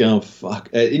and he's just going, fuck.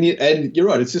 And you're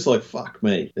right. It's just like, fuck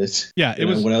me.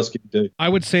 What else can you do? I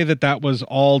would say that was was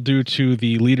all due to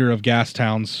the leader of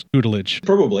Gastown's tutelage.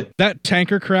 Probably. That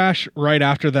tanker crash right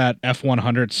after that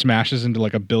F-100 smashes into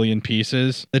like a billion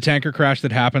pieces. The tanker crash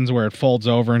that happens where it folds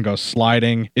over and goes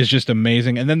sliding is just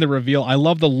amazing. And then the reveal, I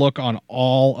love the look on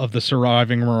all of the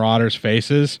surviving Marauders'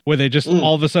 faces where they just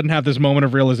all of a sudden have this moment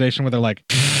of realization where they're like,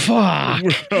 fuck.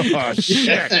 Oh,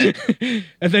 shit.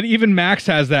 And then even Max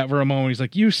has that for a moment. He's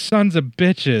like, you sons of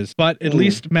bitches. But at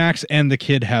least Max and the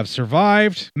kid have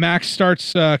survived. Max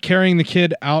starts carrying the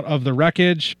kid out of the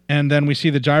wreckage. And then we see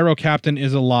the gyro captain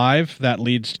is alive. That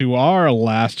leads to our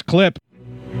last clip.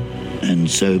 And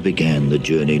so began the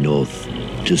journey north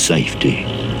to safety,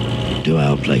 to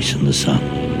our place in the sun.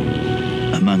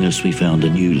 Among us we found a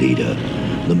new leader,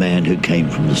 the man who came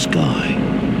from the sky,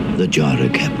 the gyro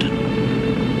captain.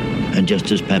 And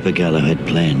just as Pappagallo had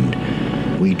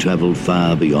planned, we travelled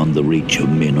far beyond the reach of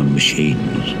men and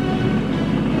machines.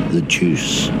 The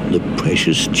juice, the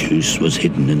precious juice, was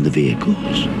hidden in the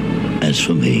vehicles. As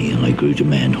for me, I grew to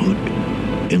manhood.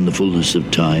 In the fullness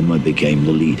of time, I became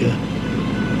the leader,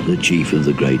 the chief of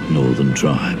the great northern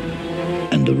tribe,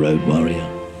 and the road warrior.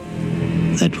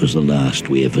 That was the last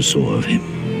we ever saw of him.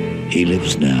 He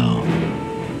lives now,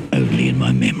 only in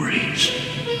my memories.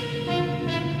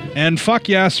 And fuck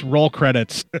yes, roll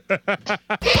credits.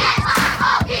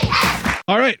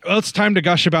 All right, well, it's time to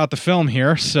gush about the film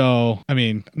here. So, I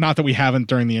mean, not that we haven't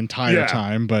during the entire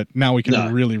time, but now we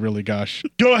can really, really gush.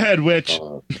 Go ahead, Witch.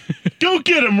 Go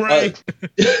get him, Ray.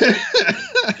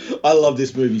 I love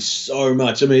this movie so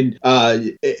much. I mean,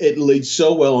 it leads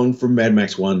so well on from Mad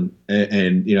Max 1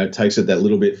 and you know, takes it that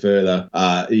little bit further.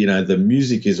 You know, the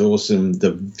music is awesome,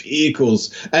 the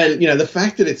vehicles, and, you know, the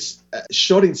fact that it's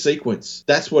shot in sequence.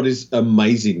 That's what is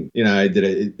amazing, you know, that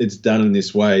it's done in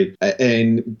this way.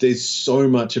 And there's so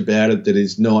much about it that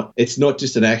is not, it's not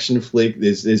just an action flick.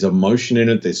 There's emotion in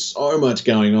it. There's so much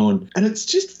going on. And it's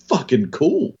just fucking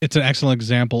cool. It's an excellent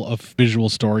example of visual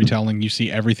storytelling. You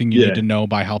see everything you need to know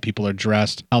by how people are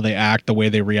dressed, how they act, the way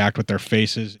they react with their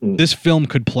faces. This film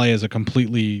could play as a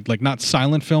completely, like, not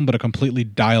silent film, but a completely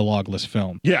dialogueless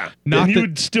film. Yeah. Not and you that-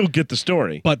 would still get the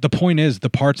story. But the point is, the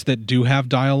parts that do have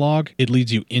dialogue, it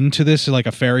leads you into this like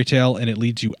a fairy tale, and it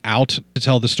leads you out to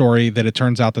tell the story that it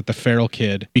turns out that the feral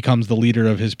kid becomes the leader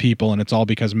of his people, and it's all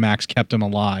because Max kept him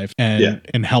alive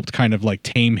and helped kind of like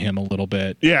tame him a little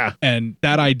bit. Yeah. And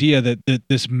that idea that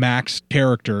this Max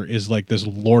character is like this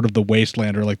Lord of the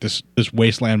Wasteland, or like this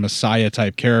Wasteland Messiah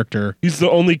type character. He's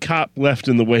the only cop left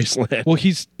in the wasteland. Well,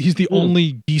 he's the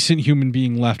only decent human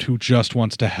being left who just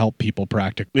wants to help people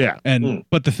practically. Yeah. And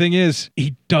but the thing is,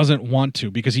 he doesn't want to,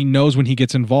 because he knows when he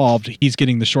gets involved, he's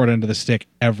getting the short end of the stick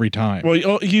every time.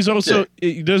 Well, he's also,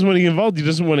 he doesn't want to get involved. He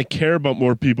doesn't want to care about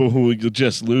more people who will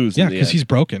just lose. Yeah, because he's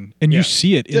broken. And you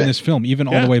see it in this film, even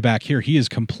all the way back here. He is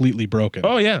completely broken.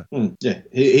 Oh, yeah. Yeah.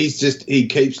 He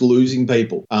keeps losing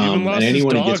people. Even lost and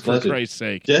anyone his he gets dog, close for to. Christ's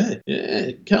sake.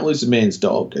 Yeah. Can't lose a man's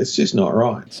dog. It's just not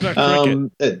right. It's not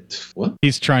cricket. What?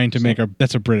 He's trying to make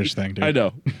that's a British thing, dude. I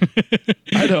know.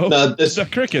 I know. No, it's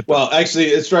not cricket. Well,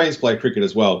 actually, Australians play cricket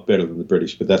as well, better than the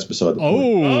British, but that's beside the point.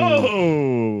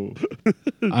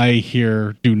 I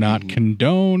here do not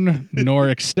condone nor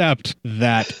accept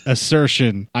that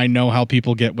assertion. I know how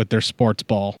people get with their sports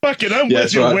ball. Fuck it, I'm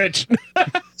with you, Witch.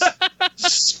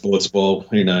 Sports ball.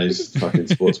 Who knows? Fucking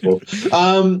sports ball.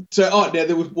 Now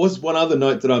there was one other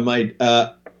note that I made.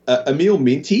 Emil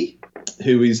Minty,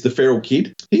 who is the feral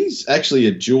kid, he's actually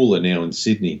a jeweler now in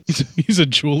Sydney. He's a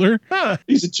jeweler?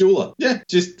 He's a jeweler. Yeah,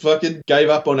 just fucking gave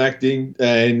up on acting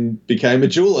and became a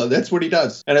jeweler. That's what he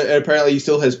does. And apparently he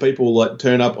still has people like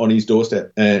turn up on his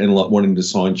doorstep and like wanting to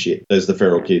sign shit as the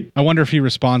feral kid. I wonder if he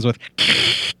responds with...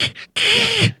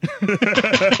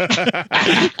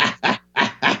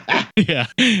 Yeah.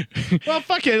 Well,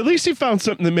 fuck it. At least he found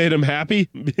something that made him happy,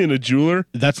 being a jeweler.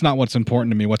 That's not what's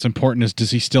important to me. What's important is,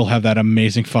 does he still have that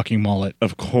amazing fucking mullet?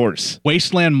 Of course.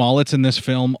 Wasteland mullets in this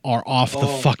film are off the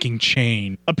fucking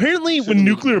chain. Apparently, when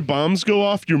nuclear bombs go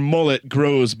off, your mullet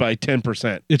grows by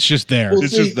 10%. It's just there. Well,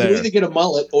 It's see, just there. You either get a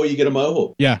mullet or you get a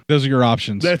mohawk. Yeah, those are your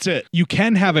options. That's it. You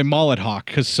can have a mullet hawk,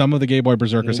 because some of the Gay Boy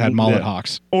Berserkers had mullet Yeah.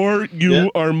 hawks. Or you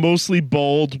are mostly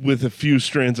bald with a few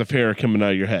strands of hair coming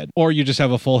out of your head. Or you just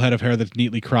have a full head of hair that's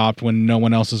neatly cropped when no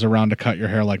one else is around to cut your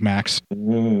hair like Max.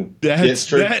 That's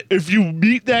true. that. If you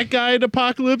meet that guy in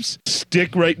Apocalypse,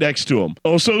 stick right next to him.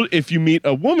 Also, if you meet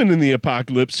a woman in the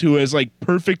Apocalypse who has like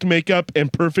perfect makeup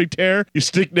and perfect hair, you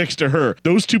stick next to her.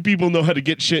 Those two people know how to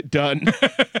get shit done.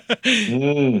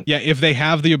 Yeah, if they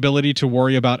have the ability to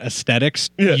worry about aesthetics,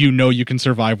 you know you can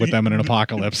survive with them in an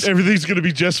apocalypse. Everything's going to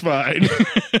be just fine.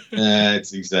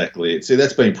 That's exactly it. See,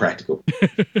 that's being practical.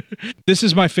 This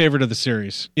is my favorite of the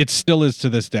series. It still is to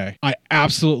this day. I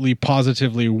absolutely,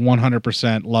 positively,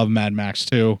 100% love Mad Max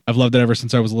 2. I've loved it ever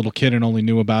since I was a little kid and only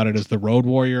knew about it as The Road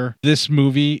Warrior. This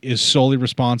movie is solely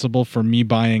responsible for me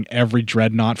buying every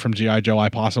Dreadnought from G.I. Joe I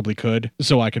possibly could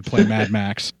so I could play Mad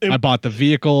Max. I bought the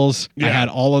vehicles. I had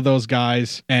all of those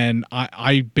guys, and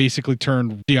I basically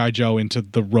turned G.I. Joe into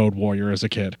the Road Warrior as a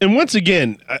kid. And once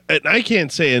again, I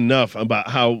can't say enough about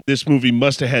how this movie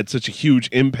must have had such a huge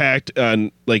impact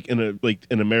on an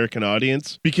American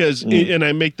audience, because and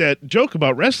I make that joke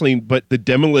about wrestling, but the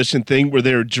Demolition thing where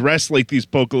they're dressed like these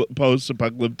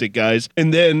post-apocalyptic guys,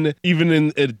 and then even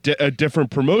in a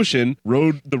different promotion,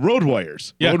 the Road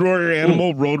Warriors, Road Warrior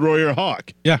Animal, Road Warrior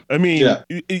Hawk. Yeah, I mean,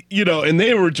 and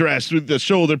they were dressed with the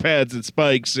shoulder pads and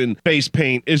spikes and face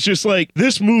paint. It's just like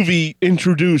this movie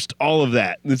introduced all of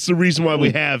that. It's the reason why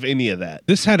we have any of that.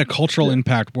 This had a cultural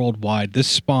impact worldwide. This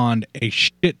spawned a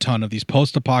shit ton of these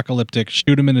post-apocalyptic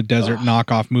shoot 'em in a desert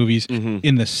knockoff movies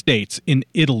in the States, in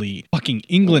Italy. Fucking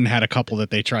England had a couple that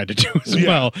they tried to do as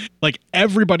well. Like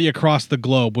everybody across the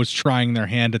globe was trying their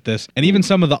hand at this, and even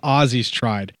some of the Aussies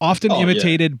tried. Often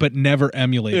imitated, but never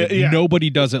emulated. Nobody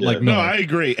does it like No, I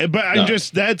agree. But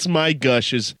that's my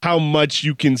gush, is how much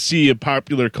you can see a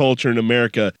popular culture in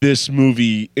America. This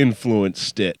movie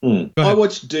influenced it. I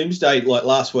watched Doomsday like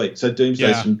last week. So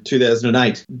Doomsday's from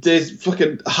 2008. There's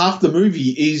fucking half the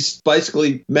movie is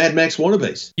basically Mad Max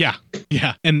wannabes. Yeah.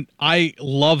 And I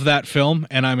love that film,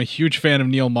 and I'm a huge fan of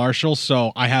Neil Marshall,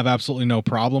 so I have absolutely no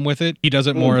problem with it. He does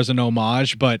it more as an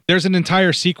homage, but there's an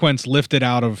entire sequence lifted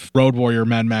out of Road Warrior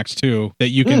Mad Max 2 that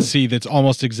you can see that's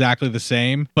almost exactly the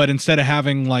same, but instead of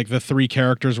having like the three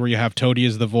characters where you have Toady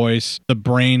as the voice, the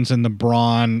brains and the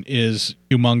brawn is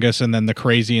Humongous, and then the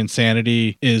crazy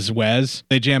insanity is Wes,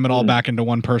 they jam it all back into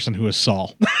one person who is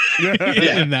Saul.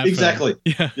 In that exactly.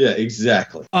 Film. Yeah,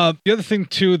 exactly. The other thing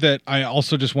too that I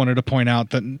also just wanted to point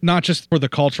out, that not just for the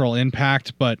cultural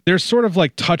impact, but there's sort of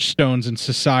like touchstones in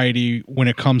society when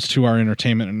it comes to our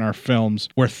entertainment and our films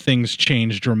where things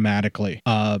change dramatically.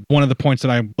 One of the points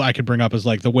that I could bring up is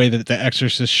like the way that The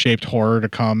Exorcist shaped horror to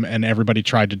come, and everybody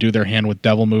tried to do their hand with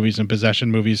devil movies and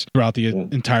possession movies throughout the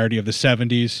entirety of the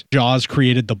 70s. Jaws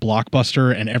created the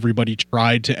blockbuster, and everybody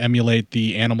tried to emulate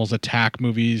the Animals Attack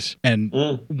movies and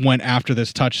went after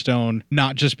this touchstone,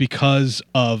 not just because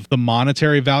of the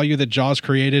monetary value that Jaws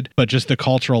created, but just the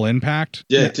cultural impact.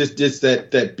 Yeah, just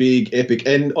that big epic.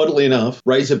 And oddly enough,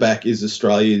 Razorback is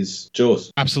Australia's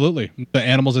Jaws. Absolutely. The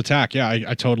Animals Attack. Yeah,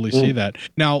 I totally see that.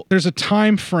 Now, there's a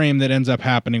time frame that ends up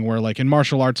happening where, like in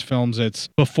martial arts films, it's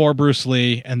before Bruce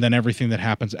Lee and then everything that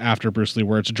happens after Bruce Lee,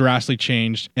 where it's drastically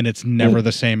changed and it's never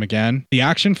the same again. The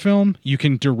action film, you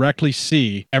can directly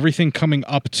see everything coming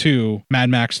up to Mad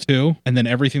Max 2 and then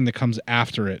everything that comes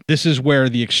after it. This is where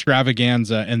the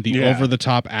extravaganza and the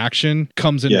over-the-top action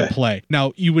comes into play.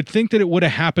 Now, you would think that it would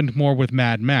have happened more with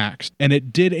Mad Max, and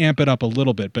it did amp it up a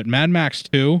little bit, but Mad Max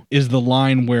 2 is the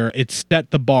line where it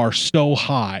set the bar so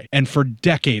high, and for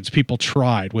decades people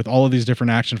tried with all of these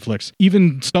different action flicks,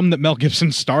 even some that Mel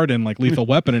Gibson starred in, like Lethal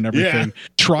Weapon and everything,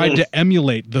 tried to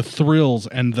emulate the thrills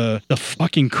and the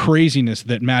fucking craziness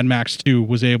that Mad Max 2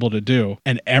 was able to do,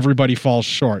 and everybody falls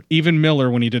short. Even Miller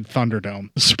when he did Thunderdome.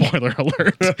 Spoiler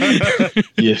alert.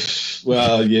 Yes.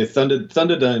 Well, yeah,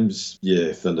 Thunderdome's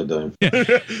Thunderdome.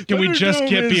 Can we just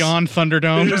get beyond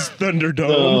Thunderdome? It is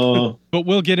Thunderdome. But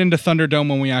we'll get into Thunderdome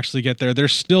when we actually get there.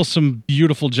 There's still some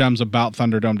beautiful gems about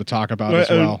Thunderdome to talk about as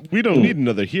well. We don't need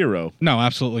another hero. No,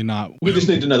 absolutely not. We just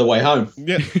need another way home.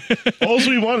 Yeah. All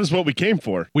we want is what we came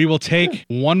for. We will take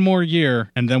one more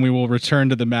year, and then we will return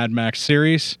to the Mad Max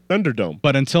series. Thunderdome.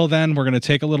 But until then, we're going to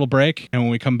take a little break, and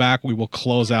when we come back, we will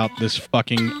close out this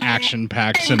fucking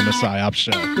action-packed Cinema Psyop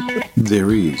show.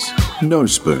 There is no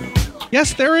spoon.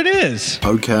 Yes, there it is.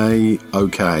 Okay.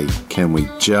 Can we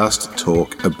just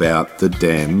talk about the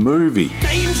damn movie?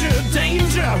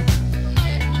 Danger!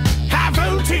 High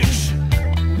voltage!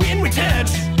 When we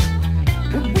touch,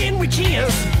 when we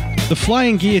kiss. The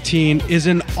flying guillotine is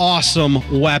an awesome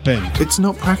weapon. It's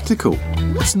not practical.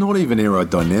 It's not even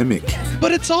aerodynamic.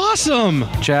 But it's awesome!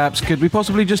 Chaps, could we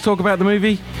possibly just talk about the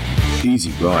movie?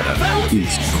 Easy Rider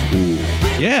is cool.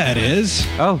 Yeah, it is.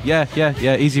 Oh, yeah.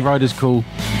 Easy Rider's cool.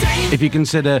 If you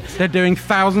consider they're doing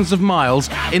thousands of miles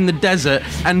in the desert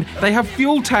and they have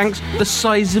fuel tanks the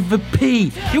size of a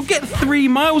pea. You'll get 3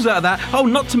 miles out of that. Oh,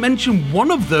 not to mention one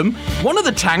of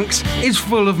the tanks is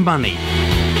full of money.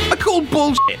 I call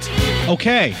bullshit.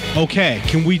 Okay.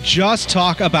 Can we just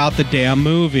talk about the damn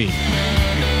movie?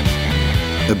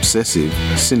 Obsessive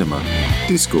Cinema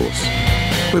Discourse,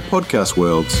 where podcast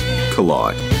worlds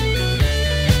collide.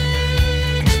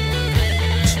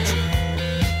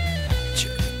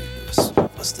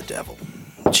 was the devil.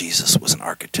 Jesus was an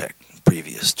architect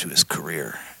previous to his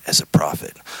career as a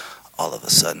prophet. All of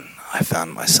a sudden, I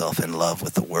found myself in love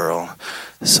with the world,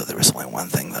 so there was only one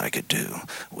thing that I could do,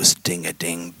 was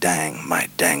ding-a-ding-dang, my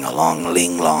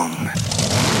dang-along-ling-long.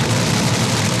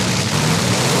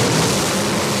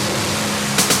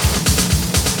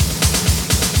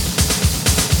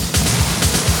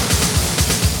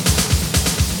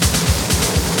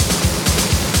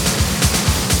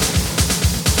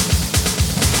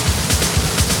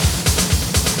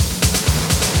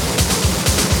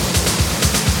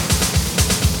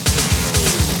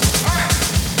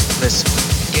 Listen,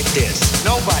 get this.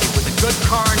 Nobody with a good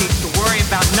car needs to worry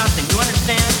about nothing. You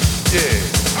understand? Yeah,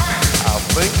 I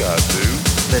think I do.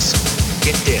 Listen,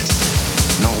 get this.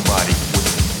 Nobody with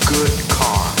a good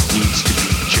car needs to be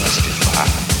justified.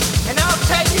 And I'll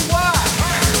tell you why.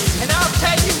 And I'll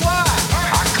tell you why.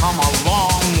 I come a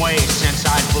long way since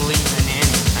I believe in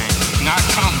anything. And I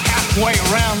come halfway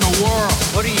around the world.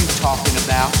 What are you talking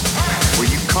about? Where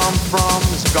you come from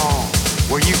is gone.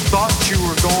 Where you thought you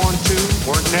were going to,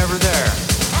 we're never there.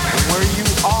 And where you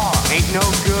are ain't no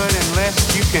good unless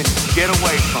you can get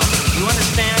away from it. You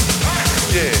understand?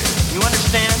 Yeah. You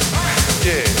understand?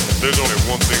 Yeah. There's only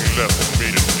one thing left for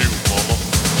me to do, mama.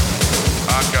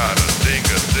 I gotta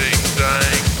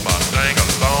ding-a-ding-dang, my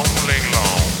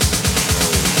dang-a-long-ling-long.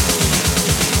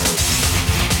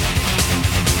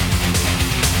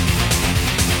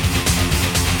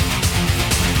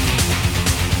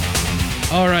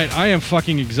 All right, I am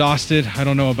fucking exhausted. I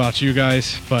don't know about you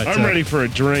guys, but I'm ready for a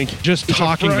drink. Just It's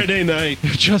talking a Friday night.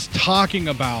 Just talking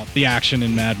about the action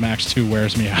in Mad Max 2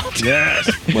 wears me out.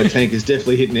 Yes. My tank is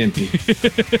definitely hitting empty.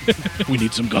 We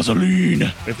need some gasoline.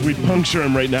 If we puncture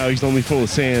him right now, he's only full of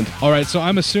sand. All right, so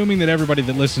I'm assuming that everybody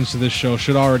that listens to this show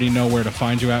should already know where to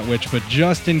find you at Witch, but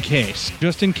just in case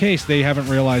they haven't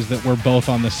realized that we're both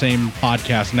on the same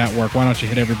podcast network, why don't you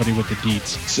hit everybody with the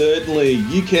deets? Certainly.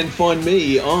 You can find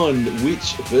me on Witch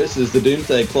versus the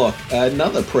Doomsday Clock,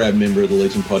 another proud member of the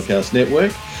Legion Podcast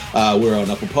Network. We're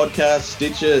on Apple Podcasts,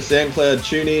 Stitcher, SoundCloud,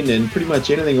 TuneIn, and pretty much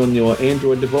anything on your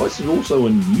Android device. We're also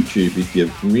on YouTube if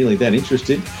you're really that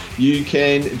interested. You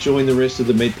can join the rest of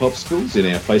the Meat Popsicles in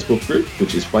our Facebook group,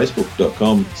 which is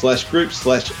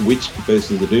facebook.com/group/Witch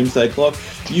versus the Doomsday Clock.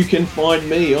 You can find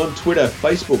me on Twitter,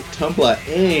 Facebook, Tumblr,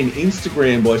 and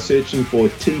Instagram by searching for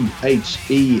THEWYCH.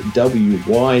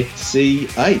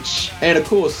 And of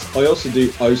course, I also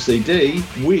do OCD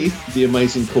with the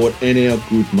amazing Court and our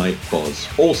good mate Boz,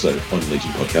 also on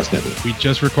Legion Podcast Network. We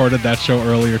just recorded that show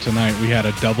earlier tonight. We had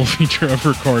a double feature of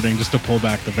recording just to pull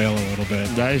back the veil a little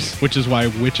bit. Nice. Which is why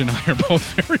Witch and I are both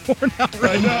very worn out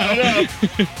right now. I know.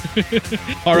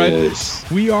 All right. Yes.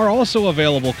 We are also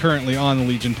available currently on the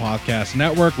Legion Podcast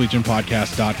Network,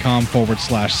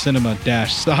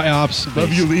 legionpodcast.com/cinema-psyops.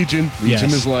 Love you, Legion. Legion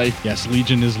Yes. is life. Yes,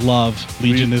 Legion is love.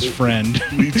 Legion is friend.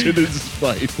 Legion is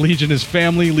life. Legion is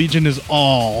family. Legion is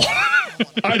all.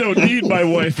 I don't need my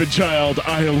wife and child.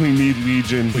 I only need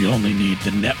Legion. We only need the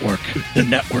network. The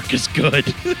network is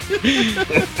good.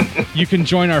 You can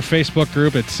join our Facebook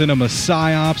group at Cinema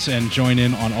Psyops and join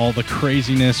in on all the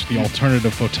craziness, the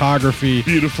alternative photography.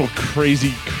 Beautiful,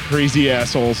 crazy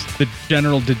assholes. The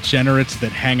general degenerates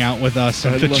that hang out with us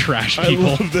and the trash people. I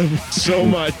love them so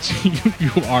much.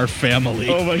 You are family.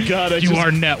 Oh my God. You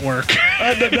are network.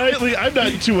 On the nightly, I'm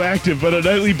not too active, but on a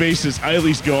nightly basis, I at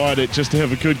least go on it just to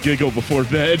have a good giggle before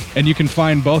bed. And you can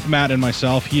find both Matt and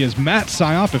myself. He is Matt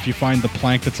Psyop. If you find the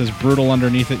plank that says brutal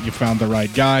underneath it, you found the right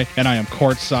guy. And I am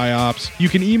Court Psyops. You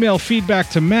can email feedback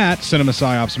to Matt,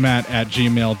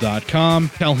 cinemapsyopsmatt@gmail.com.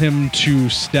 Tell him to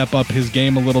step up his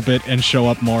game a little bit and show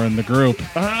up more in the group.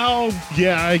 Oh,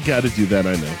 yeah, I gotta do that,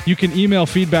 I know. You can email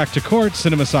feedback to Court,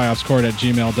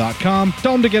 cinemapsyopscourt@gmail.com.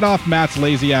 Tell him to get off Matt's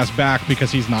lazy ass back because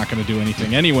he's not going to do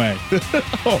anything anyway.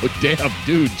 Oh, damn,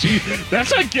 dude. Gee,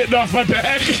 that's not getting off my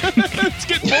back. It's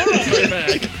getting more off my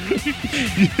back.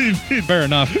 Fair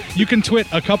enough. You can twit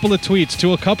a couple of tweets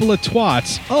to a couple of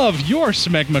twats of your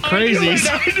smegma crazies.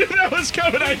 I knew that was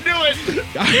coming. I knew it.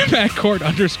 I'm at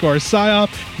Court_Psyop.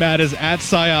 Matt is at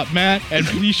Psyop Matt. And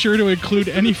be sure to include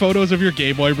any photos of your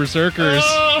Game Boy Berserkers.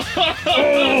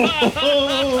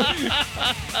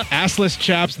 Assless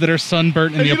chaps that are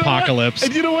sunburnt in the apocalypse.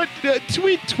 And you know what?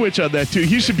 Tweet Twitch on that too.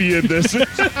 He should be in this.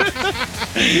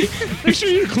 Make sure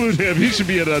you include him. He should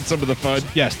be in on some of the fun.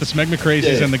 Yes, the Smegma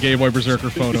Crazies and the Game Boy Berserker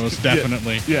photos,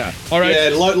 definitely. Yeah. All right. Yeah,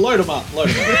 load them up. Load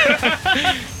them up.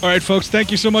 All right, folks,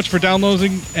 thank you so much for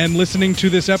downloading and listening to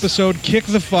this episode. Kick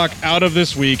the fuck out of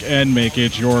this week and make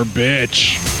it your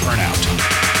bitch. Burn out.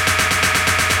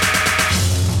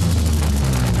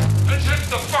 Let's hit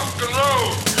the fucking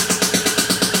road.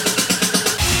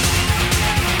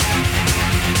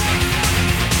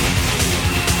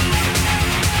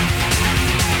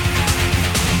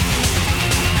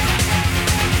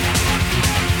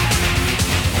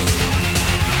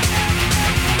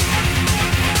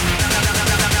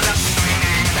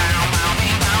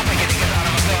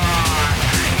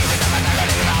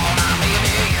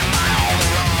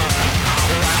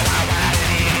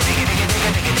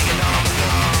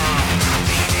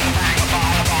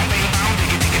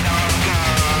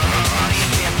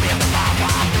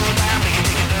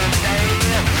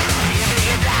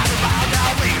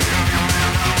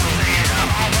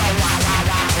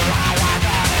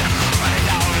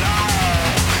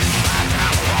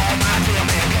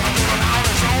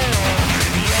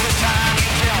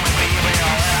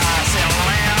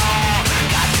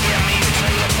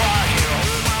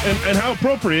 and how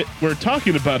appropriate we're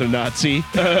talking about a Nazi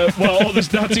while all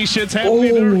this Nazi shit's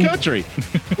happening in our country.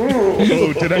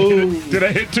 Oh, did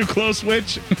I hit too close,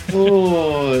 Witch?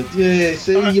 Oh, yeah.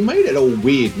 See, you made it all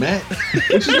weird, Matt,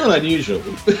 which is not unusual.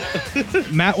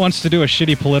 Matt wants to do a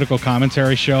shitty political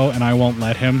commentary show, and I won't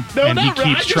let him. No, and he not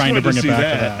really. I keeps just trying to wanted bring it see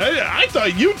back to that. I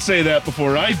thought you'd say that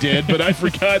before I did, but I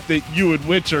forgot that you and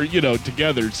Witch are,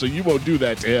 together, so you won't do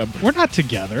that to him. We're not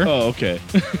together. Oh, okay.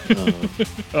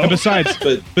 And besides,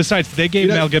 they gave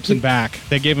Mel Gibson back.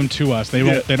 They gave him to us. They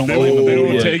don't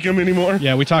take him ananymore.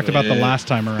 Yeah, we talked about the last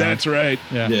time around. That's right.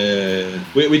 Yeah.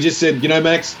 We just said,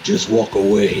 Max, just walk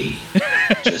away.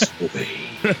 Just away.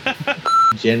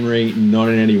 January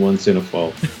 1981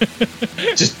 Centerfold.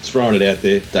 Just throwing it out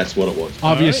there. That's what it was.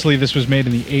 Obviously, this was made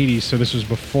in the 80s, so this was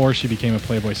before she became a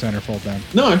Playboy centerfold then.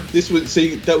 No,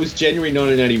 that was January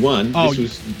 1981. Oh, this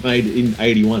was made in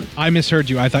 81. I misheard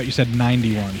you. I thought you said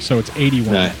 91, so it's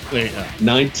 81. No.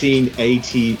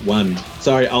 1981.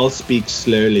 Sorry, I'll speak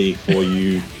slowly for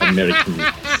you Americans.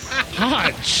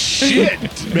 Hot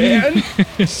shit, man.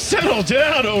 Settle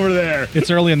down over there.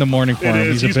 It's early in the morning for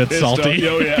him. He's a bit pissed salty.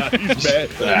 off. Oh, yeah. He's mad.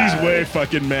 He's way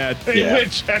fucking mad. Hey, Yeah.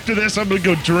 Witch, after this, I'm going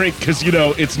to go drink because,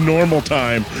 it's normal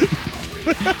time.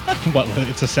 Well,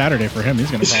 it's a Saturday for him. He's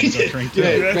going to probably go drink too.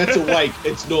 Yeah, that's awake.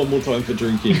 It's normal time for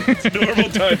drinking. It's normal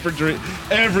time for drink.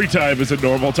 Every time is a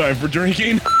normal time for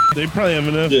drinking. They probably have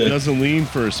enough gasoline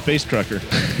for a space trucker.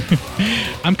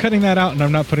 I'm cutting that out, and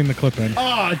I'm not putting the clip in.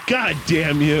 Oh, god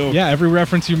damn you. Yeah, every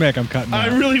reference you make, I'm cutting I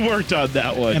out. really worked on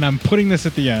that one. And I'm putting this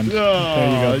at the end. Oh, there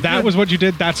you go. That was what you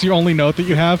did? That's your only note that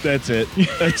you have? That's it.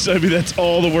 That's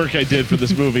all the work I did for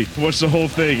this movie. Watched the whole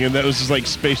thing, and that was just like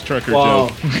space trucker Wow,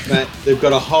 joke. Matt, they've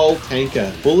got a whole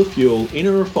tanker full of fuel in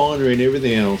a refinery and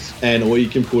everything else, and all you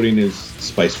can put in is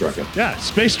space trucker. Yeah,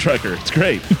 space trucker. It's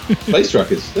great. Space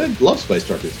truckers. They love space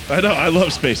truckers. I know. I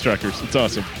love space truckers. It's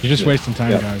awesome. You're just wasting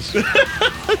time, guys.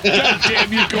 God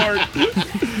damn you, Court.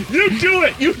 You do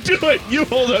it. You do it. You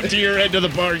hold up to your end of the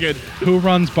bargain. Who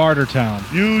runs Bartertown?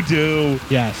 You do.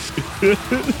 Yes.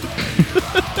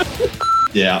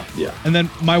 Yeah. And then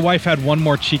my wife had one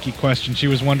more cheeky question. She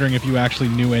was wondering if you actually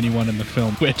knew anyone in the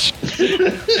film, which,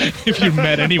 if you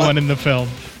met anyone in the film.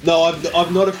 No,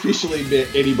 I've not officially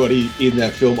met anybody in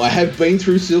that film. I have been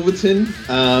through Silverton,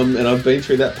 and I've been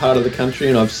through that part of the country,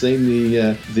 and I've seen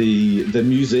the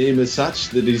museum as such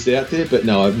that is out there. But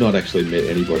no, I've not actually met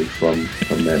anybody from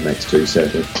Mad Max 2,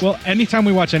 sadly. Well, anytime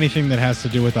we watch anything that has to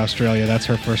do with Australia, that's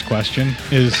her first question.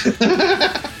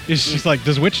 She's like,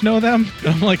 does Witch know them? And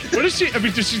I'm like, what is she? I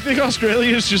mean, does she think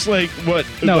Australia is just like what?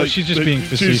 No, like, she's just being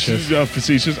facetious. She's,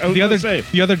 facetious. I was the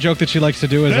gonna other joke that she likes to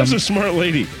do is that's a smart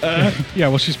lady. Yeah,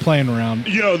 well, she's playing around.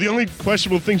 The only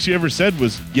questionable thing she ever said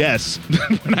was yes.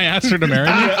 When I asked her to marry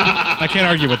me, I can't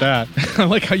argue with that. I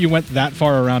like how you went that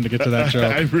far around to get to that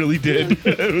joke. I really did.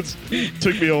 It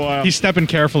took me a while. He's stepping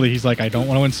carefully. He's like, I don't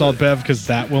want to insult Bev because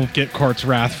that will get Court's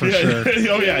wrath for sure.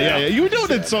 Oh yeah. You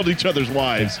don't insult each other's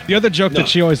wives. The other joke that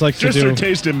she always likes just to do. her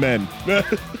taste in men.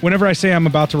 Whenever I say I'm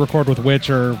about to record with Witch,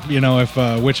 or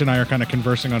if Witch and I are kind of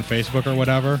conversing on Facebook or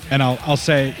whatever, and I'll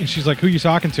say, and she's like, "Who you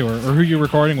talking to, or who you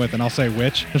recording with?" And I'll say,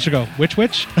 "Witch," and she'll go, "Which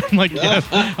witch?" I'm like, "Yes."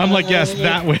 I'm like, "Yes,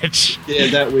 that witch."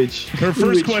 Yeah, that witch. Her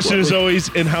first question is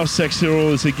always, "And how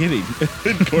sexual is it getting?"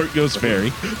 And Court goes,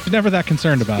 "Fairy." She's never that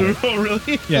concerned about it. Oh,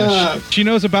 really? Yeah, she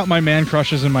knows about my man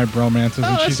crushes and my bromances,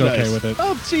 and she's that's okay nice. with it.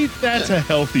 Oh, see, that's a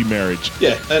healthy marriage.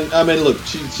 Yeah, and I mean, look,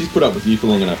 she's put up with you for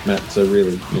long enough, Matt. So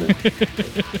really,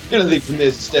 anything from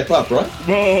there's a step up, right?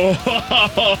 Whoa.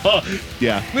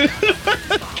 Yeah.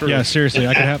 True. Yeah, seriously,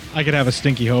 I could have a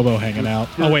stinky hobo hanging out.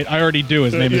 Oh wait, I already do.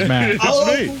 His name is Matt.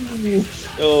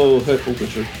 Oh, hurtful for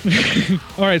sure.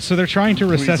 All right, so they're trying to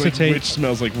resuscitate. Which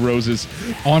smells like roses.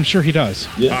 Oh, I'm sure he does.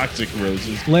 Toxic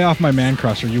roses. Lay off my man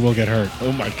crusher, you will get hurt.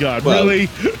 Oh my God, really?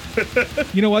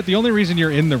 You know what? The only reason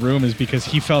you're in the room is because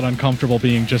he felt uncomfortable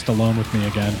being just alone with me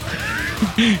again.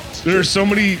 There are so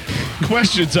many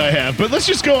questions I have, but let's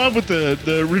just go on with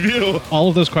the review. All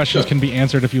of those questions can be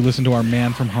answered if you listen to our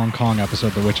Man from Hong Kong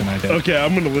episode, The Witch and I did. Okay,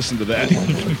 I'm going to listen to that.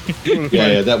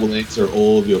 Yeah, that will answer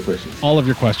all of your questions. All of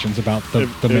your questions about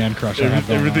the man crush I have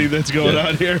going everything on. that's going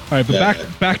on here. All right,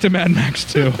 but back to Mad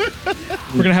Max 2.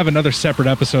 We're going to have another separate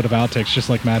episode of outtakes, just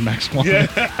like Mad Max 1.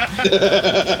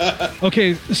 Yeah.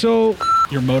 Okay, so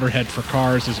your motorhead for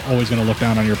cars is always going to look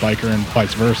down on your biker and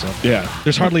vice versa. Yeah.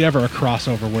 There's hardly ever a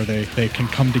crossover where they can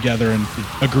come together and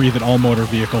agree that all motor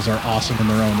vehicles are awesome in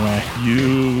their own way.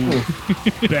 You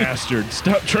bastard.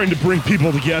 Stop trying to bring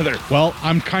people together. Well,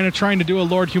 I'm kind of trying to do a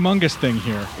Lord Humongous thing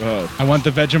here. Oh. I want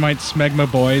the Vegemite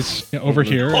Smegma boys over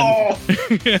here.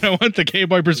 And I want the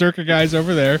K-Boy Berserker guys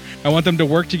over there. I want them to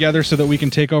work together so that we can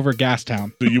take over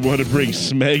Gastown. So you want to bring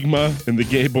Smegma and the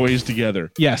gay boys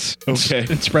together? Yes. Okay.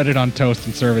 And spread it on toast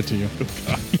and serve it to you.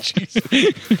 Oh,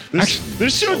 God,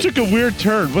 this show took a weird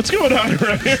turn. What's going on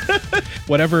right here?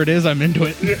 Whatever it is, I'm into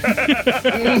it.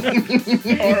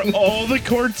 Are all the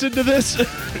courts into this?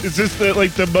 Is this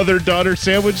the mother-daughter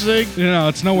sandwich thing? No,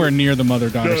 it's nowhere near the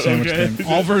mother-daughter No, sandwich okay. thing.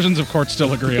 All versions of court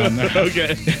still agree on that.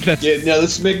 Okay. Yeah, no, the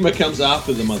smegma comes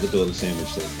after the mother-daughter sandwich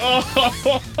thing.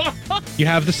 You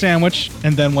have the sandwich,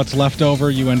 and then what's left over,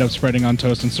 you end up spreading on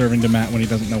toast and serving to Matt when he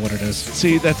doesn't know what it is.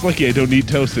 See, that's lucky I don't eat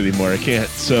toast anymore. I can't.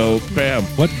 So, bam.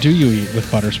 What do you eat with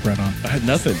butter spread on? I had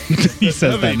nothing. He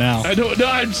says that now. I don't. No,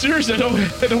 I'm serious. I don't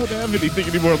have anything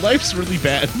anymore. Life's really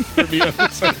bad for me on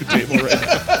this side of the table right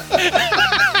now.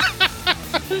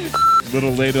 A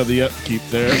little late on the upkeep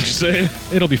there. I'm just saying.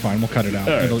 It'll be fine. We'll cut it out.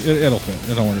 All right. It'll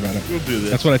fit. Don't worry about it. We'll do this.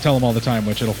 That's what I tell him all the time,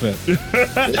 which it'll fit.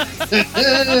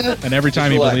 And every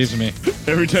time he believes me.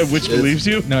 Every time which believes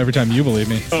you? No, every time you believe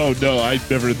me. Oh, no. I'm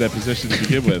never in that position to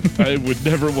begin with. I would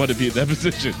never want to be in that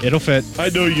position. It'll fit. I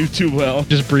know you too well.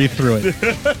 Just breathe through it.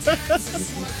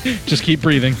 Just keep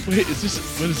breathing. Wait, what is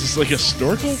this, like a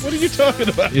snorkel? What are you talking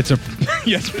about? It's a...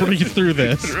 Yes, breathe through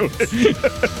this.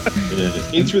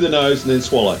 In through the nose and then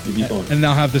swallow. You'll be fine. And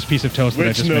now have this piece of toast that I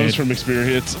Which just knows made. from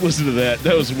experience. Listen to that.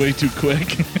 That was way too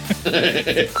quick.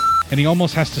 And he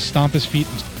almost has to stomp his feet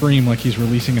and scream like he's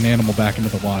releasing an animal back into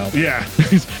the wild. Yeah.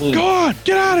 He's, go on,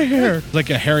 get out of here. It's like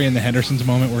a Harry and the Hendersons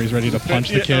moment where he's ready to punch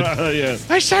the kid. Yeah.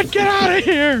 I said, get out of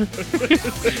here.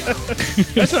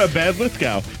 That's not a bad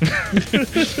Lithgow.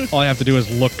 All I have to do is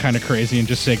look kind of crazy and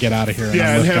just say, get out of here.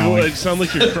 Yeah, and have going. it sound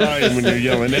like you're crying when you're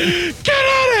yelling it. Get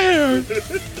out of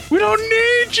here. We don't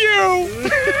need you.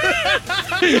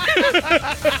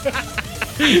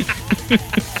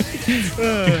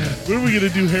 What are we gonna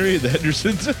do, Harry and the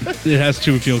Hendersons? It has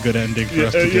to feel good ending for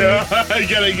us to do. Yeah,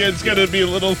 it's gotta be a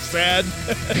little sad.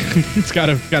 It's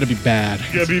gotta be bad.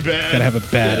 Gotta be bad. Gotta have a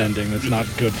bad ending that's not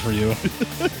good for you.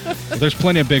 Well, there's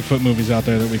plenty of Bigfoot movies out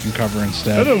there that we can cover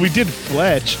instead. I know, we did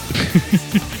Fletch.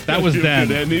 That was then.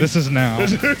 This is now.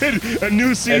 A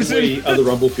new season. And we are the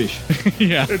Rumblefish.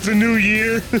 Yeah. It's a new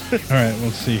year. All right,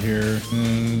 let's see here.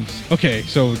 Okay,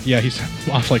 so yeah, he's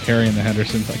off like Harry and the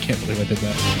Hendersons. I can't believe I did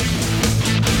that.